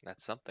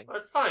 That's something.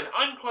 That's fine.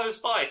 I'm close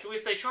by, so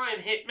if they try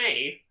and hit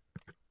me,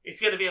 it's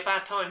going to be a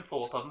bad time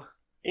for them.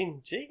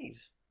 Indeed.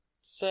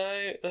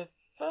 So the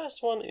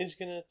first one is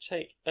going to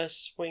take a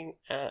swing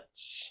at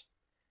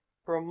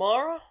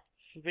Brilmara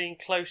for being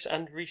close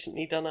and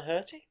recently done a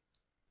hurty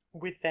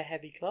with their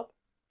heavy club.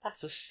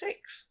 That's a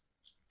 6.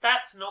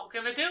 That's not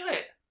going to do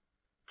it.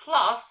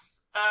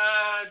 Plus,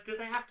 do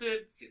they have to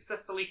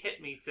successfully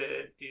hit me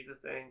to do the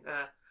thing?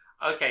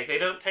 Okay, they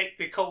don't take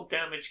the cold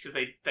damage because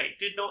they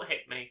did not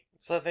hit me.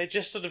 So they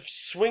just sort of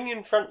swing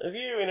in front of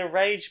you in a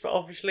rage, but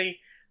obviously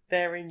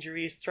their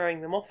injury is throwing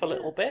them off a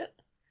little bit.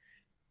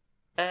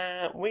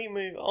 We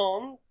move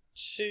on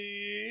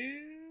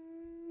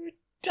to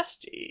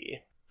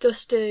Dusty.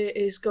 Dusty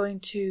is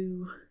going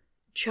to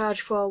charge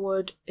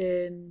forward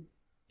in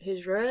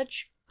his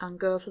rage and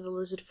go for the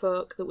lizard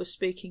folk that was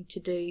speaking to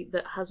Dee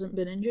that hasn't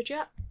been injured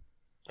yet.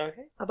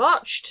 Okay. I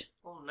botched!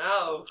 Oh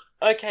no.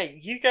 Okay,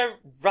 you go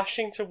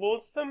rushing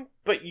towards them,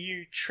 but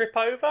you trip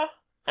over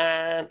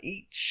and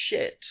eat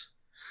shit.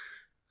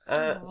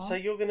 So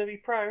you're going to be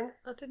prone.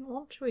 I didn't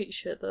want to eat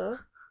shit though.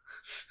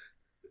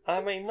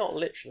 I mean, not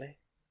literally.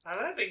 I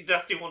don't think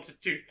Dusty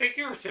wanted to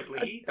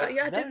figuratively. I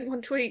No. didn't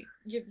want to eat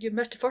your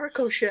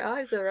metaphorical shit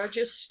either. I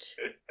just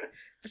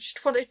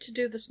wanted to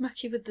do the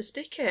smacky with the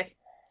sticky.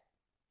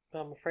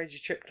 I'm afraid you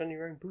tripped on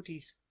your own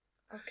booties.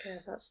 Okay,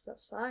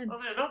 that's fine. Well,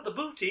 they're not the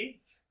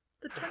booties.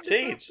 The tender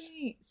Indeed. butt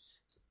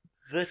meats.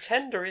 The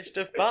tenderest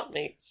of butt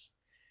meats.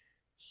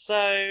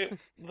 So,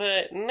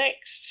 the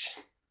next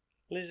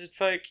lizard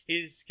folk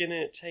is going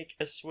to take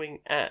a swing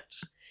at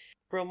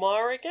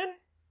Brilmara again.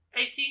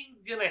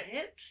 18's gonna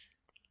hit.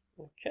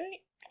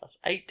 Okay, that's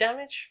 8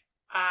 damage.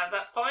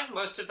 That's fine.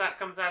 Most of that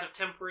comes out of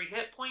temporary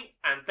hit points,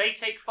 and they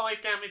take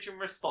 5 damage in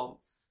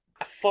response.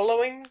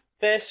 Following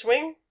their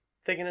swing,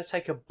 they're going to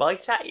take a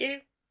bite at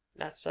you.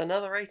 That's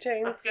another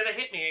 18. That's gonna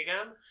hit me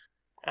again.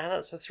 And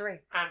that's a 3.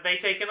 And they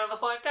take another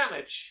 5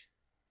 damage.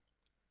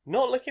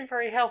 Not looking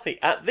very healthy.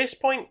 At this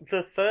point,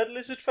 the third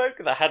lizard folk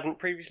that hadn't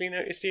previously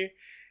noticed you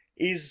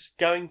is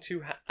going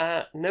to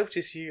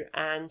notice you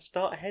and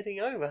start heading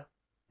over.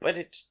 But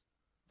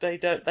they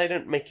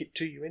don't make it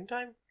to you in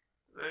time.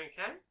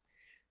 Okay.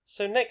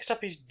 So next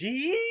up is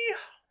D.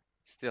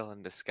 Still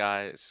in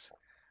disguise.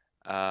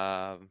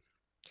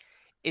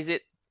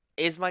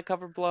 Is my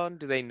cover blown?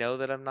 Do they know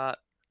that I'm not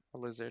a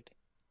lizard?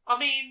 I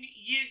mean,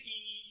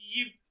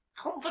 you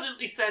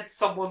confidently said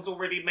someone's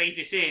already made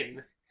it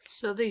in.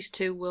 So these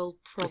two will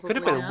It probably could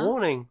have been a know.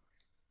 warning.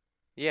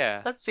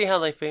 Yeah. Let's see how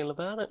they feel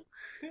about it.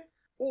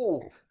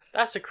 Ooh,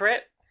 that's a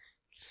crit.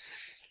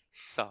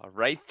 Saw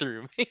right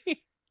through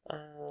me.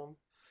 And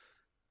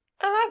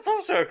that's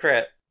also a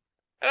crit.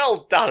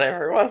 Well done,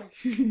 everyone.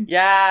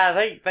 Yeah,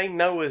 they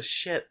know us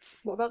shit.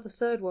 What about the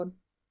third one?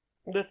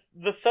 The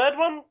third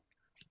one?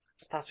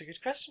 That's a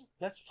good question.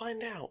 Let's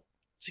find out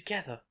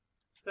together.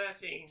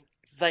 13.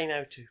 They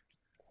know too.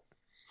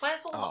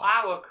 Where's all Oh.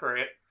 our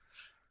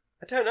crits?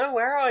 I don't know.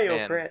 Where are your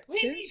Man. crits? We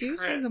need Jane's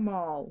using them crits.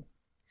 all.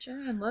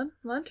 Jane,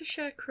 learn to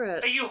share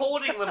crits. Are you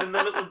hoarding them in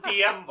the little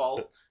DM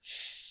vault?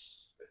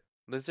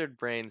 Lizard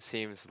brain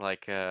seems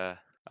like a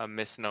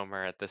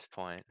misnomer at this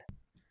point.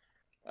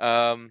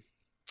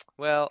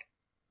 Well,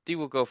 D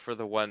will go for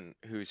the one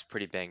who's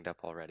pretty banged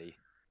up already.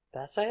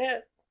 That's a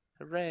hit.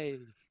 Hooray!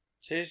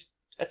 So you're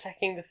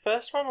attacking the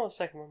first one or the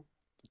second one?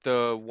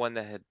 The one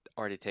that had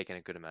already taken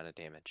a good amount of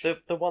damage.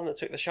 The one that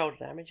took the shoulder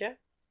damage, yeah?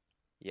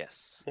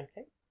 Yes.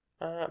 Okay.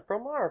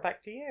 Brilmara,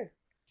 back to you.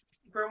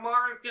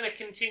 Brilmara's going to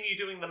continue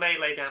doing the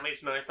melee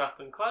damage nice up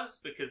and close,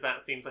 because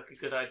that seems like a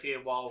good idea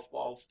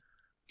while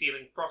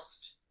dealing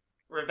frost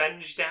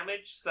revenge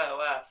damage. So,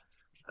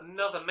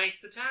 another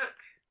mace attack.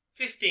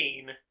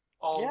 15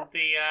 on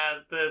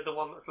the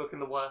one that's looking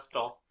the worst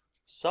off.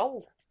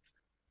 Sold.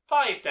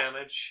 5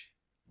 damage.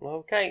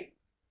 Okay.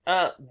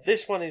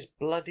 This one is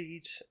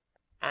bloodied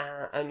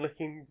and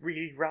looking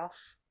really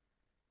rough.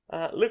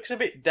 Looks a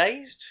bit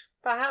dazed,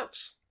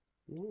 perhaps.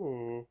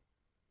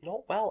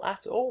 Not well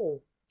at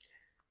all.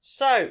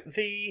 So,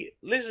 the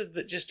lizard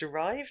that just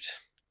arrived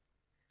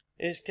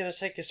is going to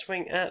take a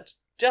swing at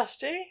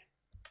Dusty.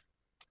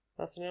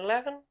 That's an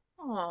 11.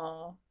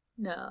 Aww.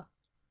 No.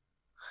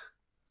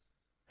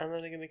 And then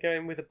they're going to go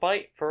in with a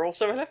bite for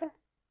also 11.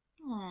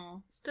 Aw,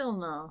 still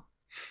no.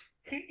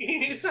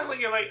 You sound like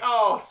you're like,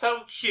 oh,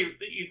 so cute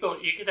that you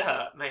thought you could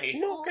hurt me.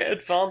 Not get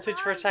advantage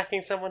for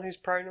attacking someone who's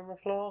prone on the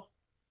floor.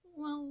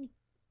 Well,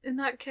 in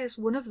that case,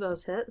 one of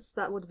those hits,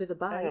 that would be the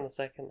bite. Hang on a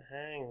second,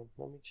 hang on.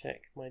 Let me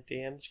check my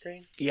DM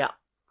screen. Yeah,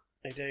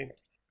 I do.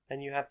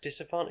 And you have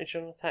disadvantage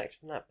on attacks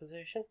from that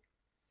position.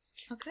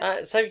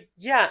 Okay.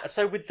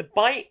 So with the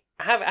bite,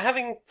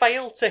 having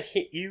failed to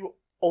hit you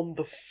on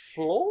the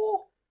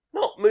floor,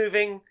 not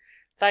moving,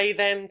 they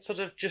then sort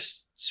of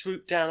just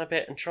swoop down a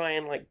bit and try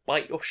and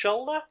bite your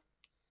shoulder.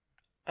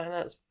 And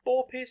that's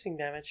 4 piercing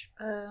damage.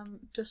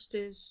 Dust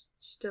is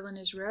still in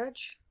his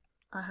rage.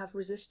 I have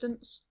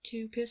resistance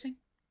to piercing.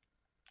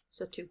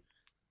 So 2.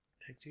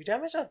 Take 2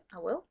 damage then. I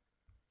will.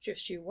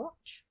 Just you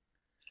watch.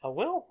 I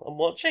will. I'm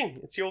watching.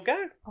 It's your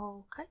go.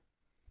 Okay.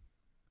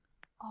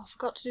 Oh, I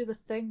forgot to do the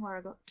thing where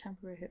I got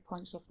temporary hit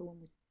points off the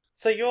one with...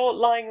 So you're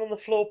lying on the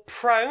floor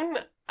prone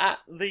at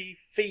the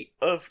feet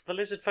of the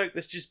lizard folk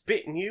that's just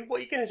bitten you.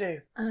 What are you going to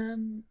do?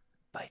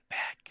 Bite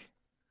back.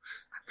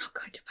 I'm not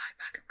going to bite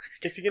back. I'm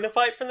going to... If you're going to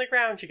fight from the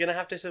ground, you're going to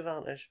have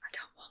disadvantage. I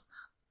don't want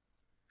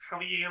that. How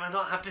are you going to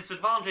not have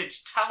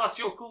disadvantage? Tell us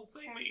your cool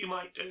thing that you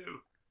might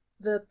do.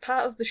 The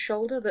part of the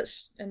shoulder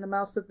that's in the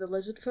mouth of the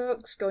lizard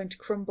folk's going to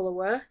crumble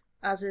away,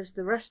 as is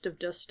the rest of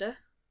Duster.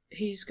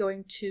 He's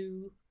going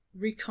to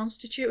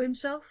reconstitute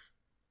himself,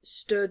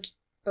 stood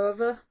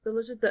over the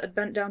lizard that had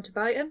bent down to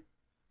bite him,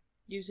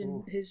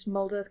 using his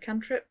mould earth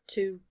cantrip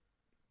to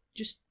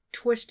just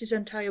twist his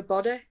entire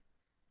body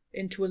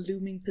into a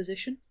looming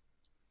position.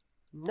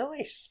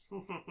 Nice.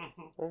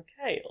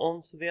 Okay,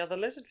 on to the other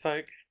lizard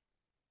folk.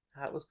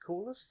 That was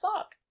cool as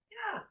fuck.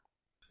 Yeah.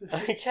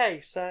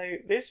 Okay, so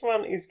this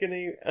one is going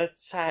to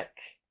attack.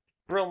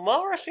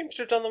 Brilmara seems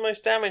to have done the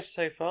most damage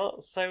so far,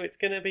 so it's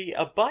going to be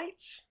a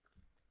bite.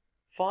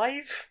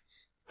 5.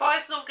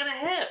 5's not going to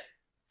hit.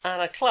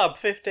 And a club,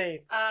 15.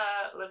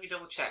 Let me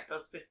double check.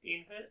 Does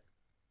 15 hit?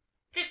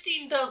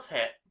 15 does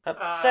hit.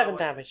 7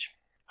 damage.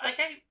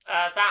 Okay.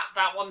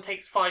 That one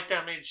takes 5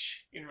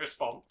 damage in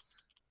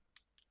response.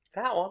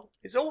 That one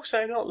is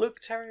also not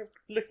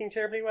looking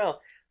terribly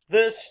well.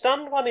 The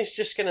stunned one is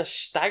just going to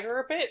stagger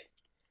a bit,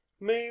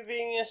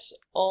 moving us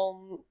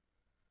on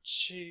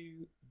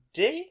to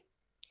D.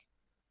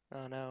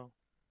 Oh no.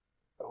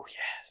 Oh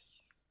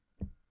yes.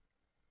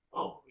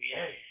 Oh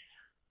yeah.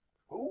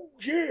 Oh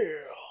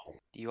yeah.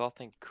 Do you all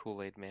think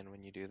Kool-Aid Man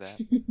when you do that?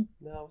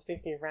 No, I was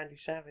thinking of Randy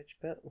Savage,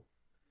 but...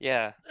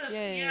 Yeah.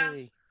 Yeah.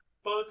 Yay.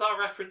 Both our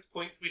reference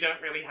points we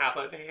don't really have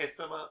over here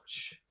so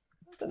much.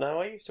 I don't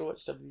know, I used to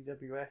watch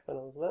WWF when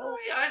I was little. Oh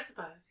yeah, I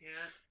suppose,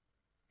 yeah.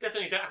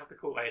 Definitely don't have the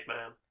Kool-Aid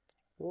Man.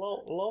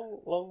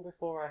 Long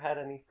before I had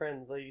any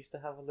friends, I used to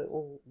have a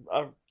little,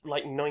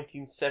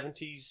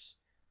 1970s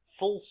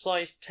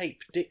full-size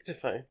tape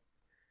dictaphone.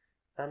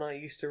 And I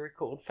used to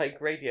record fake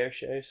radio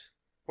shows,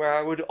 where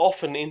I would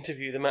often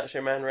interview the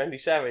Macho Man Randy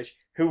Savage,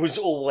 who was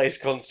always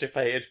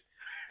constipated.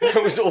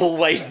 That was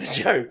always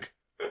the joke.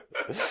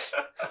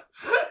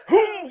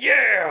 Oh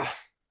yeah!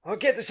 I'll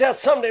get this out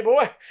someday,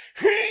 boy!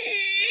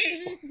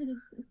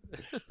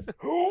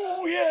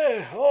 Oh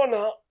yeah! Oh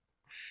no!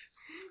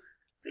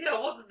 So yeah,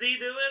 what's D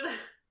doing?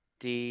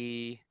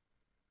 D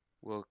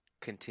will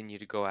continue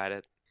to go at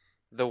it.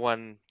 The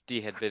one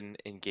D had been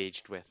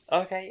engaged with.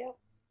 Okay,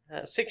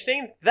 yeah.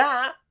 16,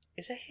 that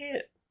is a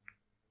hit.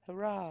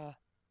 Hurrah!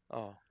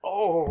 Oh,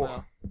 Oh!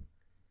 well,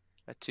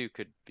 a 2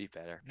 could be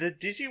better. The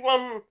dizzy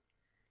one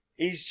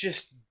is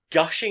just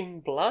gushing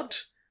blood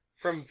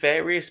from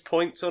various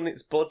points on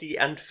its body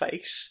and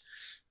face.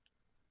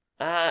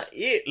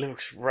 It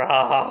looks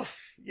rough.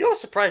 You're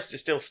surprised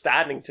it's still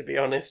standing, to be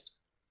honest.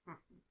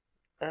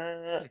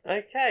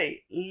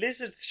 Okay,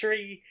 Lizard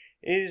 3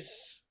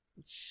 is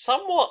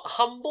somewhat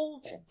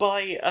humbled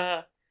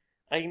by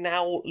a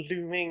now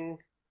looming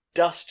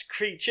dust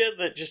creature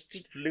that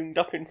just loomed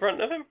up in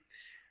front of him.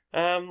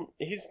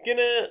 He's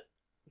gonna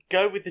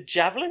go with the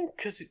javelin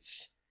because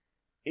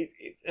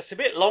it's a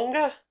bit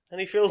longer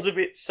and he feels a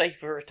bit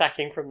safer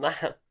attacking from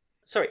that.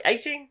 Sorry,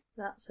 18?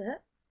 That's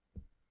it.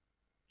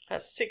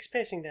 That's 6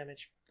 piercing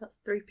damage. That's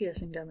 3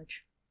 piercing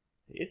damage.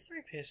 It is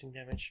 3 piercing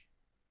damage.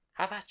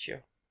 Have at you.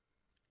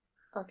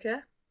 Okay.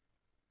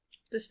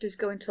 Dusty's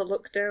going to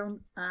look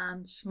down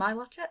and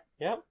smile at it.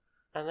 Yep.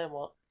 And then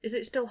what? Is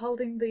it still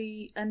holding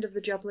the end of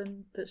the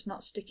javelin that's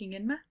not sticking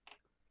in me?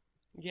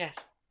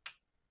 Yes.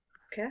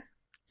 Okay.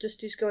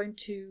 Dusty's going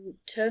to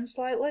turn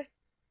slightly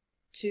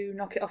to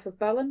knock it off of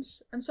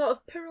balance and sort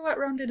of pirouette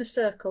round in a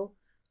circle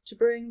to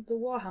bring the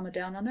warhammer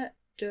down on it.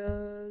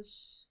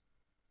 Does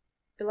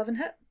 11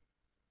 hit?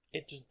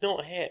 It does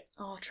not hit.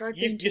 Oh, try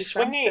being too You're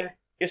swinging fancy. it.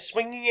 You're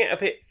swinging it a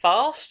bit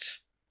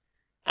fast,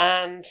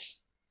 and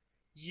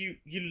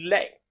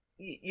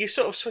you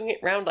sort of swing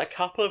it round a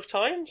couple of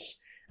times,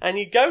 and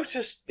you go to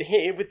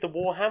hit it with the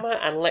warhammer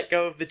and let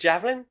go of the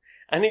javelin,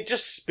 and it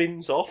just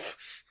spins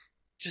off,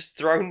 just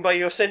thrown by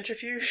your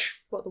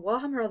centrifuge. What, the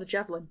warhammer or the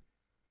javelin?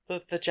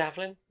 The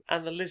javelin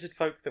and the lizard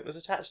folk that was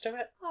attached to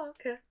it. Oh,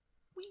 okay.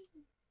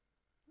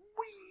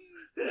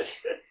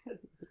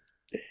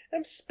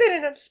 I'm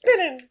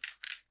spinning.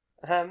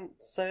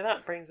 So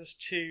that brings us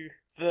to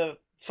the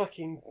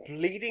fucking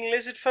bleeding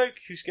lizard folk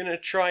who's going to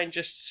try and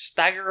just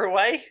stagger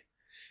away.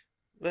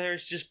 There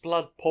is just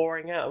blood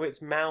pouring out of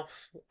its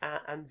mouth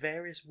and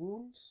various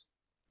wounds.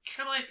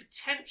 Can I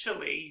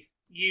potentially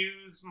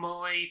use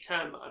my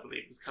turn that I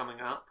believe is coming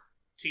up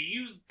to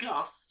use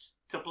Gust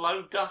to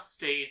blow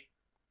Dusty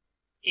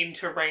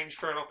into range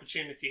for an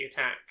opportunity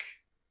attack?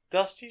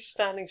 Dusty's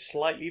standing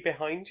slightly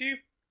behind you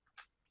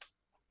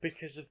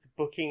because of the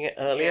booking it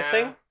earlier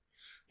thing.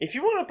 If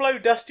you want to blow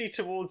Dusty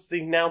towards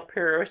the now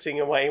pirouetting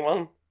away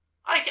one...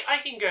 I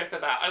can go for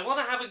that. I want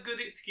to have a good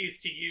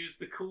excuse to use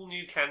the cool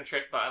new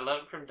cantrip that I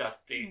learned from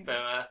Dusty.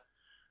 So,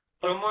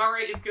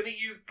 Brilmara is going to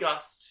use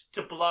Gust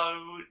to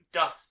blow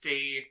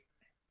Dusty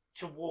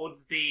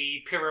towards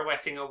the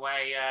pirouetting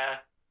away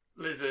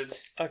lizard.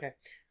 Okay.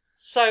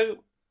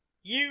 So,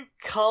 you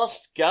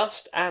cast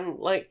Gust, and,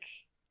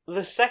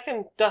 the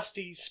second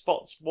Dusty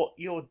spots what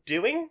you're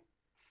doing,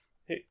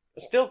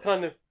 it's still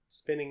kind of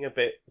spinning a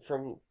bit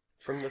from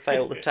the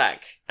failed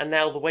attack, and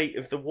now the weight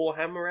of the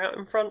warhammer out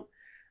in front,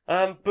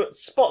 but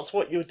spots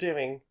what you're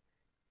doing,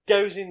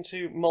 goes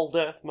into Mold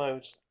Earth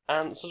mode,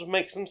 and sort of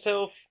makes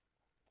themselves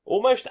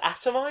almost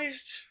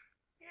atomized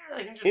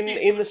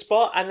in the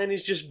spot, and then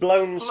is just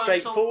blown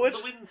straight forward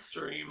the wind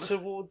stream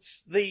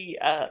towards the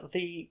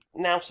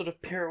now sort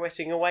of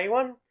pirouetting away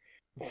one.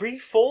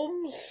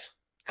 Reforms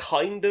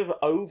kind of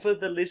over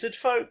the lizard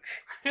folk,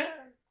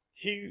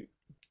 who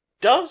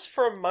does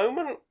for a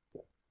moment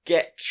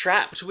get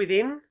trapped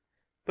within,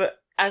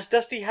 but as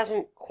Dusty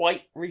hasn't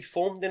quite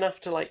reformed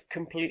enough to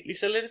completely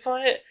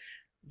solidify it,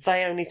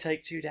 they only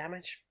take 2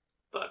 damage.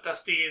 But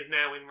Dusty is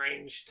now in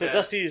range. So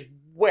Dusty is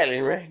well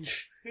in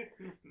range.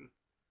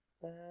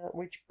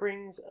 Which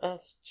brings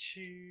us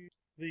to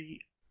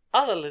the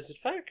other lizard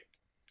folk,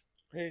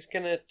 who's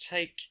going to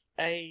take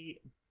a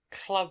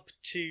club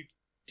to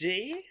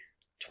D.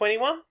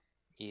 21.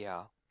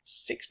 Yeah.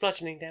 6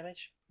 bludgeoning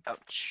damage.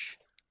 Ouch.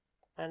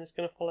 And it's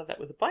going to follow that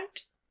with a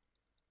bite.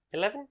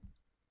 11.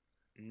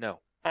 No.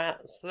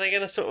 So they're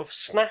going to sort of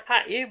snap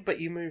at you, but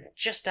you move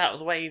just out of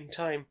the way in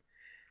time.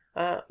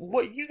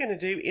 What are you going to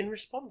do in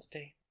response,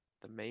 D?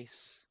 The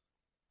mace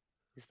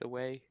is the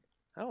way.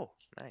 Oh,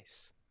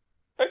 nice.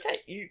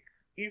 Okay,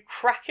 you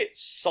crack it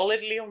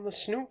solidly on the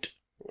snoot.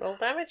 Roll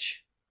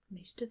damage.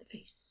 Mace to the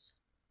face.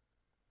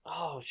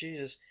 Oh,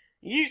 Jesus.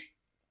 You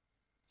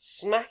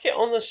smack it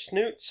on the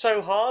snoot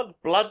so hard,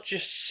 blood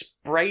just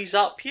sprays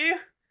up you,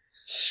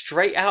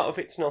 straight out of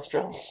its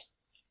nostrils.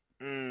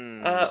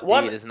 One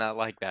does not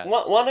like that.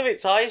 One of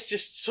its eyes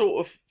just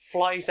sort of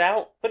flies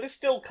out, but it's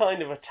still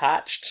kind of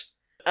attached.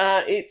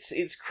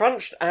 It's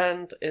crunched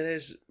and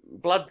there's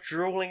blood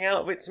drooling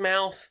out of its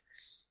mouth,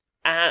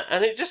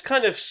 and it just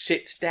kind of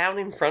sits down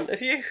in front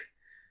of you.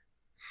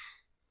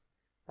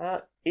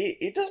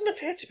 It doesn't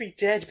appear to be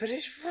dead, but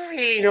it's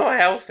really not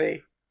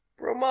healthy.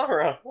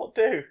 Brilmara, what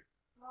do?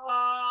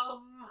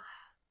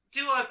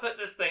 Do I put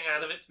this thing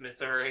out of its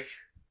misery?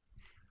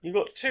 You've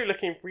got 2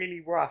 looking really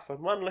rough,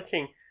 and 1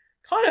 looking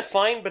kind of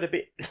fine, but a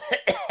bit...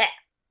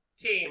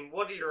 Team,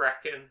 what do you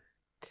reckon?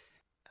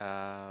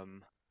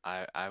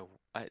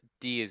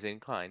 D is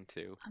inclined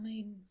to. I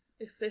mean,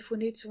 if we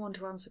need someone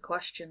to answer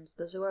questions,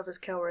 there's whoever's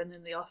cowering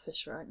in the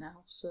office right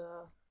now,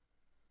 so...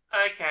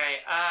 Okay,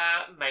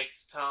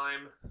 mace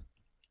time.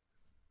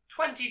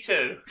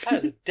 22.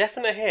 That's a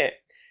definite hit.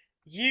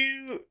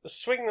 You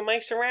swing the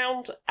mace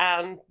around,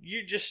 and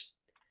you just...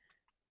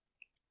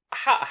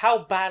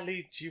 How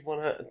badly do you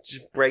want to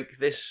break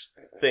this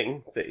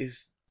thing that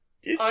is...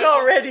 It's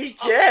already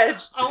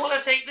dead! I want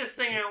to take this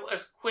thing out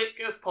as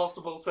quick as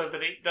possible so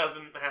that it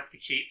doesn't have to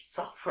keep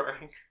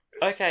suffering.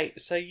 Okay,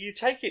 so you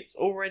take its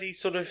already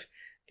sort of...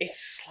 Its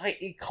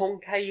slightly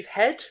concave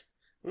head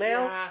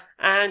now,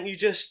 and you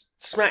just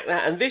smack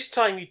that, and this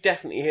time you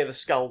definitely hear the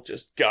skull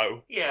just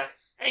go. Yeah,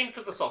 aim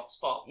for the soft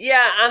spot.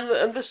 Yeah,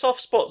 and the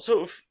soft spot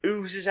sort of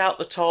oozes out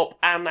the top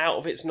and out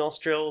of its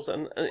nostrils,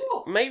 and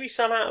maybe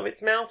some out of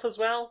its mouth as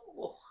well.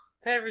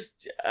 There is,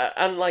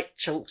 and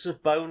chunks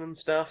of bone and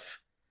stuff.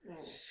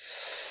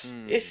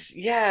 It's,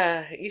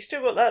 you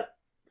still got that.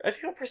 Have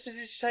you got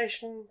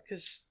prestidigitation?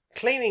 Because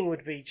cleaning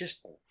would be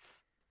just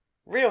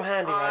real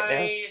handy right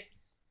now. I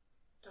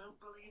don't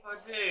believe I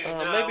do.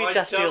 Maybe I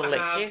Dusty will don't lick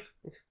have, you.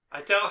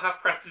 I don't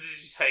have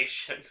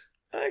prestidigitation.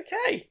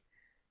 Okay.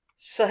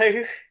 So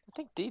I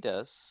think D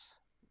does.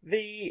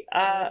 the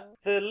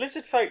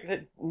lizard folk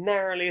that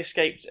narrowly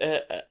escaped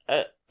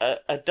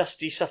a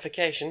dusty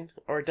suffocation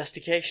or a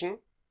dustication,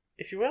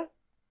 if you will,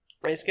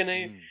 is going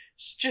to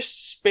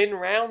just spin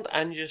round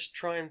and just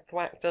try and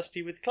thwack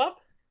Dusty with the club.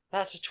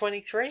 That's a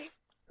 23.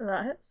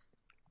 That hits.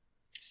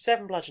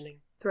 7 bludgeoning.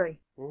 3.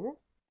 Mm-hmm.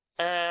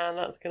 And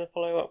that's going to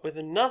follow up with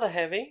another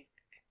heavy.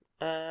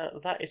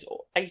 That is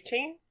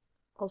 18.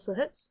 Also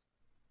hits.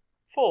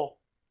 4.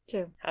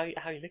 2. How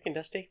you looking,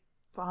 Dusty?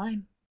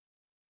 Fine.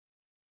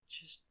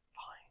 Just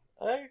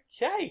fine.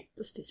 Okay.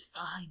 Dusty's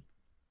fine.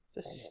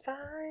 Dusty's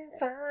fine.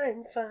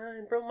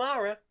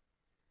 Brilmara.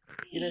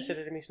 You know, said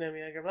it to me,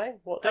 Snowy Ogre Blade.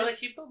 What Don't day?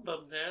 let you bum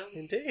down.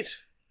 Indeed.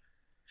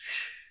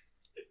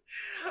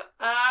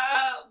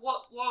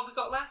 What have we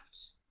got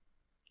left?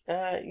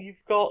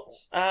 You've got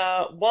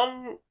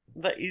one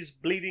that is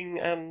bleeding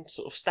and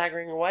sort of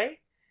staggering away.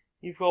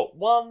 You've got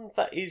one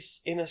that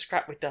is in a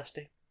scrap with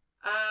Dusty.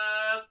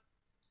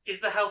 Is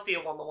the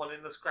healthier one the one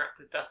in the scrap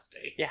with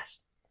Dusty? Yes.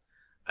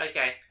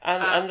 Okay.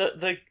 And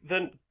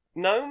the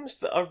gnomes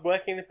that are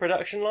working the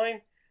production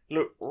line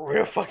look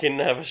real fucking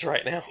nervous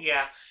right now.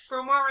 Yeah.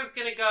 Brilmara's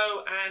gonna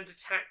go and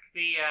attack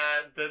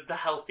the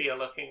healthier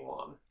looking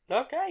one.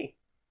 Okay.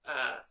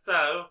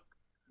 So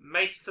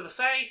mace to the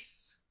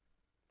face.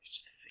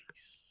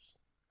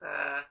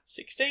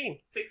 16.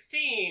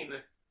 16.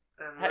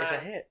 And That is a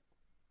hit.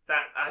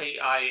 That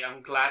I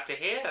am glad to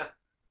hear.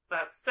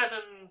 That's 7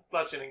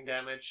 bludgeoning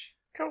damage.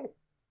 Cool.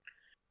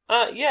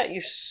 Yeah,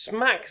 you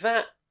smack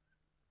that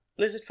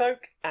lizard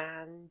folk,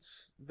 and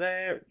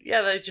they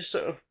just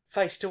sort of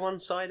face to one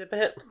side a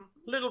bit.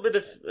 A little bit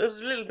of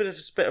a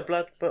spit of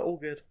blood, but all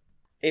good,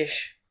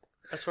 ish,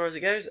 as far as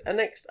it goes. And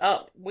next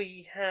up,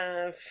 we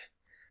have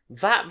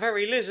that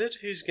very lizard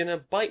who's gonna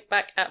bite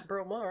back at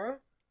Brilmara.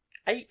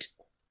 8.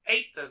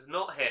 8 does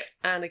not hit.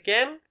 And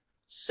again,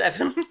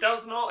 7.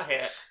 Does not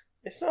hit.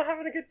 It's not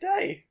having a good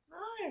day.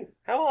 Nice.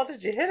 How hard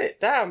did you hit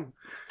it? Damn.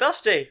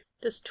 Dusty.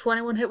 Does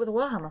 21 hit with a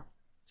warhammer?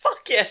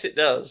 Fuck yes, it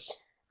does.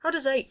 How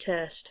does 8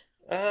 taste?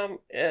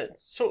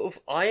 Sort of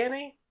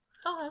irony.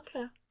 Oh,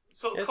 okay.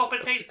 Sort of It's copper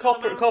taste.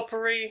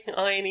 coppery,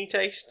 irony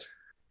taste.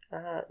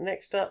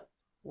 Next up,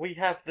 we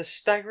have the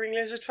staggering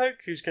lizard folk,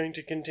 who's going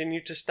to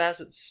continue to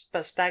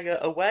stagger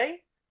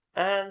away.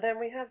 And then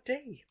we have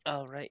D.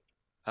 All right.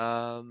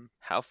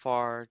 How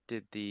far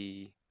did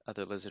the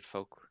other lizard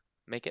folk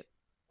make it?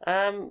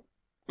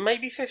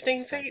 Maybe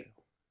 15 Stagger. feet.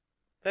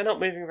 They're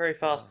not moving very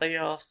fast. They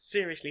are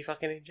seriously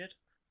fucking injured.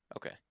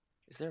 Okay.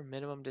 Is there a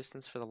minimum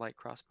distance for the light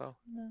crossbow?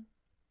 No.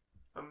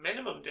 A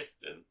minimum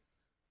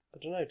distance. I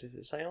don't know, does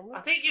it say on I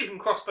there? think you can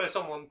crossbow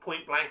someone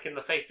point blank in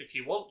the face if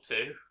you want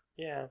to.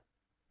 Yeah.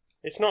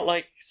 It's not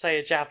like, say,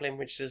 a javelin,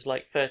 which is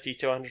like 30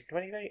 to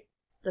 120 feet.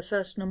 The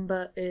first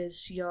number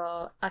is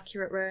your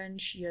accurate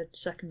range, your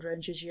second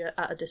range is your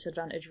at a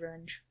disadvantage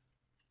range.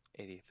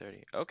 80,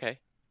 30. Okay.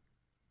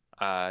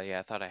 Yeah,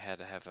 I thought I had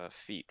to have a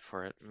feat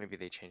for it. Maybe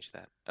they changed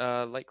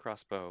that. Light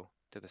crossbow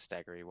to the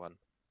staggery one.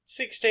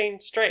 16,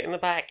 straight in the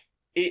back.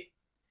 It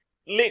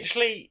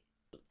literally,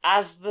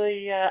 as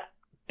the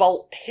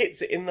bolt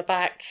hits it in the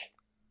back,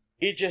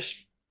 it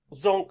just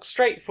zonks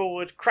straight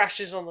forward,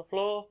 crashes on the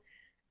floor,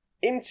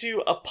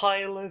 into a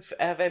pile of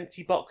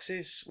empty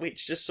boxes,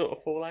 which just sort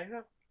of fall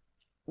over.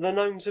 The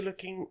gnomes are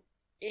looking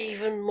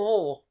even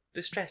more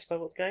distressed by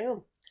what's going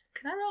on.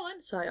 Can I roll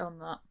insight on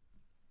that?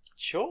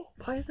 Sure.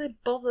 Why are they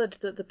bothered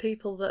that the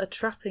people that are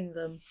trapping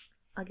them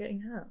are getting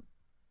hurt?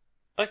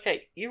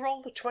 Okay, you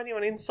rolled a 20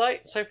 on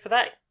insight, so for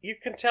that you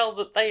can tell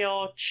that they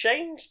are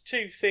chained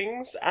to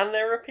things and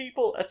there are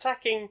people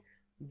attacking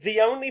the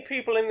only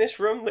people in this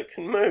room that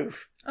can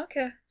move.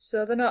 Okay,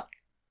 so they're not...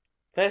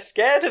 They're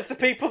scared of the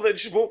people that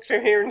just walked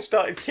in here and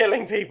started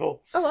killing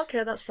people. Oh,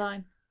 okay, that's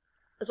fine.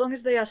 As long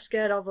as they are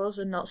scared of us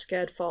and not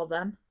scared for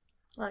them.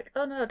 Like,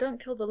 oh no,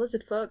 don't kill the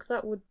lizard folk,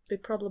 that would be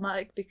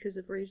problematic because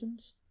of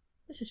reasons.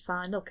 This is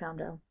fine, they'll calm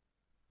down.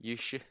 You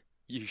should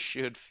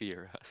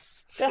fear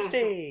us.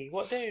 Dusty,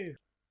 what do?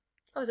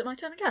 Oh, is it my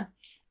turn again?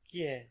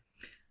 Yeah.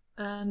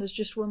 And there's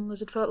just one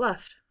lizard folk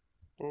left.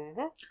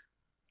 Mm-hmm.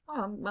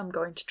 Oh, I'm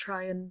going to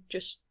try and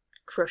just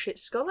crush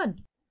its skull in.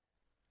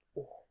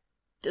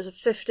 Does a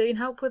 15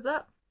 help with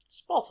that?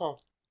 Spot on.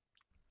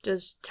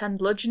 Does 10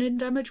 bludgeoning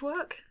damage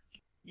work?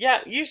 Yeah,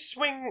 you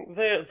swing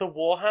the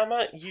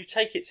warhammer, you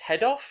take its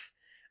head off,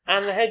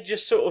 and the head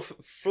just sort of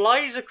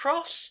flies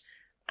across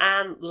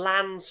and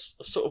lands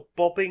sort of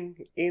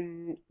bobbing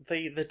in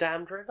the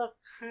damned river.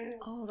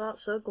 Oh,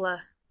 that's ugly.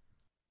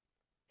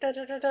 Da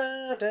da da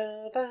da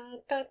da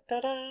da da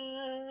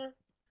da.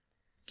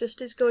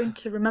 Just is going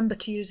to remember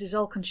to use his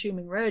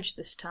all-consuming rage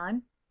this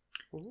time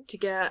to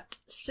get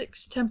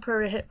 6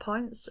 temporary hit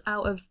points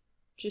out of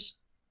just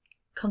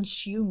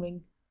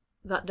consuming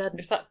that dead.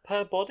 Is that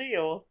per body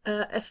or?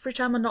 Every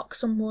time I knock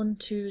someone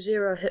to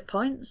 0 hit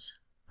points,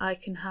 I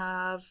can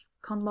have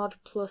Conmod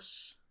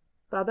plus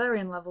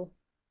Barbarian level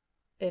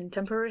in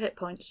temporary hit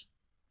points.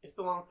 It's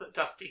the ones that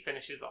Dusty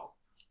finishes off.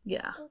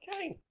 Yeah.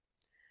 Okay.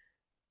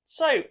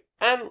 So,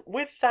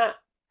 with that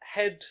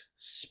head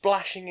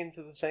splashing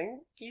into the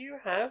thing, you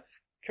have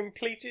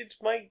completed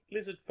my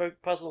lizard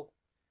folk puzzle.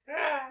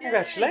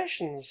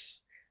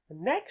 Congratulations! And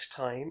next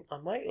time, I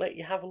might let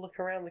you have a look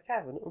around the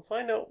cavern and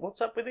find out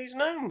what's up with these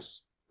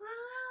gnomes.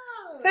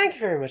 Thank you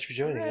very much for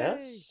joining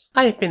us.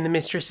 I have been the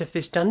mistress of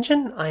this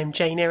dungeon. I am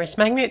Jane Aerith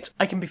Magnet.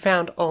 I can be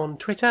found on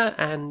Twitter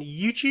and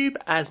YouTube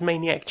as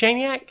Maniac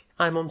Janiac.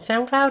 I'm on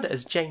SoundCloud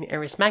as Jane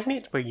Aerith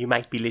Magnet, where you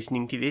might be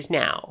listening to this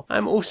now.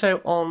 I'm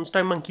also on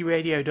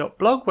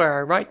stonemonkeyradio.blog, where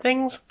I write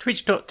things,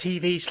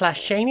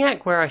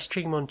 twitch.tv/Janiac, where I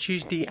stream on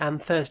Tuesday and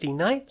Thursday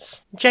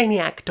nights,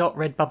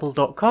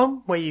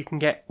 janiac.redbubble.com, where you can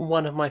get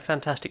one of my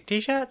fantastic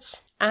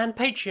t-shirts, and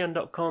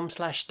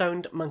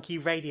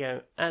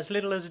patreon.com/stonedmonkeyradio. As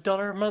little as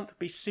 $1 a month would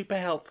be super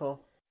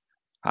helpful.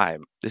 Hi,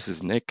 this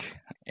is Nick,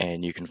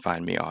 and you can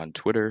find me on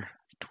Twitter,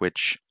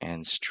 Twitch,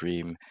 and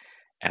stream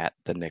at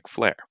the Nick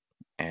Flair.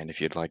 And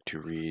if you'd like to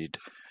read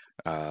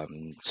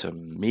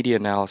some media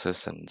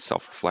analysis and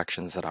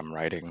self-reflections that I'm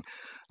writing,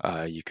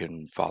 you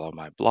can follow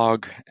my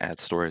blog at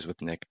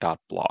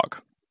storieswithnick.blog.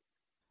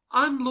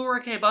 I'm Laura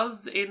K.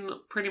 Buzz in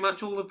pretty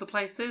much all of the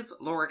places.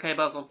 Laura K.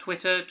 Buzz on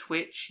Twitter,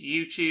 Twitch,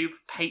 YouTube,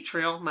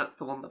 Patreon, that's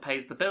the one that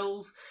pays the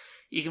bills.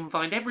 You can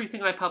find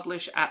everything I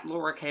publish at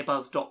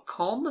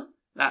laurakbuzz.com.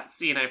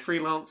 That's,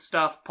 freelance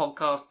stuff,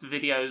 podcasts,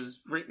 videos,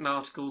 written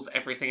articles,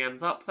 everything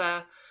ends up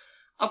there.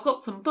 I've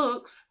got some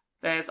books.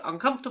 There's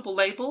Uncomfortable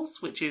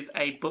Labels, which is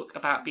a book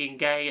about being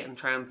gay and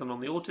trans and on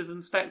the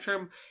autism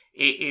spectrum.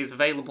 It is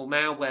available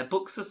now where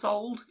books are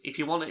sold. If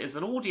you want it as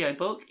an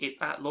audiobook,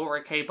 it's at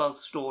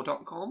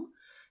laurakbuzzstore.com.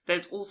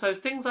 There's also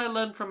Things I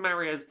Learned from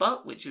Mario's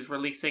Butt, which is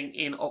releasing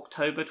in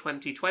October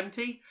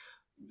 2020.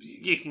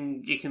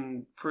 You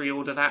can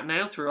pre-order that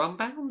now through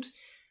Unbound.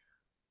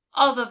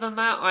 Other than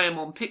that, I am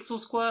on Pixel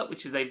Squirt,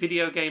 which is a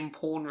video game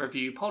porn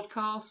review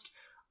podcast.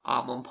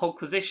 I'm on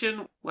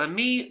Podquisition, where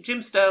me,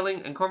 Jim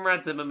Sterling, and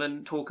Conrad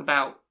Zimmerman talk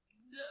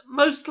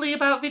mostly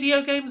about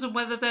video games and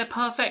whether they're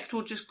perfect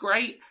or just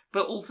great,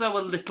 but also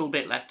a little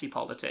bit lefty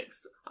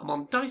politics. I'm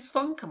on Dice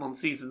Funk. I'm on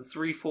seasons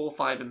 3, 4,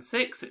 5, and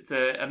 6. It's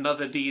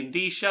another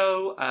D&D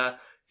show.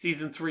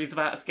 Season 3 is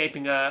about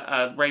escaping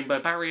a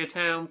rainbow barrier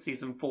town.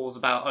 Season 4 is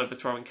about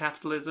overthrowing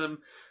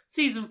capitalism.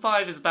 Season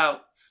 5 is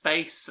about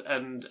space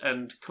and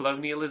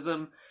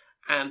colonialism.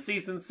 And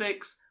Season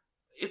 6,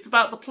 it's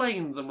about the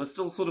planes, and we're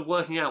still sort of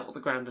working out what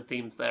the grander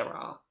themes there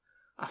are.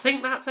 I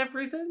think that's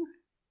everything.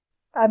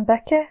 I'm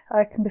Becky.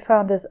 I can be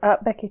found as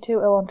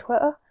 @Becky2ill on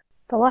Twitter.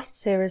 The last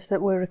series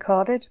that we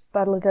recorded,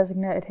 Badly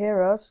Designated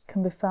Heroes,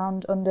 can be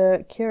found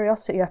under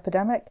Curiosity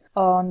Epidemic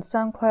on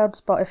SoundCloud,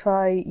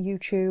 Spotify,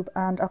 YouTube,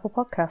 and Apple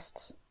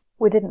Podcasts.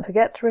 We didn't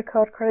forget to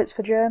record credits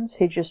for James,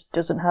 he just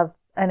doesn't have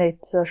any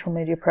social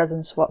media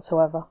presence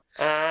whatsoever.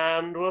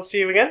 And we'll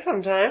see you again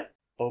sometime.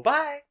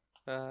 Bye-bye.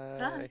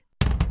 Bye.